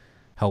it's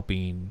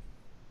helping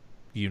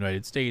the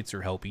United States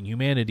or helping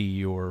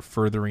humanity or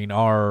furthering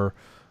our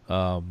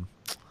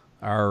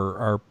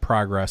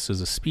progress as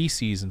a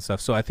species and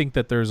stuff. So I think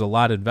that there's a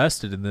lot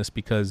invested in this,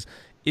 because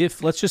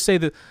if, let's just say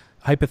that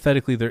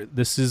hypothetically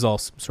this is all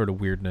some sort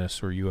of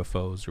weirdness or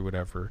UFOs or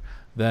whatever,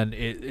 then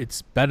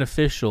it's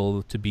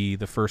beneficial to be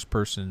the first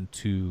person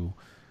to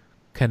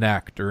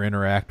connect or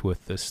interact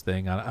with this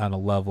thing on a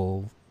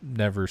level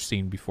never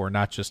seen before.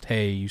 Not just,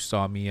 hey, you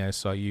saw me, I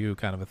saw you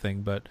kind of a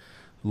thing, but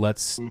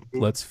let's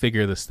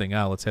figure this thing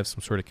out. Let's have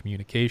some sort of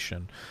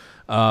communication.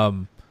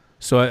 So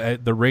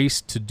the race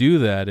to do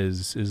that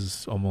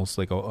is almost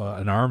like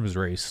an arms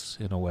race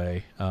in a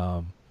way.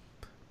 But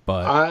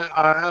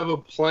I have a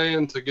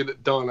plan to get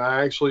it done.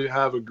 I actually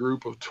have a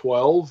group of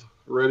 12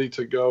 ready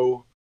to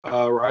go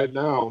right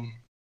now.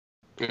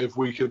 If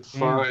we could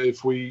find,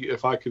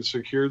 if I could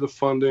secure the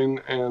funding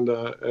and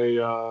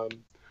a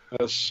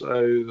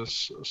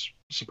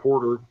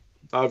supporter,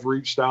 I've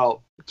reached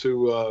out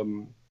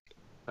to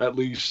at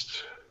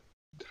least.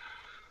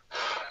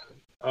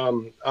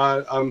 I'm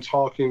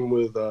talking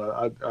with.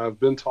 I've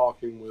been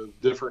talking with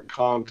different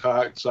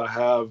contacts I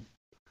have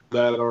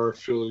that are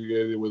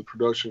affiliated with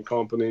production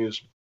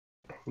companies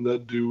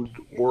that do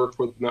work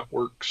with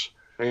networks,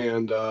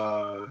 and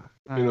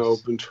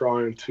nice. Been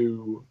trying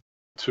to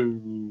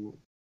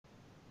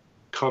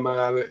come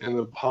at it in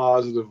a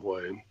positive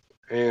way.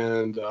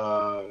 And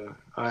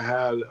I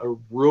had a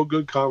real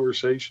good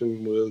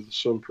conversation with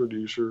some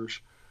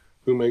producers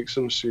who make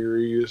some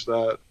series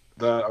that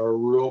are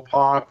real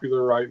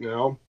popular right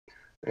now,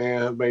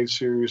 and have made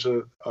series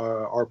that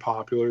are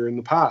popular in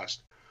the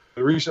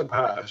recent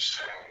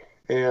past.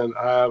 And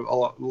I have a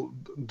lot,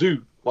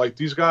 dude, like,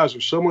 these guys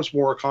are so much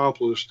more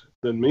accomplished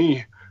than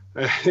me.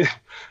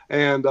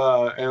 and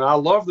I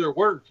love their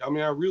work. I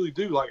mean, I really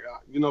do. Like,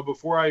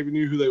 before I even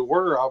knew who they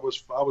were, I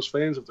was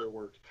fans of their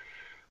work.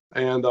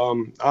 And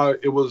I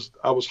was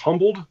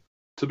humbled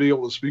to be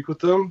able to speak with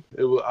them.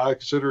 I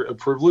consider it a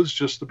privilege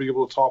just to be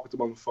able to talk with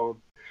them on the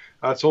phone.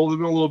 I told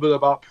them a little bit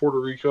about Puerto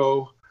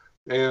Rico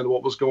and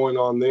what was going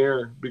on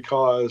there,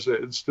 because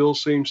it still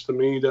seems to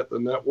me that the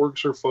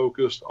networks are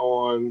focused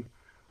on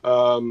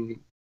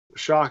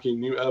shocking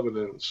new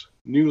evidence,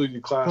 newly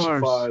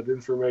declassified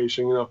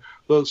information,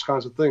 those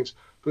kinds of things.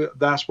 But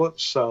that's what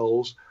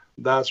sells.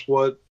 That's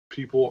what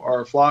people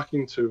are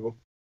flocking to.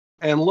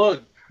 And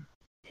look,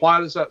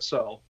 why does that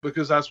sell?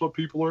 Because that's what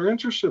people are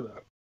interested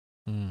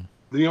in.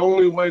 The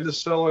only way to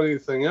sell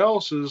anything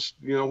else is,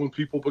 when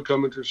people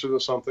become interested in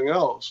something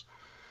else.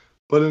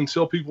 But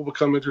until people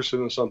become interested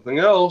in something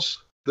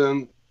else,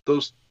 then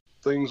those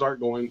things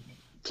aren't going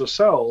to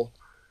sell.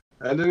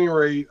 At any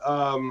rate,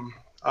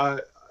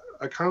 I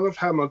kind of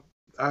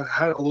I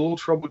had a little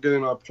trouble getting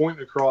my point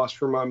across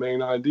for my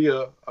main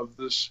idea of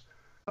this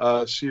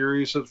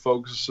series that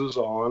focuses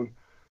on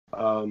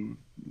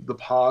the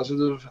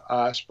positive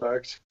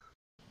aspect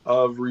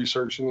of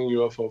researching the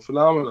UFO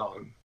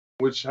phenomenon,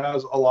 which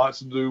has a lot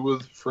to do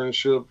with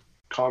friendship,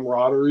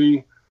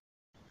 camaraderie,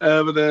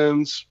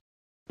 evidence,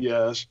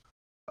 yes,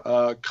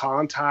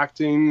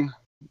 contacting,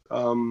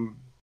 an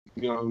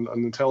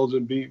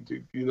intelligent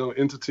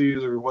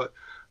entities or what.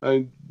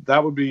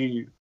 That would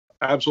be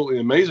absolutely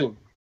amazing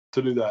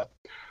to do that.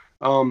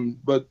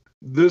 But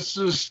the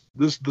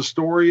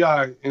story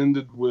I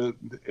ended with,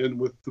 and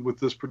with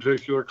this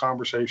particular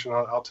conversation.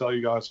 I'll tell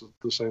you guys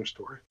the same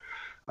story,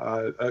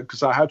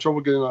 because I had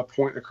trouble getting my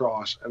point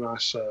across, and I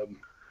said,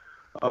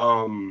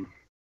 one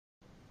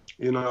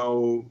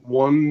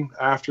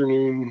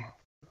afternoon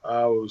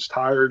I was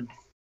tired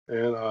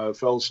and I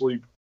fell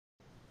asleep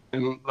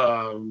in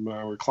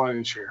my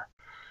reclining chair,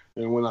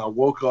 and when I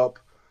woke up,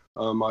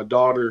 my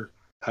daughter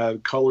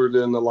had colored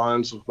in the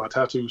lines of my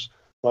tattoos.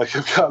 Like,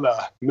 I've got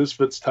a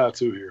Misfits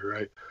tattoo here,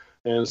 right?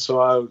 And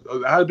so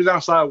I had been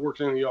outside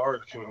working in the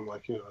yard, and I'm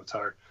like,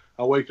 tired.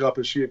 I wake up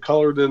and she had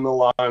colored in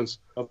the lines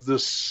of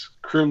this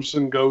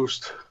crimson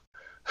ghost,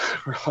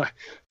 like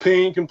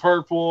pink and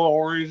purple,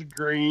 orange,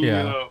 green,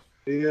 Yeah.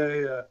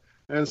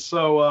 And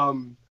so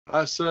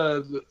I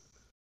said,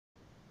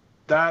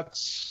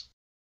 that's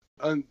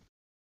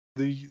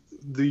the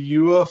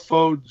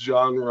UFO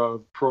genre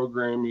of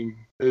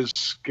programming is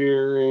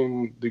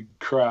scaring the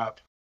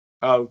crap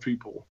out of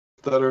people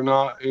that are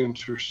not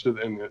interested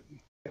in it.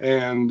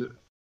 And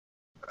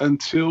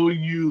until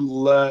you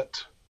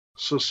let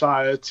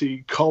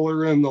society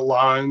color in the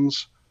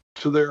lines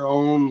to their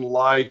own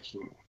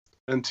liking,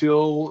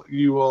 until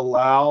you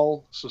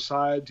allow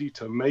society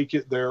to make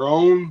it their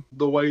own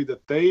the way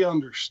that they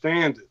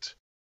understand it,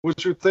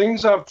 which are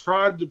things I've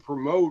tried to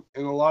promote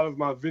in a lot of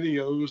my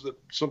videos that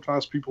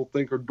sometimes people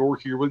think are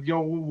dorky, but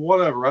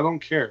whatever, I don't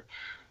care.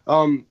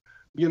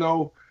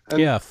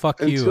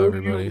 Fuck you,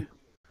 everybody.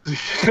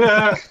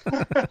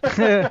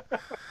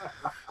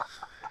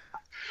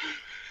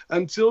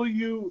 Until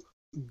you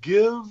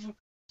give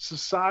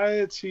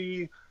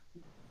society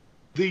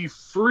the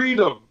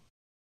freedom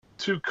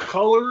to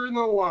color in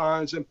the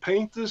lines and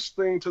paint this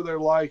thing to their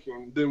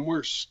liking, then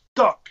we're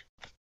stuck.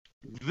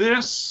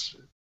 This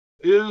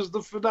is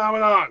the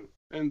phenomenon,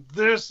 and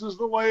this is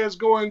the way it's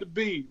going to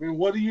be. I mean,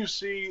 what do you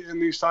see in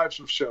these types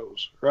of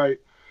shows, right?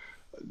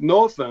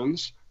 No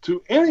offense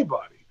to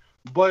anybody,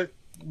 but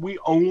we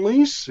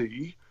only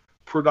see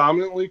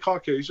predominantly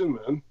Caucasian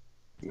men,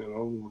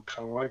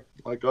 kind of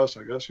like us,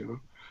 I guess,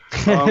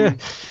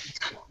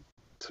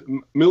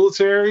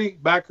 military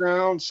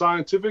background,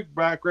 scientific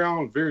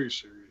background, very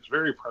serious,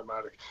 very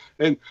pragmatic.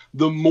 And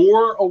the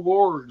more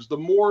awards, the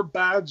more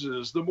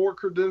badges, the more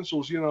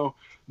credentials,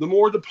 the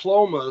more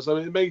diplomas.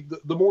 I mean,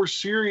 the more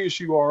serious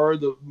you are,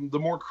 the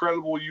more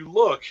credible you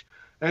look.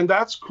 And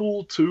that's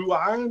cool too.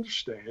 I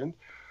understand.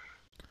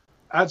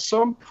 At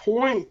some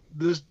point,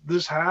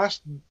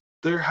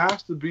 there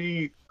has to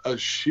be a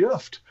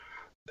shift,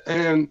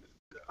 and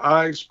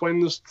I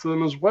explained this to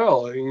them as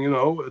well. And,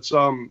 it's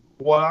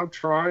what I'm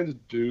trying to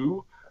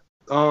do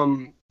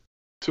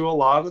to a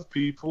lot of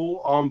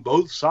people on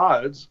both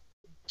sides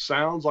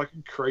sounds like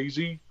a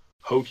crazy,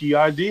 hokey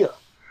idea.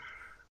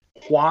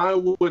 Why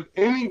would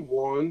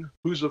anyone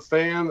who's a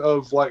fan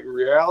of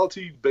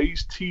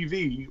reality-based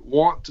TV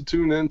want to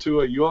tune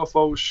into a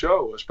UFO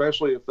show,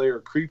 especially if they are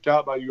creeped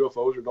out by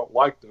UFOs or don't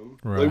like them?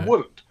 Right. They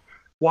wouldn't.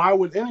 Why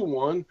would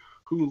anyone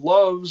who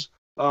loves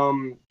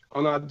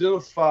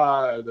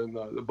Unidentified and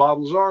the Bob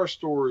Lazar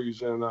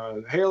stories and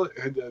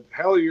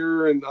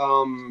Hellier and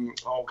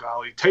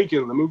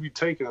Taken, the movie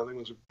Taken, I think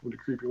was a pretty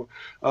creepy one,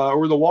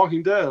 or The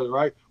Walking Dead,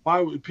 right?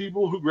 Why would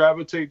people who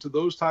gravitate to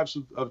those types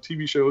of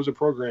TV shows and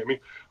programming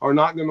are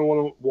not going to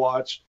want to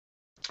watch,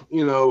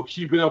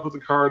 Keeping Up with the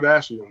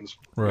Kardashians,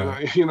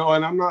 right? And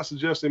I'm not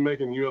suggesting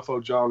making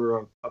UFO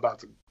genre about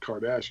the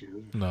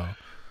Kardashians. No.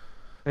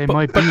 They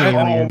might be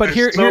aliens. But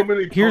here's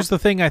the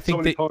thing. I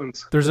think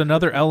there's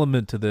another Yeah.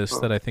 element to this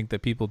that I think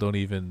that people don't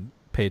even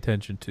pay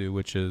attention to,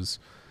 which is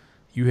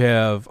you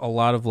have a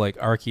lot of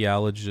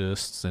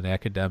archaeologists and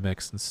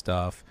academics and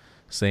stuff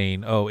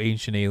saying, "Oh,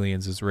 Ancient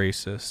Aliens is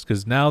racist,"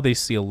 because now they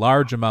see a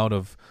large amount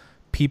of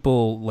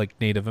people like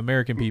Native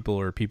American people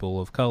or people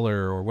of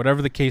color or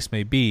whatever the case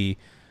may be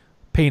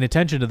paying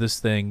attention to this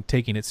thing,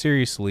 taking it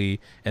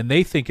seriously, and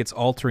they think it's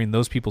altering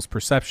those people's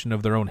perception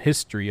of their own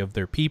history of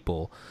their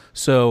people.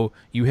 So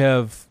you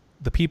have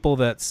the people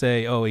that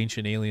say, "Oh,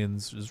 Ancient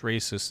Aliens is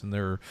racist," and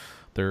they're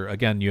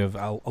again, you have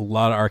a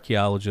lot of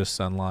archaeologists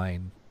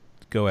online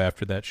go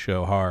after that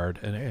show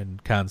hard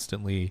and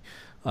constantly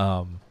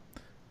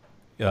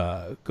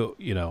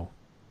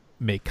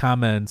make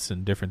comments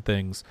and different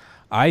things.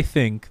 I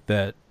think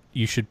that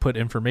you should put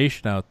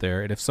information out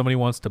there, and if somebody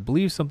wants to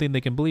believe something,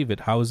 they can believe it.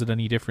 How is it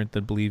any different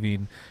than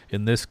believing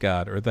in this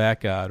God or that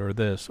God or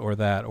this or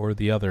that or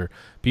the other?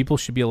 People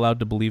should be allowed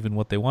to believe in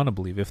what they want to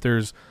believe. If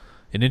there's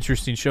an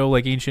interesting show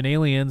like Ancient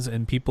Aliens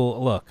and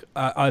people, look,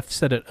 I've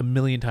said it a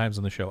million times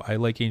on the show, I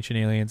like Ancient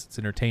Aliens, it's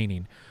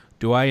entertaining.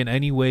 Do I in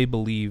any way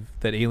believe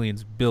that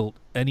aliens built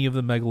any of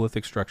the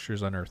megalithic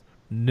structures on Earth?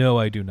 No,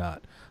 I do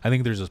not. I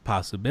think there's a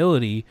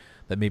possibility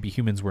that maybe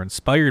humans were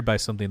inspired by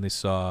something they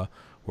saw,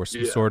 or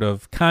some sort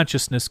of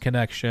consciousness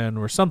connection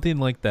or something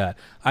like that.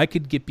 I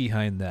could get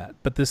behind that.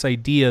 But this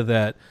idea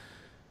that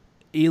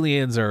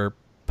aliens are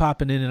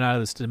popping in and out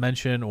of this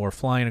dimension or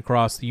flying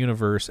across the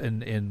universe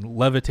and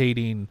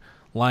levitating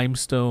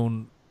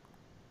limestone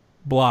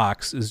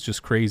blocks is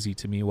just crazy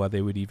to me, why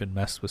they would even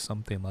mess with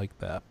something like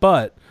that.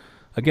 But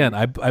again,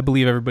 I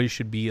believe everybody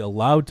should be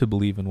allowed to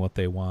believe in what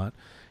they want.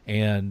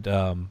 And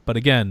but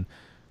again,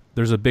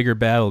 there's a bigger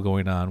battle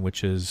going on,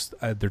 which is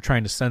they're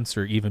trying to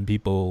censor even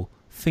people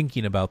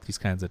thinking about these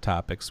kinds of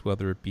topics,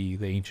 whether it be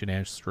the ancient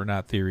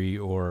astronaut theory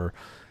or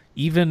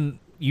even,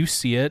 you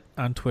see it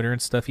on Twitter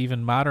and stuff,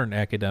 even modern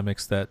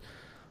academics that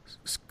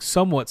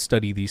somewhat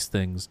study these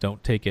things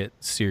don't take it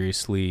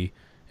seriously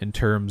in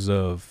terms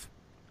of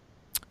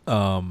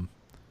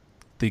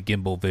the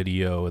gimbal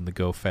video and the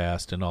go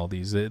fast and all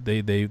these. They're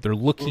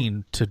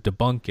looking to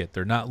debunk it.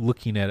 They're not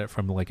looking at it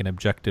from like an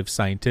objective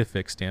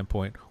scientific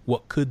standpoint.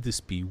 What could this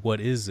be?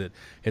 What is it?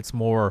 It's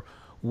more,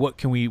 what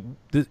can we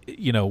do to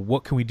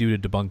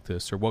debunk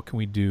this, or what can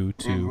we do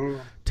to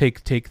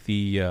take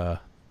the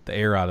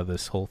air out of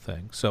this whole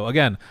thing. So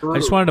again, I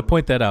just wanted to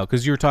point that out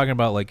because you were talking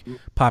about like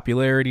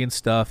popularity and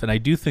stuff, and I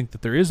do think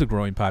that there is a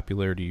growing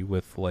popularity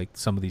with like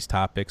some of these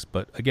topics.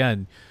 But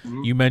again,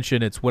 you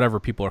mentioned it's whatever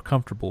people are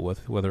comfortable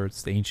with, whether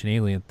it's the ancient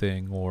alien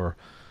thing or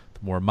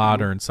the more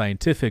modern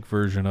scientific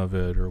version of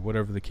it, or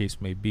whatever the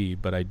case may be.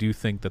 But I do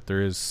think that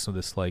there is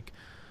this like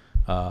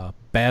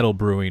battle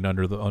brewing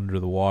under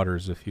the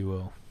waters, if you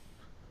will.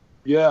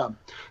 Yeah,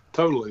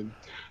 totally.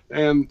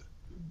 And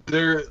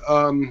there,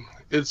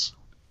 it's,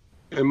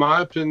 in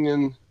my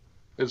opinion,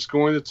 it's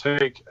going to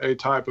take a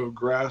type of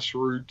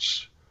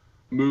grassroots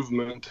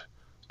movement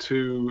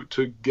to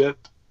get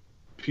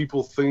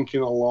people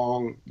thinking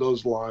along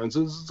those lines.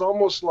 It's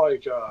almost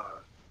like,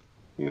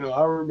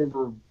 I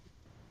remember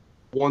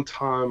one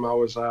time I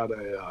was at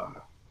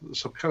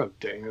some kind of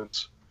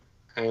dance,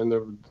 and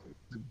the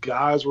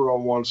guys were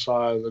on one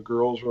side, the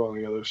girls were on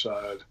the other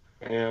side,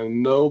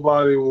 and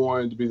nobody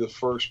wanted to be the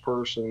first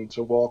person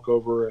to walk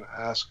over and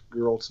ask a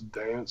girl to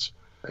dance.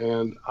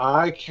 And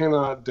I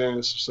cannot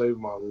dance to save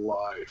my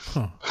life.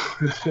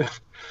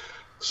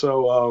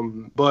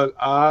 So, but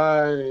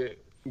I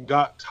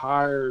got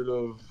tired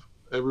of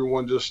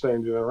everyone just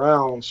standing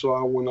around, so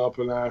I went up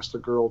and asked the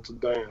girl to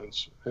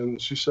dance, and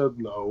she said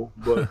no,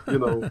 but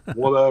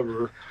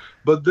whatever.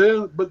 But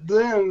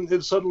then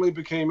it suddenly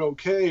became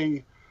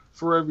okay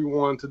for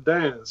everyone to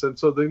dance, and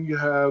so then you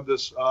have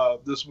this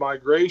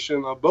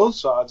migration on both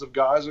sides of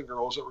guys and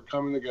girls that were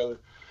coming together.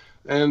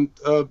 And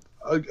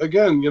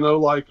again, I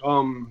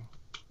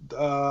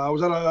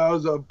was at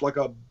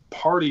a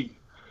party,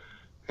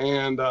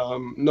 and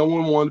no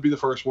one wanted to be the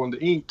first one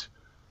to eat.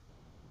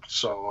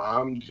 So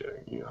I'm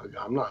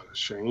not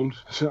ashamed.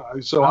 So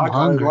I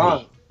got in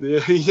line.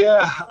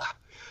 Yeah.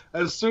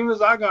 As soon as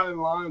I got in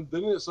line,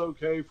 then it's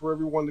okay for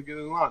everyone to get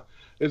in line.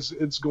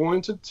 It's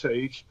going to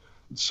take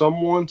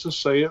someone to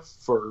say it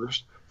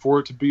first for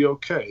it to be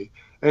okay,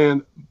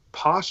 and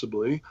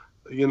possibly,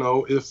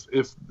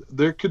 if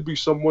there could be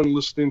someone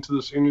listening to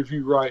this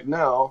interview right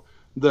now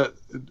that,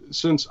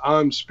 since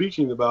I'm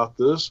speaking about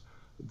this,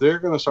 they're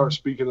going to start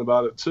speaking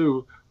about it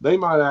too. They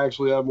might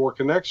actually have more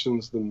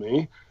connections than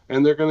me,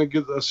 and they're going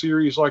to get a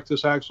series like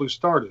this actually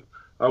started.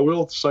 I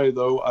will say,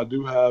 though, I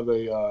do have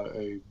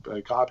a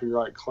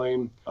copyright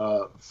claim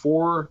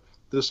for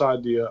this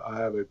idea. I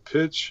have a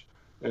pitch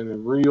and a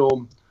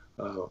reel,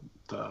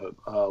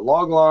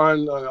 log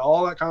line,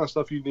 all that kind of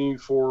stuff you need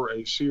for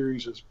a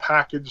series is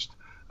packaged.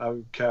 I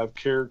have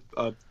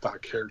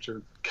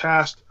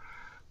cast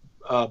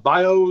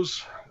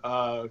bios.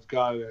 I've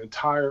got an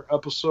entire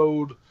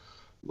episode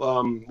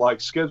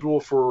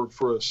scheduled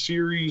for a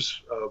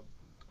series.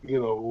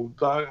 I'm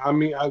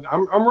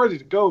ready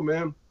to go,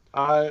 man.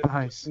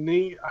 I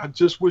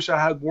just wish I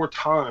had more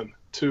time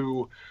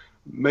to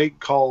make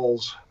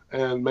calls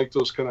and make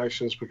those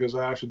connections, because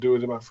I have to do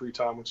it in my free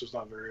time, which is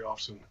not very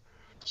often.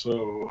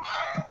 So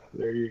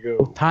there you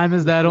go. Time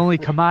is that only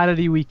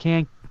commodity we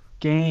can't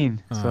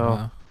gain.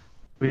 So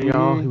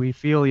we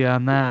feel you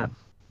on that.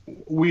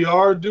 We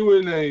are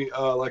doing a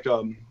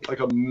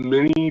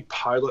mini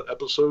pilot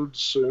episode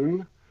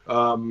soon.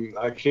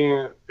 I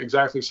can't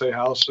exactly say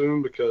how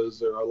soon, because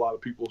there are a lot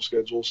of people's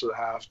schedules that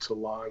have to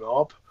line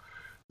up.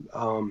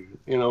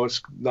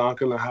 It's not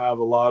going to have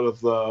a lot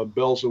of the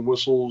bells and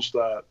whistles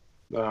that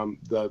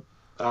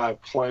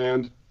I've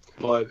planned,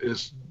 but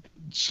it's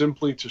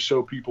simply to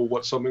show people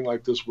what something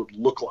like this would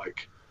look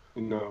like.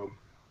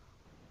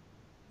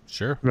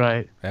 Sure.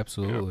 Right.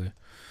 Absolutely. Yeah.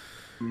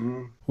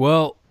 Mm-hmm.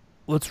 Well,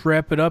 let's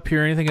wrap it up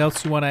here. Anything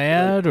else you want to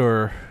add,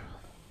 or?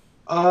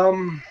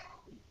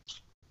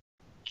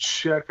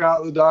 Check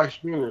out the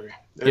documentary.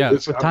 Yeah.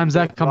 What time's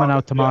that coming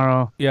out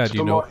tomorrow? Yeah. Do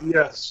you know?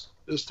 Yes,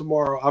 it's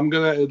tomorrow. I'm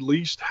gonna at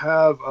least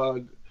have.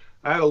 I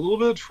had a little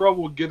bit of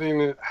trouble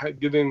getting it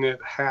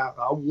half.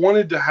 I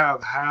wanted to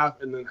have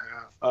half and then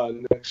half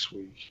next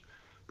week,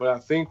 but I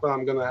think what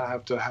I'm gonna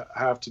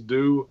have to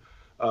do,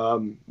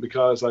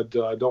 because I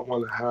don't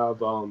want to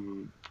have.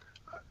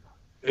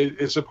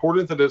 It's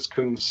important that it's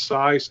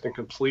concise and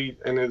complete,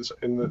 and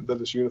that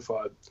it's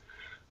unified.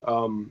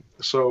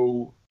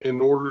 So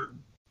in order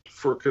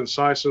for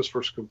conciseness,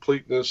 for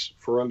completeness,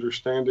 for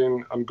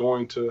understanding, I'm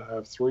going to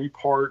have 3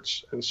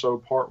 parts, and so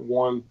part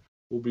 1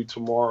 will be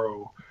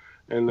tomorrow,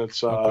 and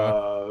it's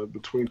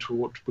between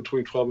 12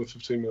 and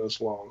 15 minutes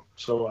long.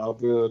 So I'm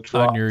gonna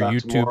drop on your that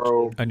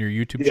tomorrow. On your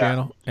YouTube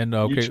channel. And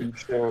YouTube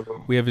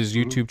channel. We have his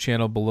YouTube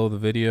channel below the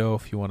video.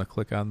 If you want to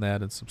click on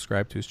that and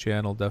subscribe to his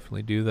channel,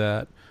 definitely do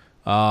that.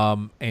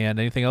 And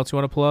anything else you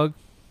want to plug?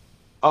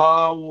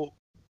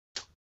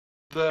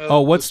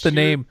 What's the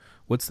name?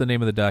 What's the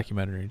name of the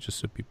documentary? Just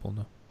so people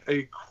know.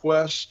 A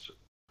Quest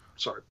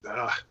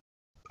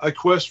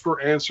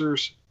for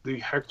Answers. The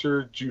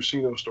Hector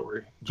Jusino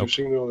story.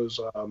 Jusino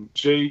is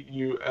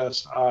Jusino.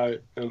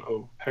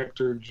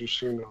 Hector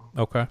Jusino.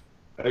 Okay.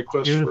 A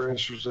Quest for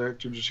Answers. The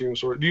Hector Jusino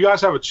story. Do you guys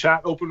have a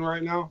chat open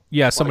right now?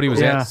 Yeah, somebody was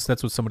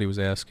that's what somebody was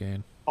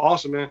asking.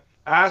 Awesome, man.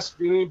 Ask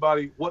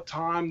anybody what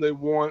time they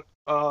want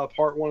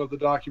part 1 of the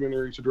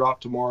documentary to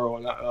drop tomorrow,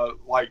 and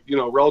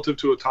relative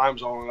to a time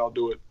zone, and I'll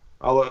do it.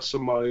 I'll let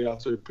somebody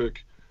out there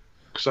pick,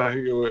 because I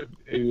can go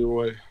either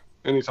way,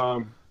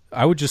 anytime.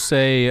 I would just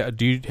say,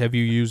 have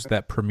you used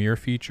that Premiere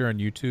feature on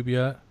YouTube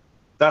yet?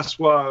 That's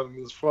what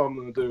I'm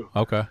going to do.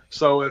 Okay.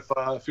 So if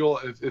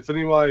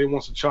anybody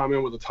wants to chime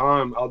in with the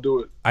time, I'll do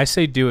it. I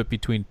say do it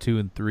between 2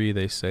 and 3.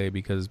 They say,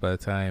 because by the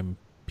time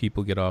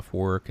people get off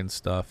work and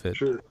stuff,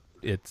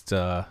 it's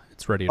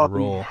ready to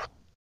roll.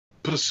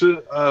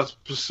 Pacific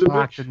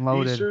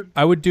Eastern?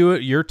 I would do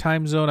it. Your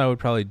time zone, I would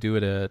probably do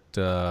it at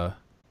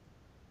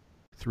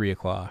 3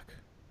 o'clock.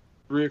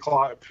 3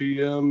 o'clock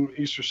p.m.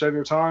 Eastern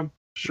Standard Time.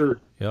 Sure.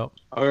 Yep.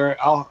 All right.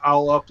 I'll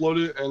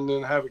upload it and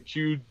then have it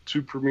queued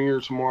to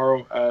premiere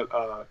tomorrow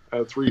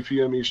at 3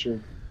 p.m.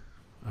 Eastern.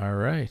 All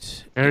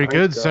right. Very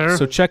good, sir.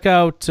 So check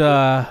out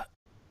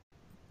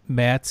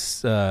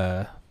Matt's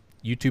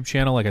YouTube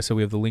channel. Like I said,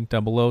 we have the link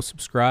down below.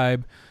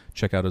 Subscribe.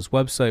 Check out his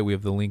website. We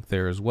have the link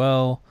there as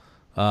well.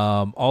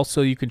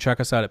 Also, you can check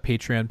us out at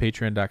Patreon,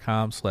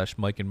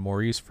 patreon.com/Mike and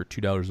Maurice. For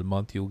 $2 a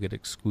month, you'll get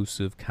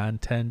exclusive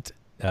content,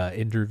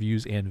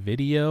 interviews, and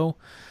video.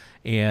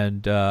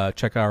 And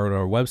check out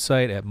our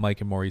website at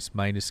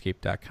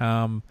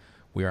mikeandmaurice-escape.com.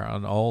 We are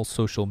on all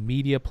social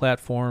media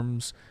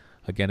platforms.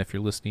 Again, if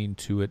you're listening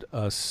to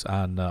us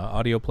on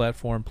audio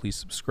platform, please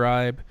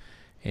subscribe.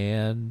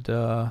 And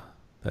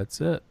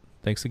that's it.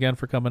 Thanks again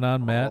for coming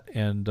on, Matt.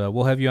 And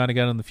we'll have you on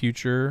again in the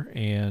future.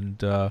 And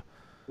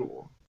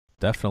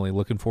definitely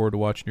looking forward to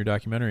watching your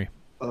documentary.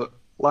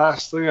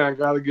 Last thing, I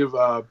got to give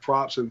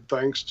props and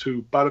thanks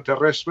to Para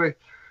Terrestre.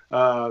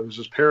 This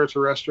is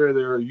Paraterrestre.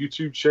 They're a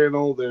YouTube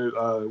channel.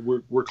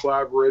 We're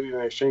collaborating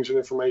and exchanging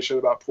information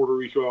about Puerto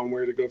Rico and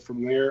where to go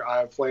from there. I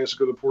have plans to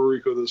go to Puerto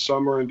Rico this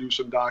summer and do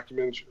some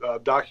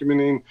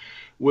documenting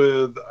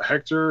with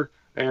Hector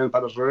and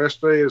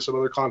Paraterrestre and some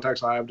other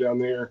contacts I have down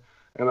there.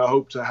 And I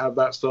hope to have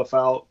that stuff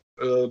out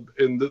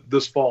in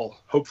this fall.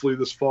 Hopefully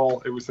this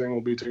fall, everything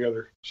will be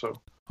together. So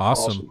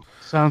awesome.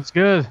 Sounds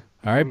good.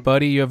 All right,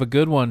 buddy. You have a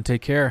good one.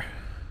 Take care.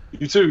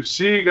 You too.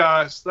 See you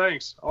guys.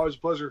 Thanks. Always a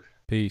pleasure.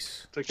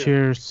 Peace. Take care.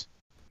 Cheers.